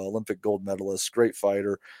 Olympic gold medalist, great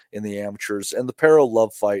fighter in the amateurs. And the Perro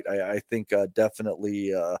Love fight, I think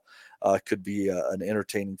definitely could be an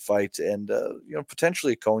entertaining fight, and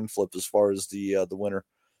potentially a coin flip as far as the winner.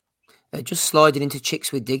 Just sliding into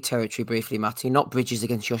chicks with dig territory briefly, Matty. Not Bridges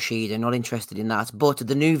against Yoshida, not interested in that. But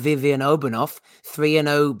the new Vivian Obanoff,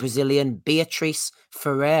 3-0 Brazilian Beatriz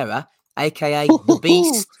Ferreira, aka the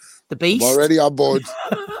Beast. The Beast. I'm already on board.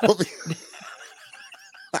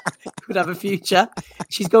 Could have a future.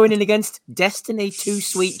 She's going in against Destiny 2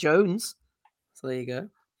 Sweet Jones. So there you go.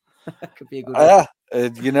 Could be a good one.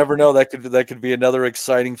 You never know. That could be another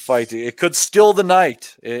exciting fight. It could still the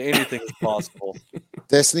night. Anything is possible.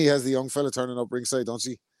 Destiny has the young fella turning up ringside, don't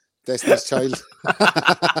she? Destiny's child.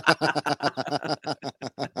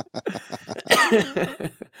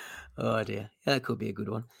 Oh dear. Yeah, that could be a good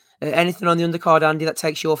one. Anything on the undercard, Andy, that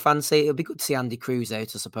takes your fancy? It'll be good to see Andy Cruz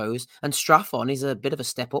out, I suppose. And Straffon is a bit of a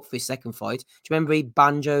step up for his second fight. Do you remember he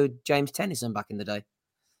banjoed James Tennyson back in the day?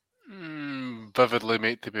 Vividly,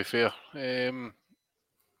 mate, to be fair.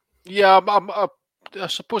 Yeah, I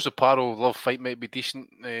suppose the Paro Love fight might be decent.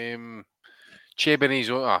 Chebany's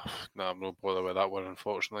no, I'm not bothered with that one,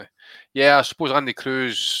 unfortunately. Yeah, I suppose Andy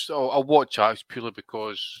Cruz, I'll watch that purely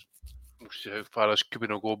because we'll see how far this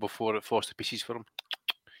Cuban will go before it falls to pieces for him.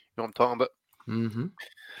 You know what I'm talking about? Mm-hmm.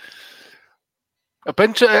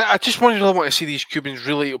 I just really want to see these Cubans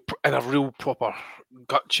really in a real proper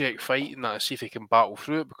gut check fight and that, see if they can battle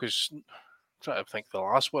through it, because I'm trying to think the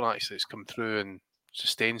last one actually has come through and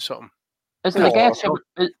sustained something. Is the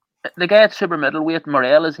guy at super middleweight,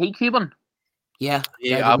 Morel, is he Cuban? Yeah,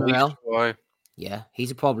 I believe so. Yeah,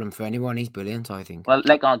 he's a problem for anyone. He's brilliant, I think. Well,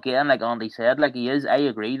 like Andy said, like he is. I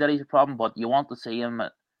agree that he's a problem, but you want to see him.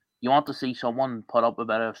 You want to see someone put up a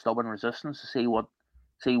bit of stubborn resistance to see what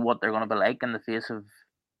they're going to be like in the face of.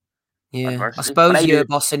 Yeah, adversity. I suppose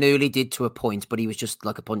Bossanuli did to a point, but he was just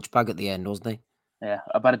like a punch bag at the end, wasn't he? Yeah,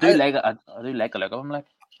 but I do like a look of him. Like,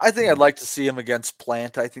 I think I'd like to see him against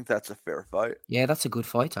Plant. I think that's a fair fight. Yeah, that's a good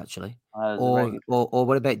fight, actually. Or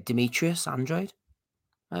what about Demetrius Andrade?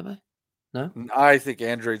 Maybe? No? I think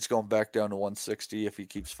Andrade's going back down to 160 if he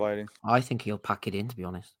keeps fighting. I think he'll pack it in, to be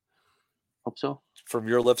honest. Hope so. From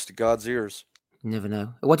your lips to God's ears. You never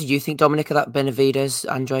know. What did you think, Dominic, of that Benavidez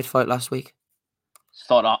Andrade fight last week?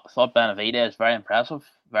 Thought Benavidez very impressive.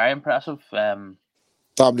 Very impressive.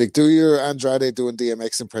 Dominic, do your Andrade doing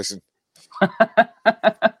DMX impression.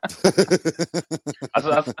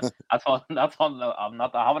 That's one.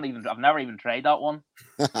 I've never even tried that one.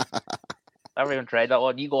 Never even tried that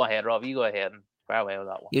one. You go ahead, Rob. You go ahead and fire away with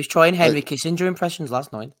that one. He was trying Henry Kissinger impressions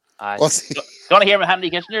last night. Do you want to hear my Henry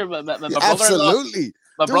Kissinger? Absolutely.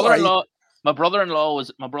 My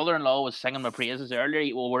brother-in-law was singing my praises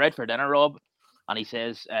earlier. Well, we're out for dinner, Rob, and he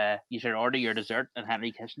says, "You should order your dessert in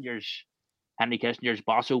Henry Kissinger's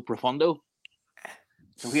Basso Profundo."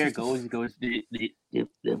 So here it goes. He goes, the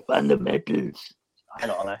fundamentals.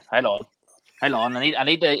 Hold on. I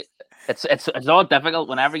need to. It's all difficult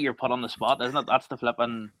whenever you're put on the spot, isn't it? That's the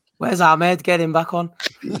flipping. Where's Ahmed? Get him back on.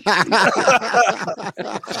 We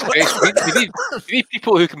need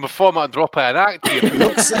people who can perform and drop an act here.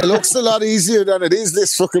 It looks a lot easier than it is,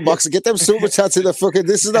 this fucking box. Get them super chats in the fucking.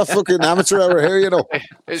 This is not fucking amateur hour here, you know.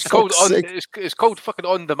 It's called it's called fucking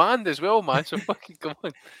on demand as well, man. So fucking come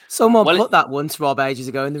on. Someone put that once, Rob, ages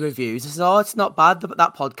ago in the reviews. It says, "Oh, it's not bad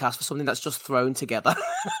that podcast for something that's just thrown together."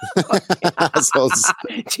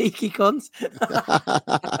 Cheeky cunts.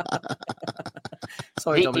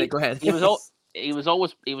 Sorry, Dominic, go ahead. He was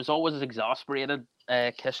always exasperated,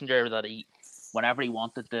 Kissinger, that whenever he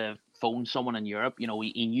wanted to phone someone in Europe, you know,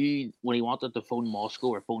 he knew when he wanted to phone Moscow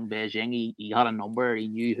or phone Beijing, he had a number. He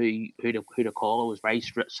knew who to call. It was very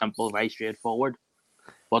simple, very straightforward.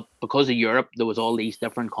 But because of Europe, there was all these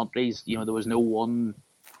different countries. You know, there was no one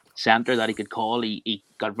center that he could call. He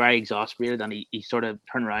got very exasperated, and he sort of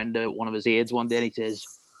turned around to one of his aides one day and he says,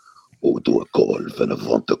 "Who do I call when I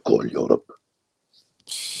want to call Europe?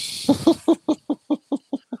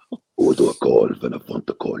 Who do I call when I want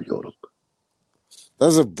to call Europe?" That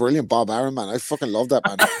was a brilliant Bob Aaron, man. I fucking love that,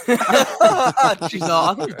 man. She's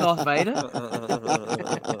not. I think it's Darth Vader.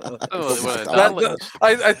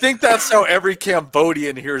 I think that's how every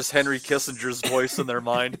Cambodian hears Henry Kissinger's voice in their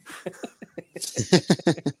mind.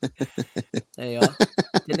 There you are.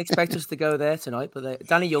 Didn't expect us to go there tonight, but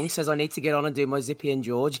Danny Young says I need to get on and do my Zippy and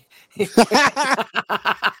George. Wait,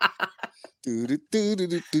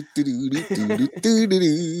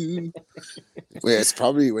 it's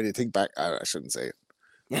probably when you think back. I shouldn't say it.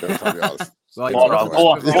 They're probably all. Right,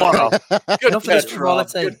 Good catch, Rob.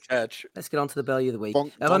 Good catch. Let's get on to the value of the week.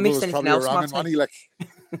 Have I missed anything else, Matty? Money, like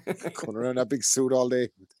going around that big suit all day.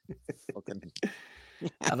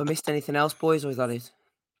 Have I missed anything else, boys, or is that it?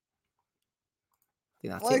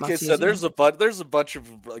 Like I said, there's a bunch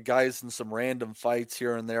of guys in some random fights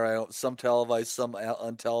here and there. Some televised, some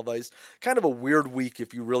untelevised. Kind of a weird week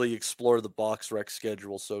if you really explore the Box Rec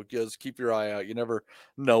schedule. So just keep your eye out. You never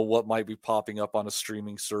know what might be popping up on a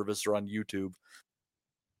streaming service or on YouTube.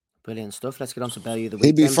 Brilliant stuff. Let's get on to value of the week.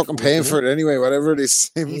 He'd be fucking paying for it anyway, whatever it is.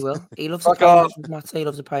 He will. He loves the payment. Matt, he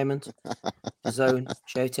loves the payment. The Zone.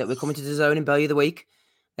 Shout out. We're coming to the Zone in value of the week.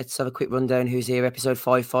 Let's have a quick rundown. Who's here? Episode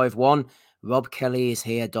 551. Rob Kelly is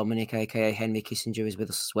here. Dominic, aka Henry Kissinger, is with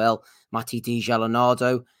us as well. Matty Di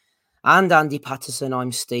Gialinardo and Andy Patterson.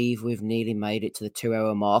 I'm Steve. We've nearly made it to the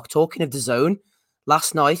 2-hour mark. Talking of the Zone,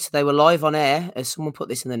 last night they were live on air. As someone put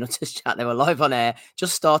this in the Nutters chat, they were live on air.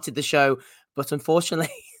 Just started the show, but unfortunately,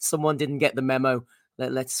 someone didn't get the memo.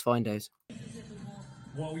 Let's find out.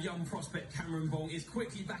 While young prospect Cameron Bong is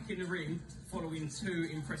quickly back in the ring following 2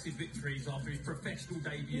 impressive victories after his professional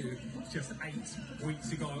debut just 8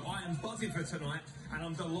 weeks ago. I am buzzing for tonight, and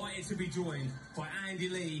I'm delighted to be joined by Andy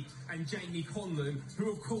Lee and Jamie Conlon,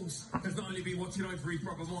 who of course has not only been watching over his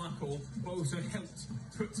brother Michael, but also helped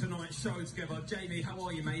put tonight's show together. Jamie, how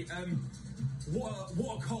are you, mate? What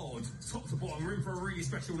a card, top to bottom, room for a really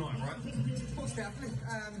special night, right? Most definitely.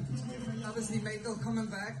 Obviously, Michael coming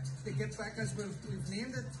back, the get back as we've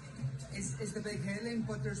named it, is the big headline,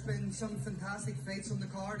 but there's been some fantastic fights on the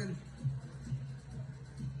card, and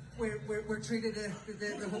we're treated the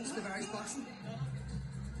host of Irish boxing.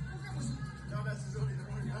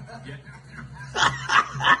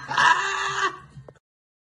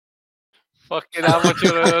 Fucking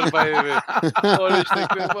amateur hour, baby. Honestly,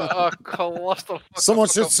 what a clusterfuck. Someone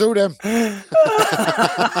should sue them. That's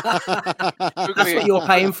what you're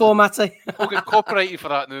paying for, Matty. We'll get copyrighted for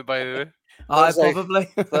that now, by the way. Probably.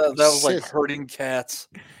 That was like herding cats.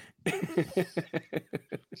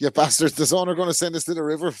 You bastards, the Zone are going to send us to the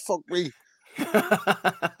river. Fuck me.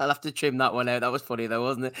 I'll have to trim that one out. That was funny though,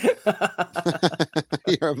 wasn't it?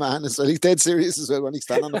 You're a man as well. He's dead serious as well when he's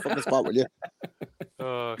standing on the fucking spot, will you?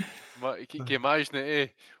 Can you imagine it, eh?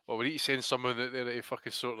 Well, we need to send someone out there to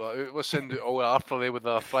fucking sort that out. Let's send it all after there with the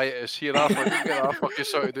arthritis. Here, after, get that fucking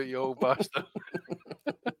sorted out, you old bastard.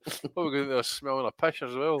 What, we're going to smelling a piss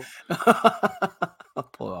as well.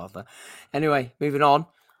 Poor Arthur. Anyway, moving on.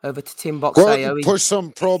 Over to Tim Go Boxeo. push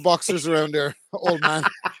some pro boxers around there, old man.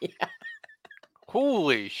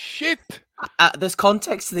 Holy shit! There's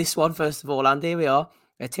context to this one, first of all, and here we are.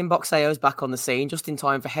 Tim Boxeo's back on the scene just in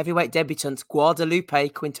time for heavyweight debutant Guadalupe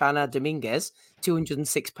Quintana Dominguez,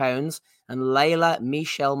 £206, and Leila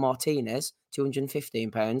Michelle Martinez,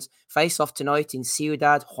 £215. Face off tonight in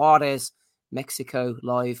Ciudad Juarez, Mexico,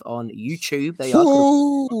 live on YouTube. There you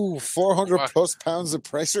are. Ooh, 400 plus pounds of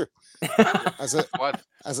pressure. As I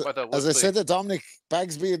said to Dominic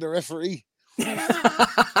Bagsby and the referee.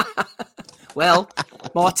 Well,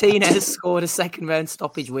 Martinez scored a second round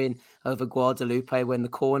stoppage win over Guadalupe when the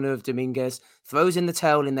corner of Dominguez throws in the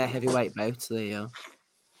towel in their heavyweight bout. So there you are.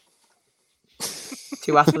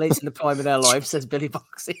 Two athletes in the prime of their life, says Billy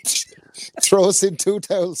Boxing. Throws in two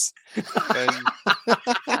towels.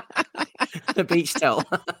 The beach towel.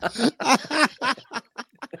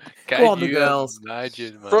 Can on, the you girls.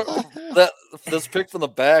 imagine, man? This pic from the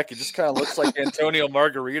back, it just kind of looks like Antonio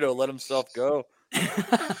Margarito let himself go.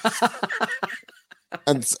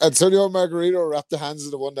 And Antonio Margarito wrapped the hands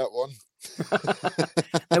of the one that won.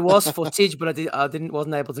 There was footage, but I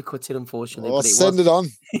wasn't able to cut it, unfortunately. Oh, but send it on.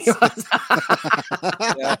 Yeah.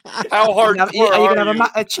 How hard are you going to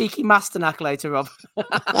have a cheeky masternack later, Rob?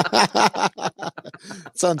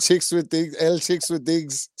 It's on Chicks with Digs, El Chicks with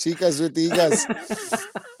Digs, Chicas with Digas.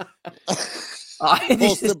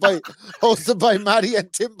 hosted by Maddie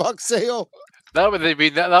and Tim Boxeo. That would have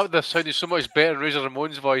been that would have sounded so much better than Razor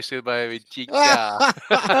Ramon's voice there by Chica.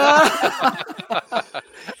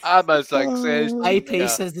 I'm a success. AP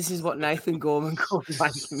says this is what Nathan Gorman called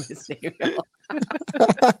ranking material.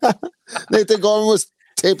 Nathan Gorman was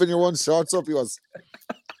taping your one shorts up. He was.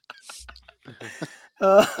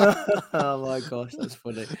 Oh my gosh, that's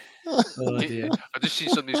funny. Oh dear. I just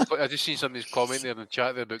seen somebody's comment there in the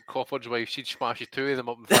chat there about Crawford's wife. She'd smash you two of them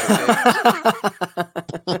up in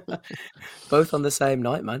 5 days. Both on the same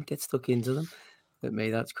night, man. Get stuck into them. But me,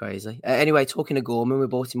 that's crazy. Anyway, talking to Gorman, we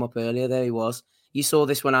brought him up earlier. There he was. You saw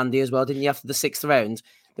this one, Andy, as well, didn't you? After the 6th round,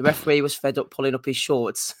 the referee was fed up pulling up his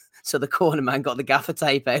shorts, so the corner man got the gaffer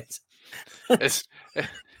tape out. It's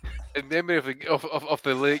in memory of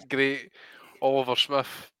the late great Oliver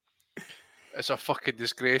Smith. It's a fucking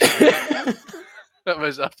disgrace. That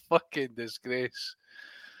was a fucking disgrace.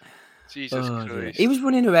 Jesus Christ. Dear. He was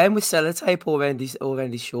running around with sellotape all around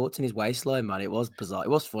his shorts and his waistline, man. It was bizarre. It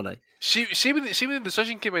was funny. See when the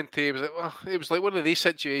decision came into it was like one of these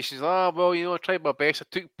situations. Well, I tried my best. I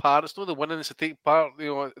took part. It's not the winning, it's to take part.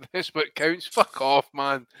 This what counts. Fuck off,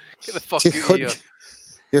 man. Get the fuck out of here.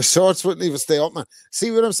 Your shorts wouldn't even stay up, man. See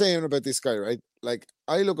what I'm saying about this guy, right? Like,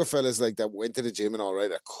 I look at fellas like that went to the gym and all right.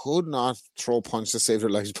 I could not throw a punch to save their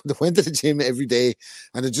lives, but they went to the gym every day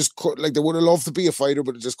and it just could, like, they would have loved to be a fighter,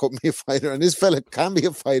 but it just couldn't be a fighter. And this fella can be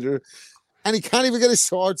a fighter and he can't even get his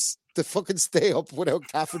shorts to fucking stay up without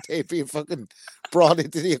gaffer tape being fucking brought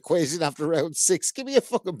into the equation after round 6. Give me a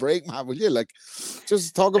fucking break, man, will you? Like,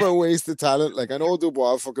 just talk about wasted talent. Like, I know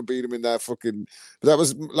Dubois fucking beat him in that fucking, but that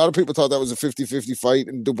was, a lot of people thought that was a 50-50 fight,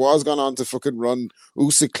 and Dubois has gone on to fucking run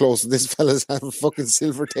Usyk close, and this fella's having fucking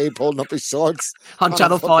silver tape holding up his shorts on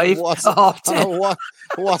Channel 5.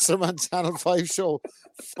 Wasserman Channel 5 show.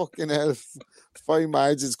 Fucking hell. Fine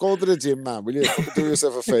margins. Go to the gym, man, will you? Fucking do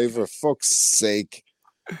yourself a favour. Fuck's sake.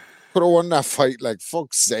 Could have won that fight, like,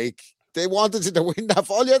 fuck's sake. They wanted you to win that.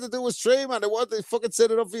 All you had to do was train, man. They fucking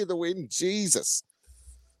set it up for you to win. Jesus.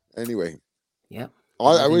 Anyway. Yeah.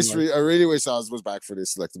 I really wish Oz was back for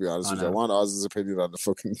this, like, to be honest with you. I want Oz's opinion on the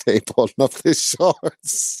fucking tape holding up his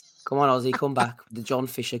shorts. Come on, Ozzy, come back with the John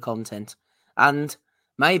Fisher content. And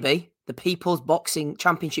maybe the People's Boxing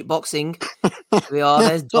Championship Boxing. We are.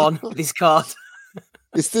 There's Don with his card.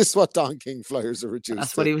 Is this what Don King flyers are reduced?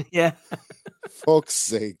 That's what he was, yeah. Fuck's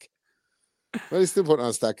sake. Well, he's still putting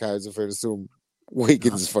on stat cards in fairness to him.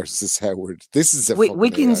 Wiggins versus Howard. This is a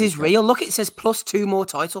Wiggins is real. Look, it says plus 2 more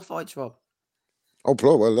title fights, Rob. Oh,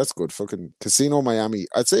 well, that's good. Fucking Casino Miami.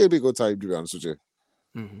 I'd say it'd be a good time, to be honest with you.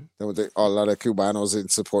 Mm-hmm. A lot of Cubanos in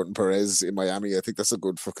supporting Perez in Miami. I think that's a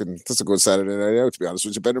good Saturday night out, to be honest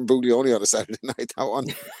with you. Better than Buglioni on a Saturday night, that one.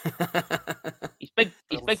 He's big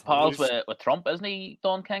pals with Trump, isn't he,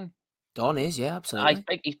 Don King? Don is, yeah,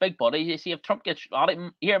 absolutely. He's big buddy. You see, if Trump gets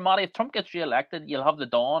Matty, if Trump gets re-elected, you'll have the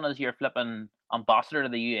Don as your flipping ambassador to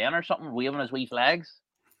the UN or something, waving his wee flags.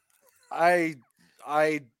 I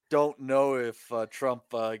don't know if Trump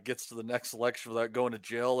gets to the next election without going to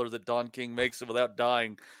jail, or that Don King makes it without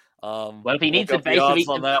dying. Well, if he needs advice,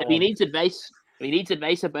 if he needs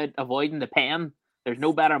advice about avoiding the pen, there's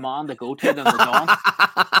no better man to go to than the Don.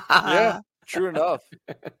 Yeah, true enough.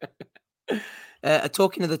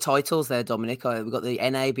 Talking of the titles there, Dominic, we've got the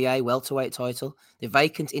NABA welterweight title, the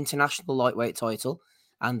vacant international lightweight title,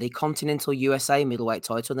 and the Continental USA middleweight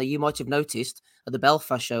title. Now, you might have noticed at the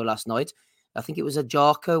Belfast show last night, I think it was a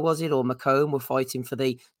Jarko, was it, or Macomb were fighting for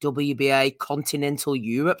the WBA Continental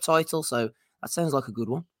Europe title. So that sounds like a good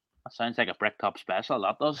one. That sounds like a Bricktop special,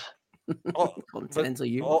 that does. Continental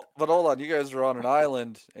Europe. But hold on, you guys are on an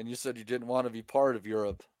island, and you said you didn't want to be part of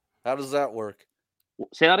Europe. How does that work?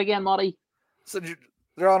 Say that again, Marty.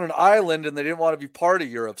 They're on an island, and they didn't want to be part of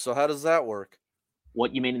Europe. So how does that work?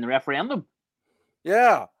 What you mean in the referendum?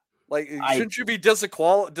 Yeah, like shouldn't you be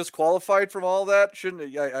disqualified from all that?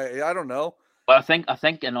 Shouldn't I don't know. Well, I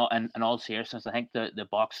think in all seriousness, I think the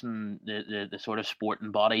boxing, the sort of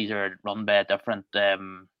sporting bodies are run by a different.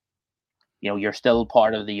 You're still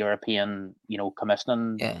part of the European,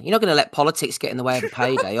 commissioning. Yeah, you're not going to let politics get in the way of a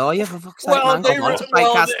payday, are you? For fuck's sake, man. Come on,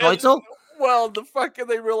 to title. Well,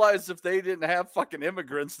 they realized if they didn't have fucking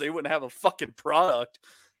immigrants, they wouldn't have a fucking product.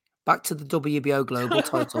 Back to the WBO global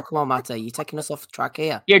title. Come on, Matty, you're taking us off track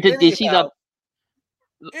here. Yeah, did you see that?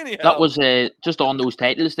 Anyhow. That was just on those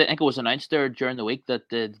titles. I think it was announced there during the week that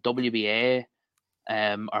the WBA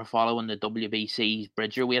are following the WBC's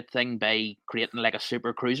bridgerweight thing by creating like a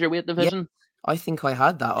super cruiserweight division. Yep. I think I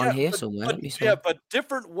had that on here somewhere. But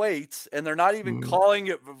different weights, and they're not even calling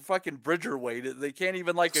it fucking bridgerweight. They can't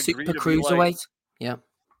even agree super to cruiserweight. Like, yeah,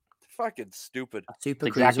 fucking stupid. Super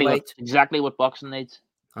cruiserweight. Exactly what boxing needs.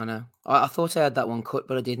 I know. I thought I had that one cut,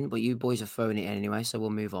 but I didn't. But you boys are throwing it in anyway, so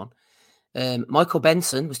we'll move on. Michael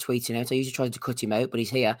Benson was tweeting out. I usually try to cut him out, but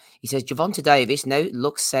he's here. He says Gervonta Davis now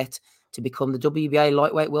looks set to become the WBA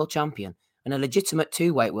lightweight world champion and a legitimate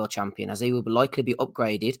 2-weight world champion, as he will likely be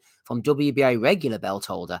upgraded from WBA regular belt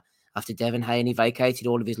holder after Devin Haney vacated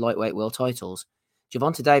all of his lightweight world titles.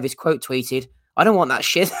 Gervonta Davis quote tweeted, "I don't want that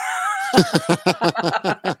shit."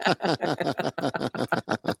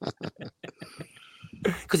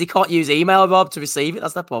 Because he can't use email, Rob, to receive it.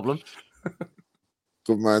 That's the problem.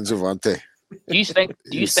 Good man, Gervonta. Do you think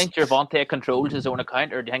Gervonta controls his own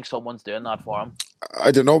account, or do you think someone's doing that for him?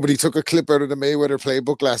 I don't know, but he took a clip out of the Mayweather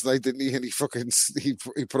playbook last night, didn't he? And he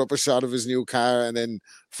put up a shot of his new car, and then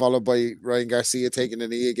followed by Ryan Garcia taking a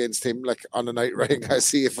knee against him, like on the night Ryan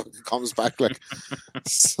Garcia fucking comes back, like.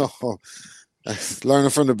 So, learning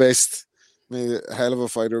from the best. I mean, a hell of a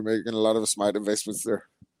fighter, making a lot of smart investments there.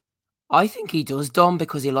 I think he does, Dom,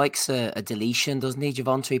 because he likes a deletion, doesn't he,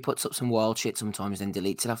 Gervonta? He puts up some wild shit sometimes, then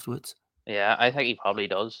deletes it afterwards. Yeah, I think he probably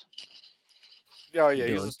does. Yeah,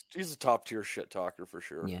 he's a top tier shit talker for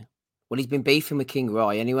sure. Yeah. Well, he's been beefing with King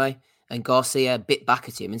Rai anyway, and Garcia bit back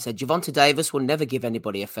at him and said, Gervonta Davis will never give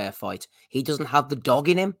anybody a fair fight. He doesn't have the dog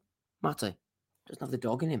in him, Matty. Doesn't have the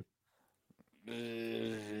dog in him.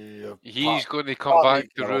 He's going to come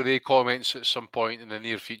back to Rudy comments at some point in the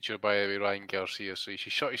near future by Ryan Garcia, so he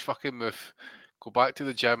should shut his fucking mouth, go back to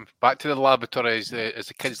the gym, back to the laboratory, as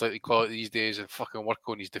the kids like to call it these days, and fucking work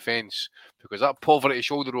on his defence, because that poverty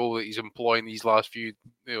shoulder roll that he's employing these last few,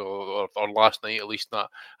 or last night at least,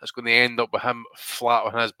 that's going to end up with him flat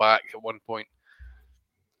on his back at one point.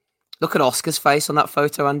 Look at Oscar's face on that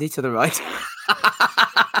photo, Andy, to the right.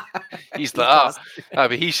 He's like,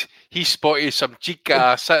 but he's spotted some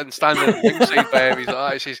chica standing ringside by him. He's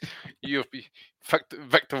like, it says, you've been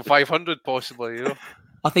victim 500 possibly,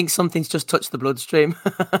 I think something's just touched the bloodstream.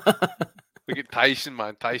 Look at Tyson,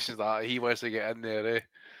 man. Tyson's that he wants to get in there, eh?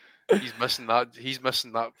 He's missing that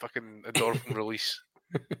fucking endorphin release.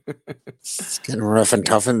 It's getting rough and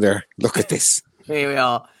tough in there. Look at this. Here we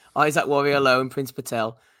are. Isaac Warrior Lowe and Prince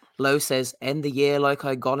Patel. Lowe says, end the year like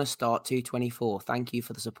I gonna start 224. Thank you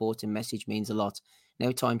for the support and message, means a lot.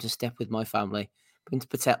 No time to step with my family. Prince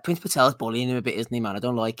Patel is bullying him a bit, isn't he, man? I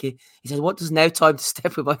don't like it. He says, what does no time to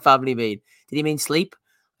step with my family mean? Did he mean sleep?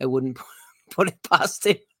 I wouldn't put it past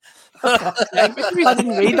him. I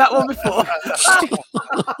didn't read that one before.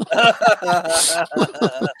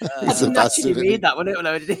 I didn't actually read that one.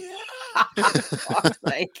 Did he?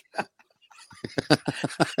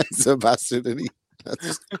 He's a bastard, isn't he?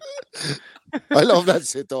 I love that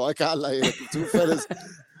shit though. I can't lie.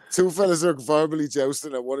 Two fellas are verbally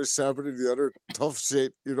jousting, and one is sharper than the other. Tough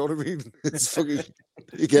shit. You know what I mean? It's fucking.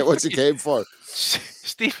 You get what you came for.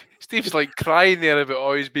 Steve's like crying there about,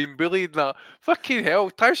 oh, he's been bullied. That fucking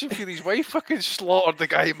hell. Tyson Fury's wife fucking slaughtered the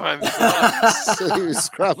guy, man. So he was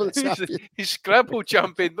Scrabble champion. He's Scrabble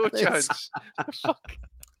champion. No chance. Fuck.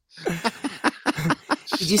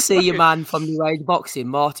 Did you see your man from New Age Boxing?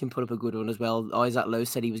 Martin put up a good one as well. Isaac Lowe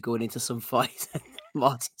said he was going into some fight.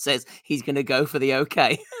 Martin says he's going to go for the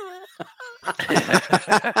OK.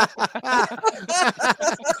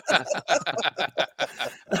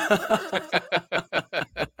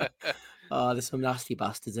 Oh, there's some nasty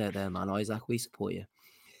bastards out there, man. Isaac, we support you.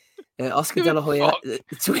 Oscar De La Hoya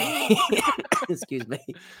excuse me,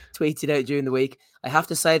 tweeted out during the week. I have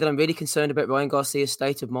to say that I'm really concerned about Ryan Garcia's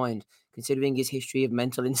state of mind, considering his history of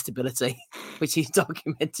mental instability, which he's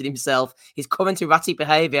documented himself. His current erratic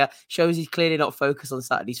behaviour shows he's clearly not focused on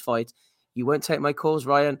Saturday's fight. You won't take my calls,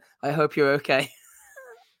 Ryan. I hope you're okay.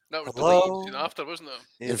 That was deleted soon after, wasn't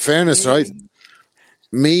it? In fairness, right?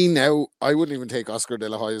 Me now, I wouldn't even take Oscar De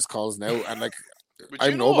La Hoya's calls now, and like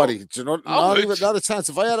I'm nobody. Do you know? Not a chance.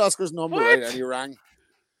 If I had Oscar's number right and he rang,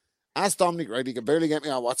 ask Dominic, right? He can barely get me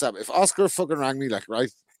on WhatsApp. If Oscar fucking rang me, like,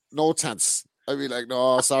 right, no chance. I'd be like,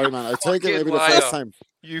 no, sorry, man. I'd take it maybe the first time.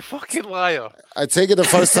 You fucking liar. I'd take it the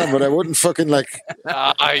first time, but I wouldn't fucking like.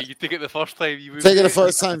 You take it the first time. You take it the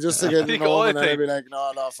first time just to get to know him, and I'd be like,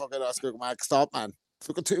 no, fuck it, Oscar, come on, stop, man.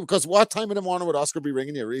 Because what time in the morning would Oscar be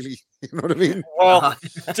ringing you, really? You know what I mean? Well,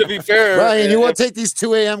 to be fair... Ryan, you won't take these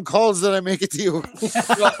 2 a.m. calls that I make it to you.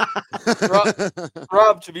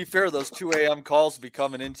 Rob, to be fair, those 2 a.m. calls will be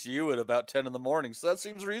coming into you at about 10 in the morning, so that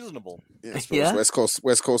seems reasonable. Yeah, West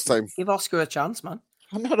Coast time. Give Oscar a chance, man.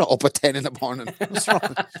 I'm not up at 10 in the morning. What's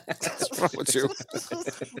wrong with you?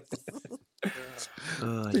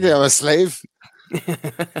 I'm a slave.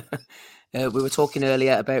 We were talking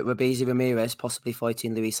earlier about Rabizi Ramirez possibly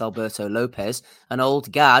fighting Luis Alberto Lopez. An old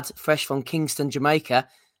Gad, fresh from Kingston, Jamaica,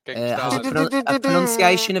 has a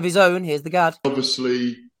pronunciation of his own. Here's the Gad.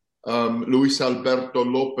 Obviously, Luis Alberto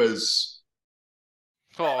Lopez.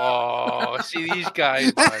 Oh, see these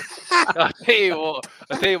guys, man. I tell you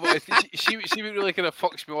what. She really kind of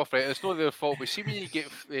fucks me off, right? It's not their fault, but see when you get...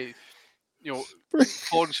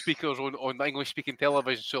 foreign speakers on English-speaking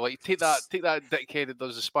television. So, like, take that dickhead that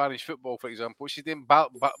does the Spanish football, for example. What's his name?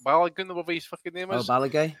 Balogun, or whatever his fucking name is. Oh,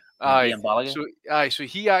 Balagay. So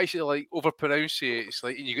he actually like overpronounces. It's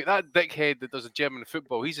like, and you get that dickhead that does the German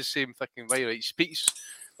football. He's the same fucking way, right? He speaks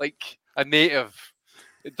like a native.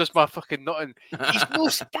 It does my fucking nothing. He's no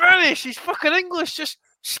Spanish. He's fucking English. Just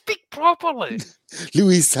speak properly.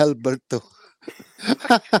 Luis Alberto.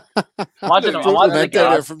 Imagine the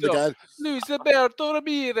guy. Luis Alberto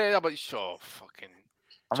Ramirez. I'm like, so fucking.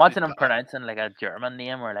 Imagine him pronouncing like a German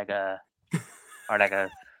name or like a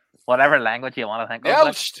whatever language you want to think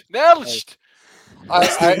of. Nelst.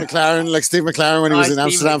 Steve McLaren when he was in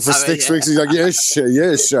Amsterdam for 6 weeks. He's like, yes.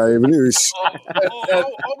 All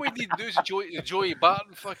we need to do is Joey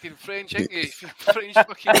Barton fucking French English. French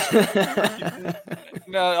fucking.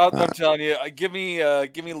 No, I'm telling you, give me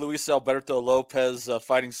Luis Alberto Lopez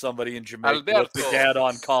fighting somebody in Jamaica with the dad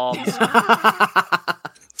on comms.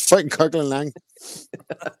 Fighting Coughlin Lang.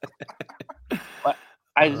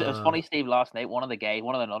 It was funny, Steve, last night, one of the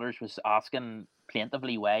nutters was asking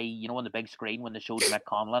plaintively why, on the big screen when they showed Mick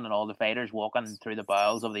Conlon and all the fighters walking through the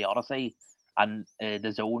bowels of the Odyssey, and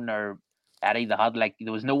the Zone or Eddie,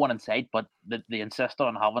 there was no one in sight, but they insisted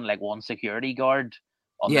on having like one security guard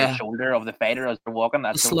on the shoulder of the fighter as they're walking.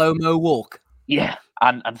 The slow-mo walk. Yeah,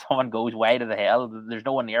 and someone goes, why to the hell? There's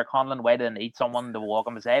no one near Conlon. Why do they need someone to walk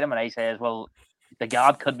him beside him? And I says, well, the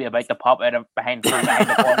guard could be about to pop out of behind the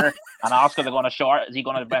corner and ask if they're going to shower. Is he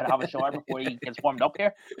going to have a shower before he gets warmed up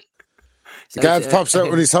here? The guard pops out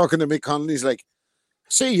when he's talking to Mick Conlon. He's like,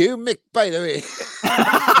 see you, Mick, by the way.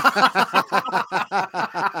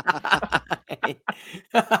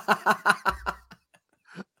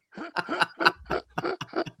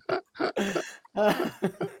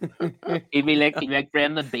 He'd be like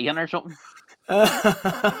Brendan Behan or something.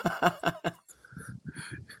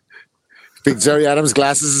 Big Jerry Adams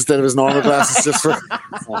glasses instead of his normal glasses, just for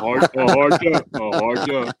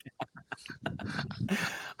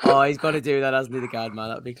Oh, he's got to do that, hasn't he, the guard, man?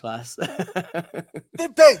 That'd be class.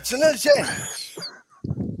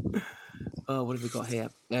 Oh, what have we got here?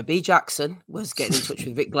 B. Jackson was getting in touch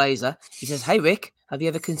with Rick Glazer. He says, hey, Rick, have you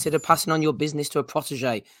ever considered passing on your business to a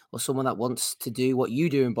protege or someone that wants to do what you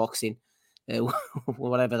do in boxing?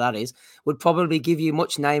 Whatever that is, would probably give you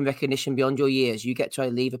much name recognition beyond your years. You get to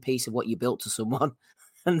leave a piece of what you built to someone.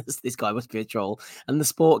 And this guy must be a troll. And the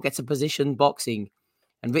sport gets a position boxing.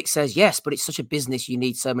 And Rick says, yes, but it's such a business. You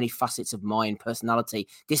need so many facets of mind, personality,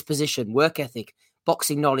 disposition, work ethic,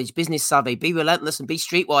 boxing knowledge, business savvy, be relentless and be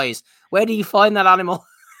streetwise. Where do you find that animal?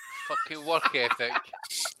 Fucking work ethic.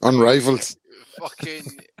 Unrivaled. Fucking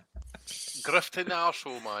grifting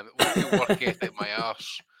arsehole, man. Fucking work ethic, my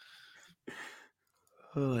arse.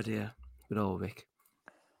 Oh dear. Good old Rick.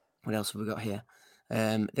 What else have we got here?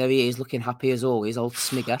 There he is, looking happy as always, old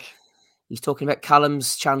Smigger. He's talking about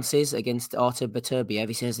Callum's chances against Artur Beterbiev.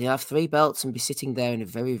 He says they have 3 belts and be sitting there in a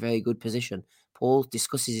very, very good position. Paul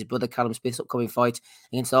discusses his brother Callum Smith's upcoming fight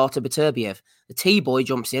against Artur Beterbiev. The T-boy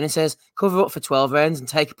jumps in and says, cover up for 12 rounds and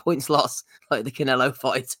take a points loss like the Canelo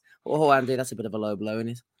fight. Oh, Andy, that's a bit of a low blow, isn't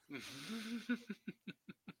it?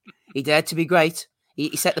 He dared to be great.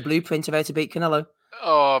 He set the blueprint of how to beat Canelo.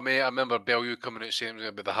 Oh, mate, I remember Bellew coming out saying it was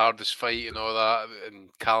going to be the hardest fight and all that. And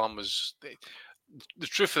Callum was... The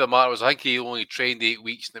truth of the matter was, I think he only trained 8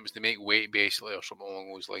 weeks and it was to make weight, basically, or something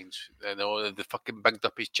along those lines. And they fucking bigged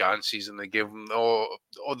up his chances and they gave him all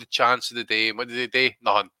the chance of the day. And what did they do?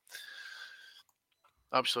 Nothing.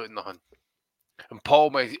 Absolutely nothing. And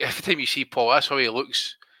Paul, every time you see Paul, that's how he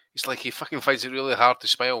looks. It's like he fucking finds it really hard to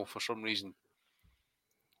smile for some reason.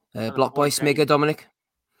 Blocked by Smigger, Dominic.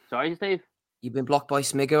 Sorry, Steve? You've been blocked by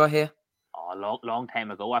Smigger, I hear. Oh, long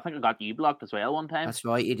time ago. I think I got you blocked as well one time. That's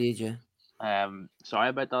right, you did, yeah. Sorry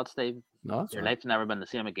about that, Steve. No, your life's never been the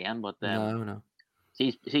same again. But no.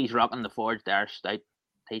 He's rocking the Forged Air Stout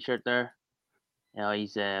t-shirt there. You know,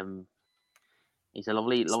 he's a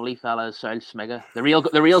lovely fella, Sal Smigger, the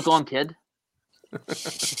real gone kid.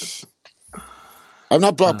 I'm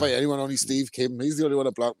not blocked by anyone, only Steve Kim. He's the only one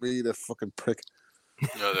that blocked me, the fucking prick.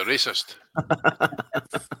 No, the racist.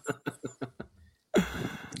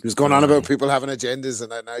 He was going on about people having agendas,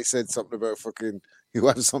 and then I said something about fucking you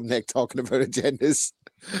have some neck talking about agendas,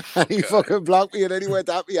 and he fucking blocked me, and then he went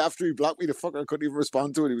at me after he blocked me. The fucker, I couldn't even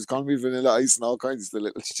respond to it. He was calling me Vanilla Ice and all kinds of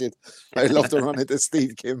little shit. I love to run into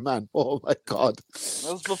Steve Kim, man. Oh my god, that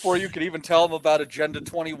was before you could even tell him about Agenda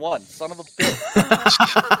 21. Son of a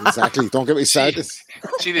bitch. Exactly. Don't get me started.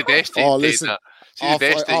 See the best thing. Oh, listen. Off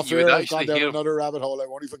air, I've gone down another rabbit hole. I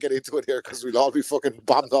won't even get into it here because we'll all be fucking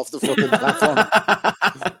bombed off the fucking platform.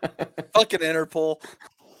 Fucking Interpol.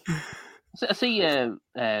 So I see talking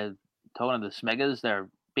of the Smiggers there.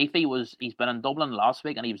 Beefy he's been in Dublin last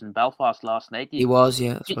week and he was in Belfast last night. He was,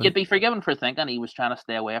 yeah. You'd be forgiven for thinking he was trying to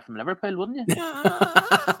stay away from Liverpool, wouldn't you?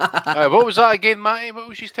 What was that again, Matty? What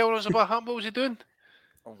was she telling us about him? What was he doing?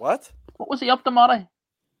 What? What was he up to, Matty?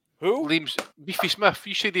 Who? Beefy Smith.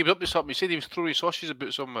 You said he was up to something. You said he was throwing sausages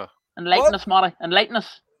about somewhere. Enlighten us, Matty. Enlighten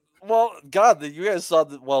us. Well, God, you guys saw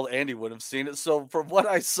that. Well, Andy would have seen it. So from what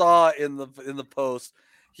I saw in the post,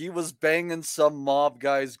 he was banging some mob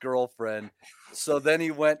guy's girlfriend. So then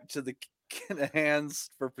he went to the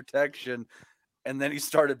hands for protection, and then he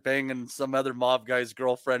started banging some other mob guy's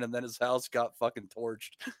girlfriend, and then his house got fucking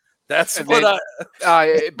torched. That's what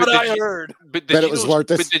I heard. But did it was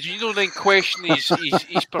worth it. But did you know then question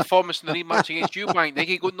his performance in the rematch against Eubank? Think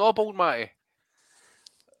he got nobbled, Matty?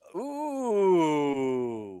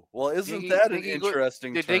 Ooh. Well, isn't that an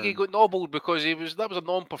interesting term? Think he got nobbled because that was a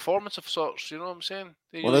non-performance of sorts, you know what I'm saying?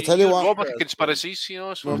 Well, I tell you what, Robert conspiracies, you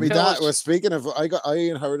know. Well, my dad was speaking of. I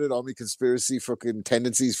inherited all my conspiracy fucking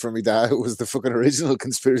tendencies from my dad, who was the fucking original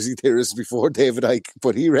conspiracy theorist before David Icke.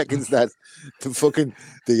 But he reckons that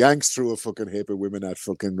the Yanks threw a fucking heap of women at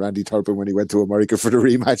fucking Randy Turpin when he went to America for the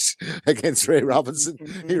rematch against Ray Robinson.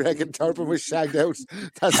 He reckoned Turpin was shagged out.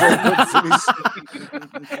 That's why he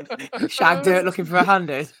couldn't finish. Shagged out looking for a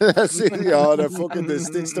handout. That's it. Yeah, they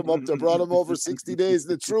stitched him up. They brought him over 60 days.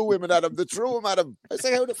 They threw him at him. I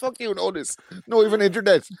say, how the fuck do you know this? No, even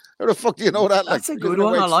internet. How the fuck do you know that? That's a good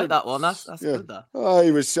one. I like that one. That's good. That. Oh, he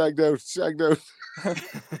was shagged out.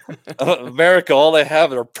 America, all they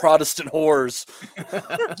have are Protestant whores.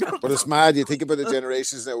 But it's mad. You think about the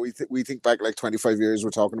generations that we think back like 25 years. We're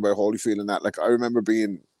talking about Holyfield and that. Like I remember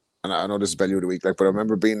being, and I know this is Bellew of the Week, like, but I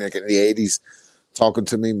remember being like in the 80s, talking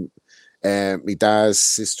to me, my dad's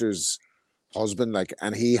sister's husband, like,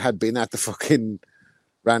 and he had been at the fucking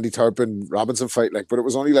Randy Turpin Robinson fight, like, but it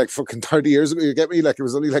was only like fucking 30 years ago. You get me? Like, it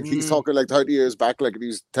was only like he's talking like 30 years back, like, and he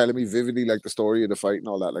was telling me vividly like the story of the fight and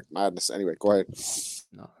all that, like madness. Anyway, go ahead.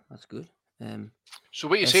 No, that's good. So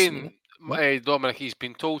what you're saying, Dominic? He's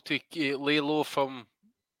been told to lay low from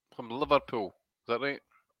Liverpool. Is that right?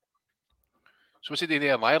 So what's he doing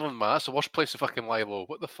there in Ireland, man? That's the worst place to fucking lie low.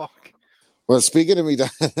 What the fuck? Well, speaking of me,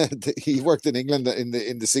 he worked in England in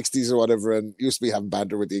the 60s or whatever, and used to be having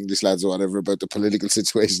banter with the English lads or whatever about the political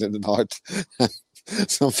situation in the north.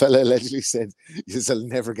 Some fella allegedly said, "You'll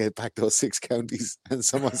never get back those 6 counties." And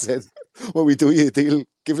someone said, "Well, we do you a deal.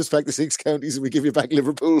 Give us back the 6 counties, and we give you back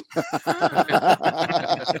Liverpool."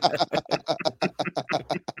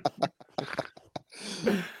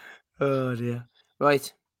 Oh dear.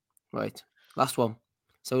 Right. Last one.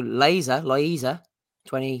 So Liza.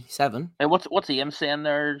 27. Hey, what's Ian saying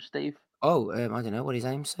there, Steve? Oh, I don't know what his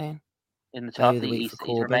name's saying. In the chat, he's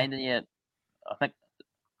reminding you. I think.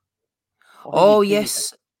 Oh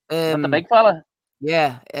yes, the big fella.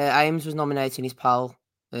 Yeah, Ames was nominating his pal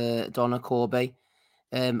Donna Corby,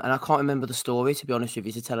 and I can't remember the story, to be honest with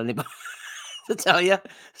you, to tell anybody. To tell you,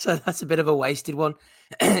 so that's a bit of a wasted one.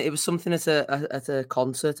 It was something at a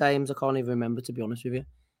concert, Ames. I can't even remember, to be honest with you.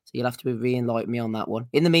 So you'll have to re-enlighten me on that one.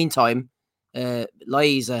 In the meantime.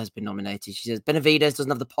 Liza has been nominated. She says Benavidez doesn't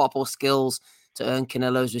have the pop or skills to earn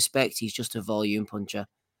Canelo's respect, he's just a volume puncher.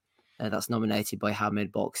 That's nominated by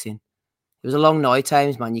Hamed Boxing. It was a long night,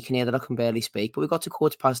 James, man. You can hear that I can barely speak, but we got to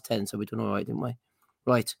 10:15, so we've done all right, didn't we?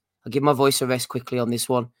 Right. I'll give my voice a rest quickly on this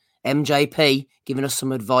one. MJP giving us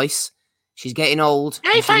some advice. She's getting old.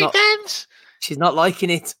 She's not liking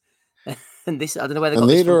it. And this, I don't know whether and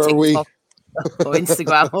neither are we. Or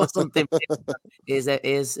Instagram or something.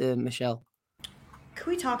 Here's Michelle. Could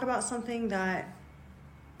we talk about something that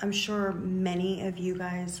I'm sure many of you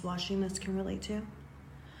guys watching this can relate to?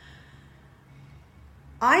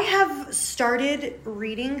 I have started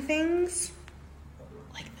reading things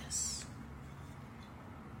like this.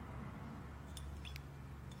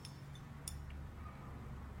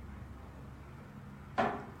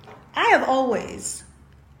 I have always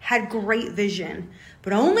had great vision,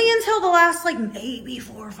 but only until the last maybe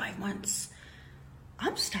 4 or 5 months.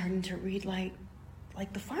 I'm starting to read like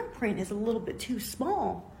the fine print is a little bit too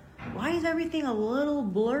small. Why is everything a little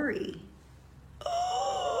blurry?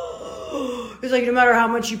 It's like no matter how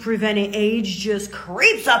much you prevent it, age just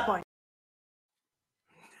creeps up on you.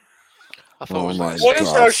 I thought What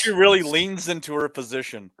is how she really leans into her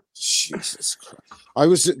position? Jesus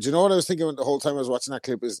Christ. Do you know what I was thinking the whole time I was watching that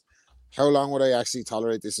clip is how long would I actually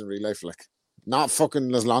tolerate this in real life? Like, not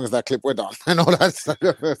fucking as long as that clip went on. I know that's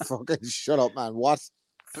fucking shut up, man. What?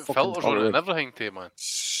 Put filters on it and everything to you, man.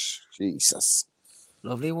 Jesus.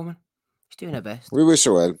 Lovely woman. She's doing her best. We wish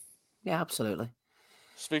her well. Yeah, absolutely.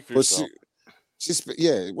 Speak for yourself.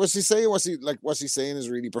 What's she saying? What's she saying is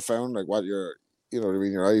really profound. Like what you're, you know what I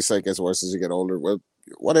mean? Your eyesight gets worse as you get older. Well,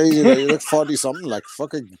 what are you? You're like 40 something. Like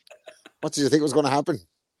fucking. What did you think was going to happen?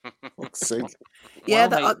 Fuck's sake. Yeah,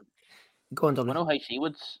 go on, Dominic. I know how she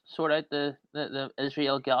would sort out the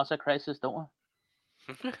Israel-Gaza crisis, don't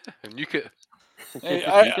we? And you could. Hey,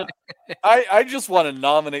 I just want to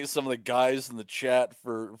nominate some of the guys in the chat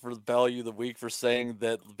for the value of the week for saying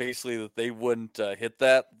that basically that they wouldn't hit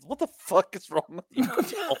that. What the fuck is wrong with you?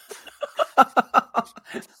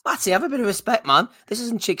 Matty, have a bit of respect, man. This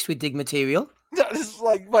isn't Chicks with Dig material. This is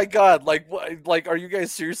like, my God, like, are you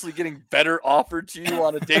guys seriously getting better offered to you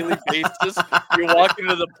on a daily basis? You walk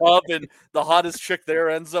into the pub and the hottest chick there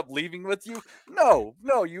ends up leaving with you? No,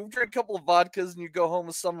 you drink a couple of vodkas and you go home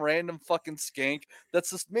with some random fucking skank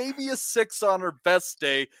that's just maybe a 6 on her best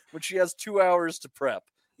day when she has 2 hours to prep.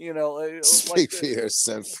 You know, speak for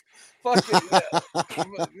yourself. Fucking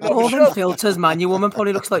all them filters, man. Your woman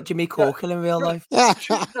probably looks like Jimmy Corkle in real life.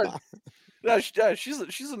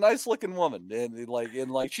 She's a nice looking woman,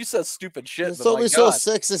 and she says stupid shit. Don't be so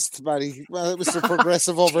sexist, buddy. Well, it was so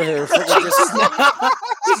progressive over here.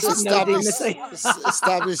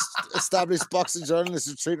 Established boxing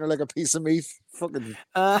journalists are treating her like a piece of meat. Fucking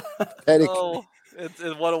pathetic. Oh,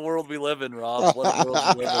 what a world we live in, Rob. What a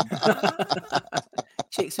world we live in.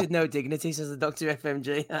 Chicks with no dignity, says the Dr.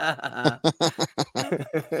 FMG.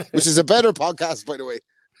 Which is a better podcast, by the way.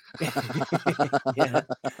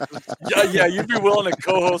 yeah, you'd be willing to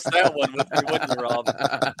co-host that one with me, wouldn't you, Rob?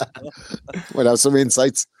 Might have some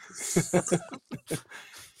insights.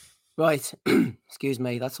 Right. Excuse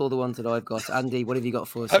me. That's all the ones that I've got. Andy, what have you got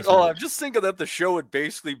for us? I'm just thinking that the show would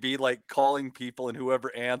basically be like calling people, and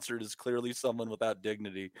whoever answered is clearly someone without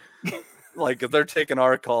dignity. Like if they're taking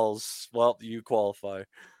our calls, well, you qualify.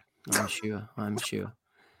 I'm sure.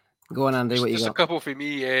 Go on, Andy. What you got? Just a couple for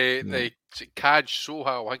me. The Kaj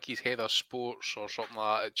Soha, I think he's head of sports or something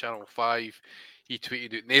like that at Channel 5. He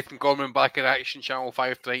tweeted out Nathan Gorman back in action, Channel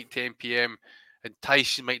 5 tonight, 10 p.m. And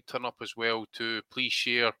Tyson might turn up as well too. Please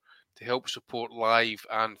share to help support live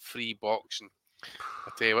and free boxing.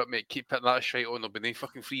 I tell you what, mate, keep hitting that shite on. There'll be no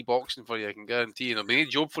fucking free boxing for you, I can guarantee you. There'll be no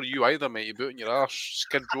job for you either, mate. You're booting your arse,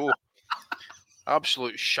 Skid Row.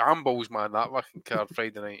 Absolute shambles, man, that fucking card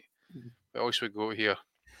Friday night. What else we got here?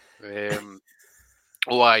 That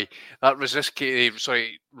Ryan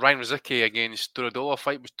Rizicki against Duradola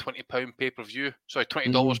fight was £20 pay-per-view. Sorry,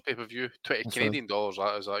 $20 pay-per-view. 20 Canadian dollars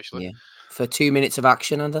that is actually. Yeah. For 2 minutes of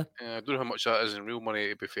action, under. I don't know how much that is in real money,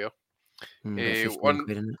 to be fair.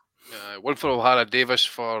 One for O'Hara Davis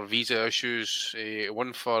for visa issues.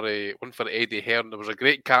 One for Eddie Hearn. There was a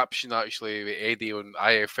great caption actually with Eddie on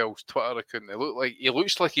IFL's Twitter account. He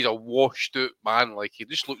looks like he's a washed out man. Like he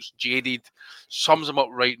just looks jaded. Sums him up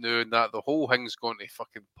right now, and that the whole thing's gone to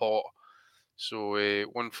fucking pot. So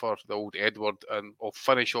one for the old Edward, and I'll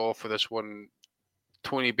finish off with this one.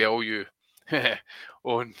 Tony Bellew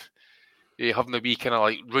on having a wee kind of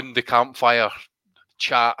like round the campfire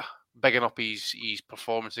chat, bigging up his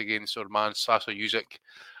performance against our man Sasa Usyk.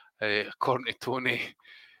 According to Tony,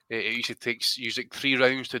 it usually takes Usyk 3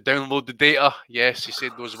 rounds to download the data. Yes, he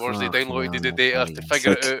said those words. They downloaded the data to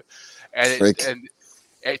figure it out, and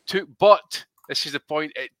it took. But This is the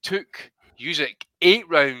point. It took Usyk 8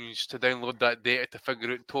 rounds to download that data to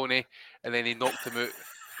figure out Tony, and then he knocked him out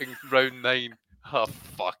in round 9. Oh,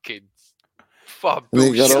 fucking And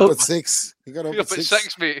bullshit. he got up at 6. He got up at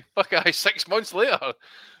 6, mate. Fuck it, 6 months later.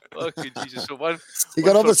 Fucking Jesus. So one. He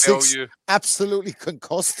got up at 6, absolutely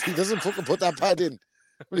concussed. He doesn't fucking put that pad in.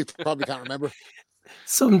 Well, he probably can't remember.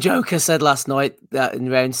 Some joker said last night that in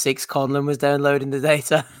round 6, Conlan was downloading the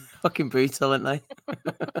data. Fucking brutal, aren't they?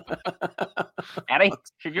 Eddie,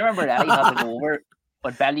 should you remember Eddie had to go over,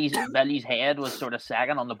 but Belly's head was sort of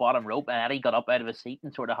sagging on the bottom rope, and Eddie got up out of his seat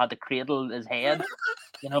and sort of had to cradle his head,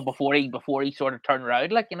 before he sort of turned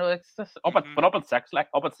around, it's just up at 6,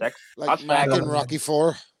 up at 6. Like Mac in Rocky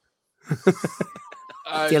 4.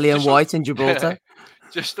 Gillian White in Gibraltar.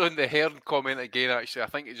 Just on the Hearn comment again, actually, I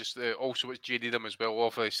think it just also what's jaded him as well,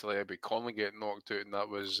 obviously, about Conlon getting knocked out, and that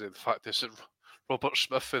was the fact that Robert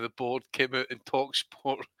Smith for the board came out in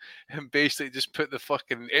TalkSport and basically just put the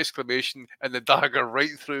fucking exclamation and the dagger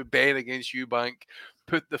right through Ben against Eubank,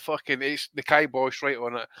 put the fucking the kibosh right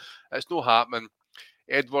on it. It's no happening.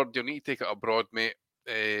 Edward, you need to take it abroad, mate.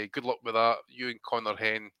 Good luck with that. You and Connor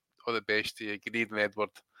Hen, all the best to you. Good evening, Edward.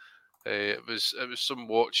 It was some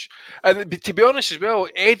watch, and to be honest as well,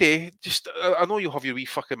 Eddie. Just I know you'll have your wee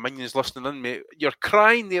fucking minions listening in, mate. You're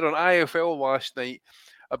crying there on IFL last night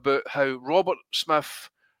about how Robert Smith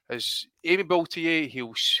is amiable to you.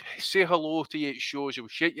 He'll say hello to you at shows. He'll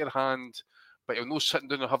shake your hand, but he'll not sit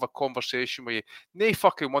down and have a conversation with you. No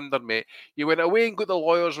fucking wonder, mate. You went away and got the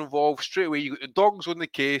lawyers involved straight away. You got the dogs on the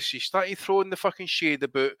case. You started throwing the fucking shade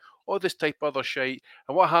about all this type of other shite.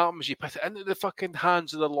 And what happens? You put it into the fucking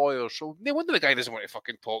hands of the lawyers. So no wonder the guy doesn't want to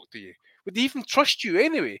fucking talk to you. Would he even trust you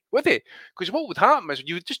anyway? Would he? Because what would happen is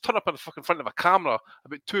you would just turn up in the fucking front of a camera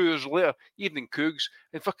about 2 years later, evening Cougs,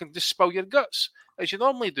 and fucking just spill your guts as you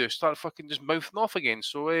normally do. Start fucking just mouthing off again.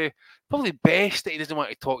 So probably best that he doesn't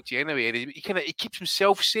want to talk to you anyway. He keeps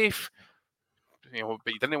himself safe. But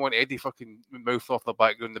he didn't want Eddie fucking mouth off the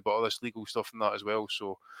background about all this legal stuff and that as well.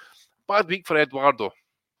 So bad week for Eduardo.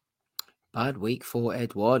 Bad week for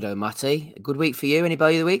Eduardo, Matty. A good week for you.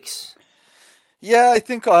 Anybody of the weeks? Yeah, I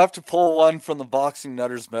think I'll have to pull one from the Boxing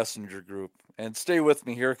Nutters Messenger group. And stay with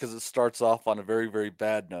me here because it starts off on a very, very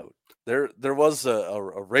bad note. There was a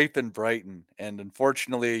rape in Brighton, and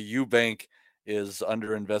unfortunately, Eubank is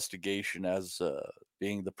under investigation as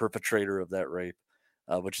being the perpetrator of that rape,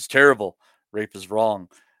 which is terrible. Rape is wrong.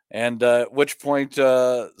 And at which point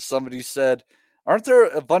somebody said, aren't there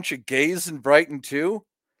a bunch of gays in Brighton too?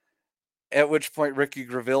 At which point Ricky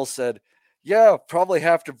Graville said, yeah, probably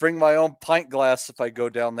have to bring my own pint glass if I go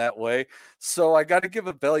down that way. So I got to give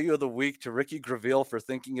a value of the week to Ricky Graville for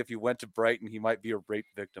thinking if he went to Brighton, he might be a rape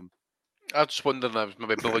victim. I just wondered if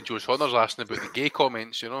maybe Billy Joe Saunders asking about the gay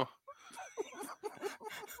comments,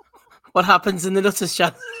 What happens in the Nutters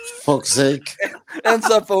chat? Fuck's sake. Ends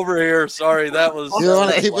up over here. Sorry, that was... You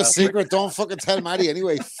want to keep a secret? Don't fucking tell Maddie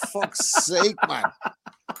anyway. Fuck's sake, man.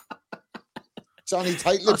 Johnny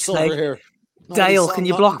Tight Lips over here. Dale, can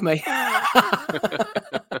you block me?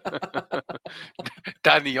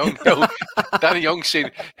 Danny Young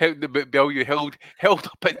saying the bell you held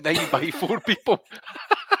up at 9 by 4 people.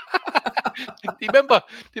 Do you remember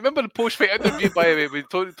the post-fight interview, by the way, when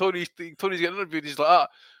Tony's getting interviewed? He's like,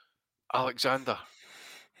 Alexander.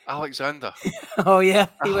 Oh yeah,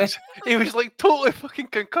 he was like totally fucking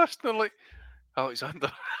concussed. And I'm like,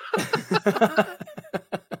 Alexander.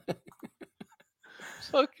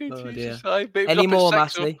 Fucking Jesus. Any more,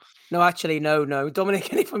 Matty? No, actually, no.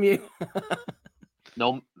 Dominic, any from you?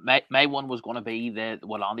 No, my one was going to be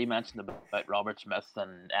what Andy mentioned about Robert Smith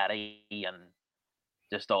and Eddie and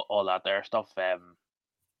just all that there stuff.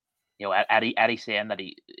 Eddie saying that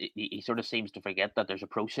he sort of seems to forget that there's a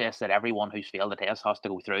process that everyone who's failed the test has to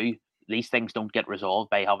go through. These things don't get resolved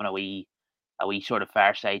by having a wee sort of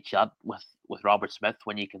fireside chat with Robert Smith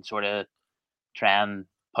when you can sort of try and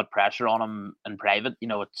put pressure on him in private.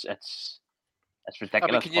 It's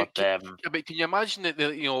ridiculous. But can you imagine that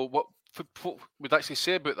what would actually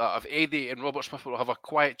say about that if Eddie and Robert Smith will have a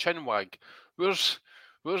quiet chin wag? Where's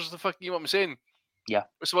the fuck? You know what I'm saying? Yeah.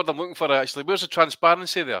 What's the word I'm looking for? Actually, where's the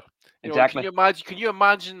transparency there? Exactly. Can you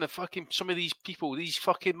imagine the fucking some of these people, these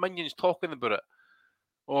fucking minions talking about it?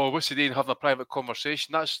 Oh, what's the day in having a private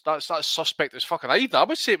conversation? That's suspect as fuck. And I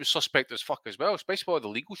would say it was suspect as fuck as well, especially all the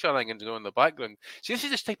legal shenanigans going on in the background. See, this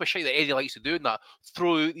is this type of shit that Eddie likes to do, and that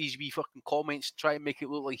throw out these wee fucking comments and try and make it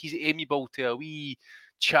look like he's amiable to a wee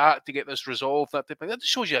chat to get this resolved. That type of thing. That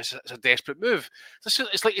just shows you it's a desperate move.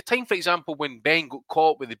 It's like the time, for example, when Ben got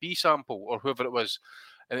caught with the B sample or whoever it was,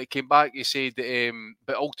 and it came back. He said,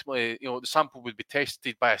 but ultimately, the sample would be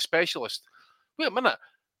tested by a specialist. Wait a minute.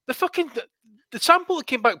 The sample that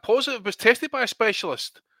came back positive was tested by a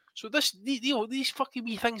specialist. So these fucking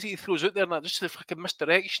wee things that he throws out there, and that just the fucking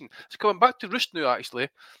misdirection. It's coming back to roost now, actually,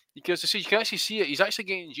 because I say you can actually see it. He's actually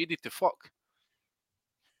getting jaded to fuck.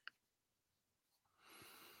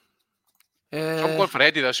 So I'm going for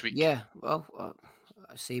Eddie this week. Yeah, well,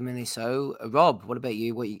 seemingly so. Rob, what about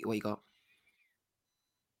you? What you got?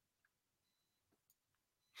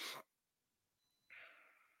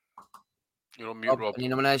 You're on mute, Rob. Any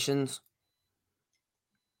nominations,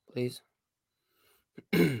 please?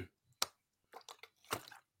 Can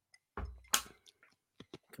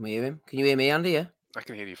we hear him? Can you hear me, Andy? Yeah, I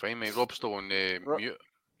can hear you fine, mate. Rob's still on mute.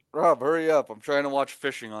 Rob, hurry up! I'm trying to watch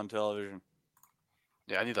fishing on television.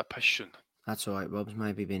 Yeah, I need a piss soon. That's all right. Rob's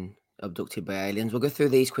maybe been abducted by aliens. We'll go through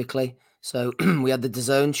these quickly. So we had the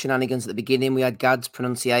DAZN shenanigans at the beginning. We had Gad's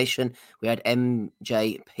pronunciation. We had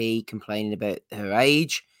MJP complaining about her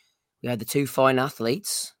age. We had the two fine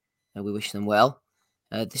athletes. We wish them well.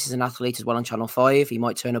 This is an athlete as well on Channel 5. He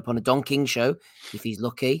might turn up on a Don King show if he's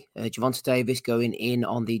lucky. Javonte Davis going in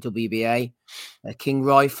on the WBA. King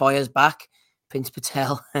Roy fires back. Prince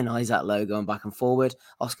Patel and Isaac Lowe going back and forward.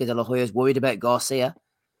 Oscar De La Hoya is worried about Garcia.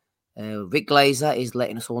 Rick Glazer is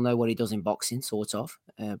letting us all know what he does in boxing, sort of.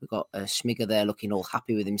 We've got Schmiger there looking all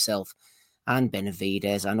happy with himself, and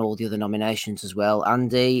Benavidez, and all the other nominations as well.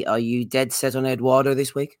 Andy, are you dead set on Eduardo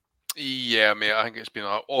this week? Yeah, mate, I think it's been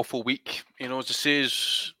an awful week. You know, as I say,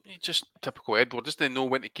 he's just typical Edward. Doesn't know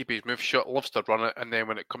when to keep his mouth shut, loves to run it, and then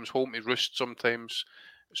when it comes home to roost sometimes,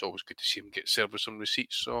 it's always good to see him get served with some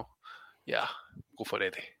receipts. So, yeah, go for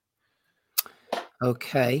Eddie.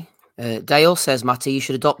 Okay. Dale says, Matty, you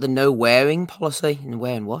should adopt the no wearing policy. And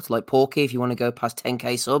wearing what? Like Porky, if you want to go past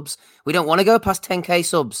 10k subs. We don't want to go past 10k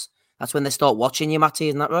subs. That's when they start watching you, Matty,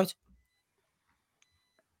 isn't that right?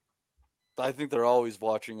 I think they're always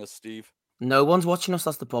watching us, Steve. No one's watching us,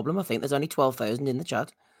 that's the problem. I think there's only 12,000 in the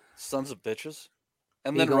chat. Sons of bitches.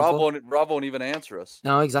 And then Rob won't even answer us.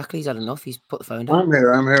 No, exactly. He's had enough. He's put the phone down.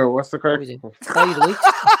 I'm here. What's the crack? Baby of the week.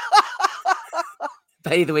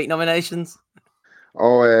 Baby of the week nominations.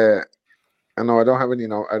 Oh, no, I don't have any.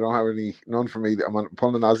 No, I don't have any. None for me. I'm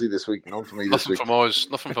pulling an Aussie this week. None for me this week.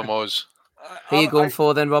 Nothing from us. Who are you going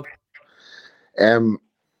for then, Rob?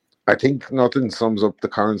 I think nothing sums up the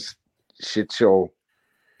current shit show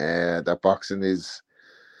that boxing is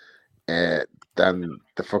than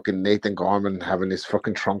the fucking Nathan Gorman having his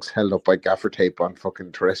fucking trunks held up by gaffer tape on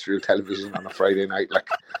fucking terrestrial television on a Friday night, like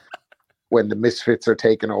when the Misfits are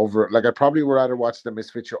taking over. Like, I'd probably rather watch the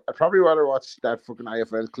Misfit show. I'd probably rather watch that fucking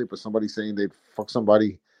IFL clip of somebody saying they'd fuck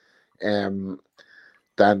somebody than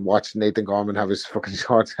watch Nathan Gorman have his fucking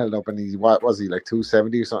shorts held up, and what was he, like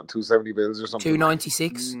 270 or something, 270 bills or something?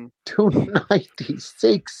 296.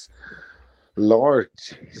 296. Lord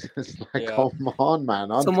Jesus, like, come on, man.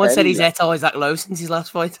 Someone said he's hit Isaac Lowe since his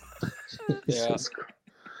last fight.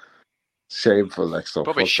 Shameful, like, so.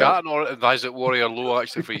 Probably shot or advised that Warrior Lowe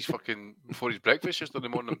actually for his fucking before his breakfast yesterday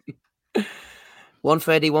morning. One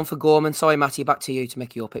for Eddie, one for Gorman. Sorry, Matty, back to you to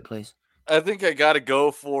make your pick, please. I think I got to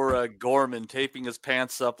go for Gorman taping his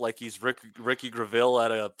pants up like he's Ricky Graville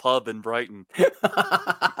at a pub in Brighton.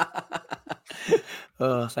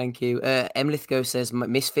 Oh, thank you. Lithgow says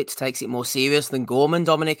Misfits takes it more serious than Gorman.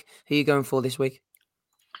 Dominic, who are you going for this week?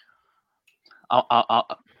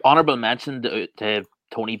 Honorable mention to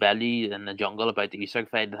Tony Bellew in the jungle about the Usyk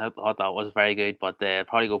fight. I thought that was very good, but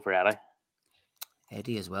probably go for Eddie.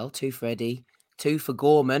 Eddie as well. 2 for Eddie, 2 for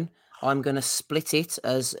Gorman. I'm going to split it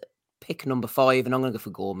as pick number 5, and I'm going to go for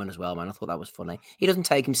Gorman as well, man. I thought that was funny. He doesn't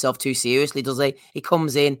take himself too seriously, does he? He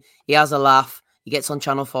comes in, he has a laugh, he gets on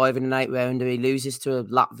Channel 5 in an 8-rounder, he loses to a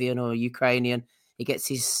Latvian or a Ukrainian, he gets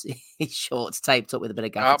his shorts taped up with a bit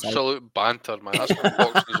of gaffer tape. Absolute banter, man. That's what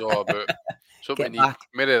boxing is all about. So many of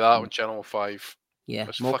that on Channel 5. Yeah,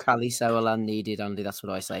 more Cali Sauerland needed, Andy. That's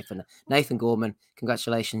what I say for Nathan Gorman.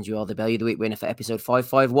 Congratulations, you are the Bellew of the Week winner for episode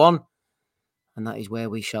 551. And that is where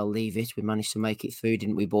we shall leave it. We managed to make it through,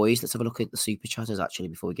 didn't we, boys? Let's have a look at the super chatters, actually,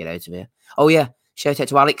 before we get out of here. Oh, yeah. Shout out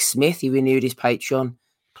to Alex Smith. He renewed his Patreon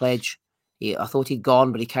pledge. I thought he'd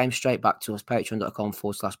gone, but he came straight back to us.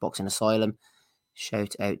 Patreon.com/Boxing Asylum.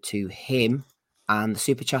 Shout out to him. And the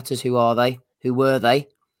super chatters, who are they? Who were they?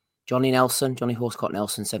 Johnny Horsecott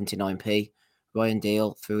Nelson, 79p. Ryan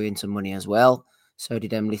Deal threw in some money as well. So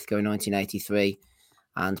did Lithgow, 1983.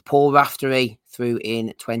 And Paul Raftery threw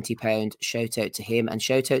in £20. Shout out to him. And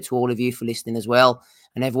shout out to all of you for listening as well.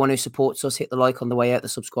 And everyone who supports us, hit the like on the way out, the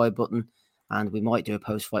subscribe button. And we might do a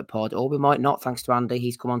post-fight pod, or we might not, thanks to Andy.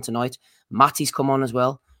 He's come on tonight. Matty's come on as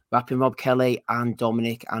well. Rapping Rob Kelly and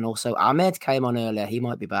Dominic. And also Ahmed came on earlier. He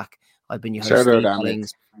might be back. I've been your host, Shout out Steve Ahmed.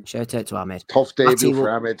 Wellings. Shout out to Ahmed. Tough debut Matty for will-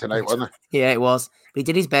 Ahmed tonight, wasn't it? Yeah, it was. But he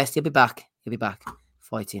did his best. He'll be back. He'll be back.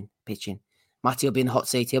 Fighting, pitching. Matty will be in the hot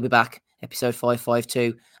seat. He'll be back. Episode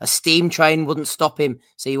 552. A steam train wouldn't stop him.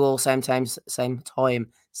 See you all same time,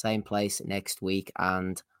 same place next week.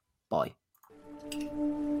 And bye.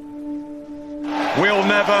 We'll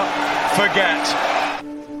never forget.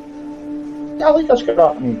 I think that's good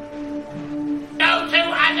at me. Go to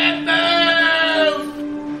Adam Move!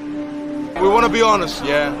 We want to be honest,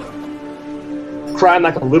 yeah. Crying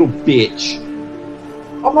like a little bitch.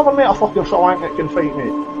 I've never met a fucking swank that can fight me.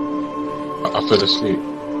 I fell asleep.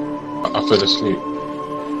 I fell asleep.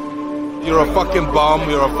 You're a fucking bum,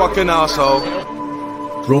 you're a fucking asshole.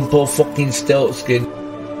 Rumpo fucking Steltskin.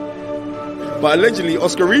 But allegedly,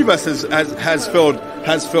 Oscar Rivas has failed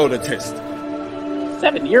a test.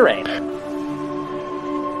 7-year aim.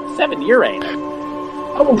 7-year aim.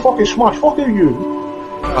 I will fucking smash fucking you.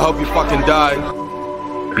 I hope you fucking die.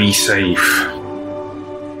 Be safe.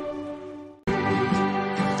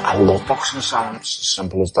 I love boxing sounds.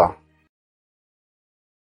 Simple as that.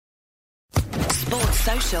 Sports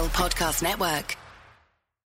Social Podcast Network.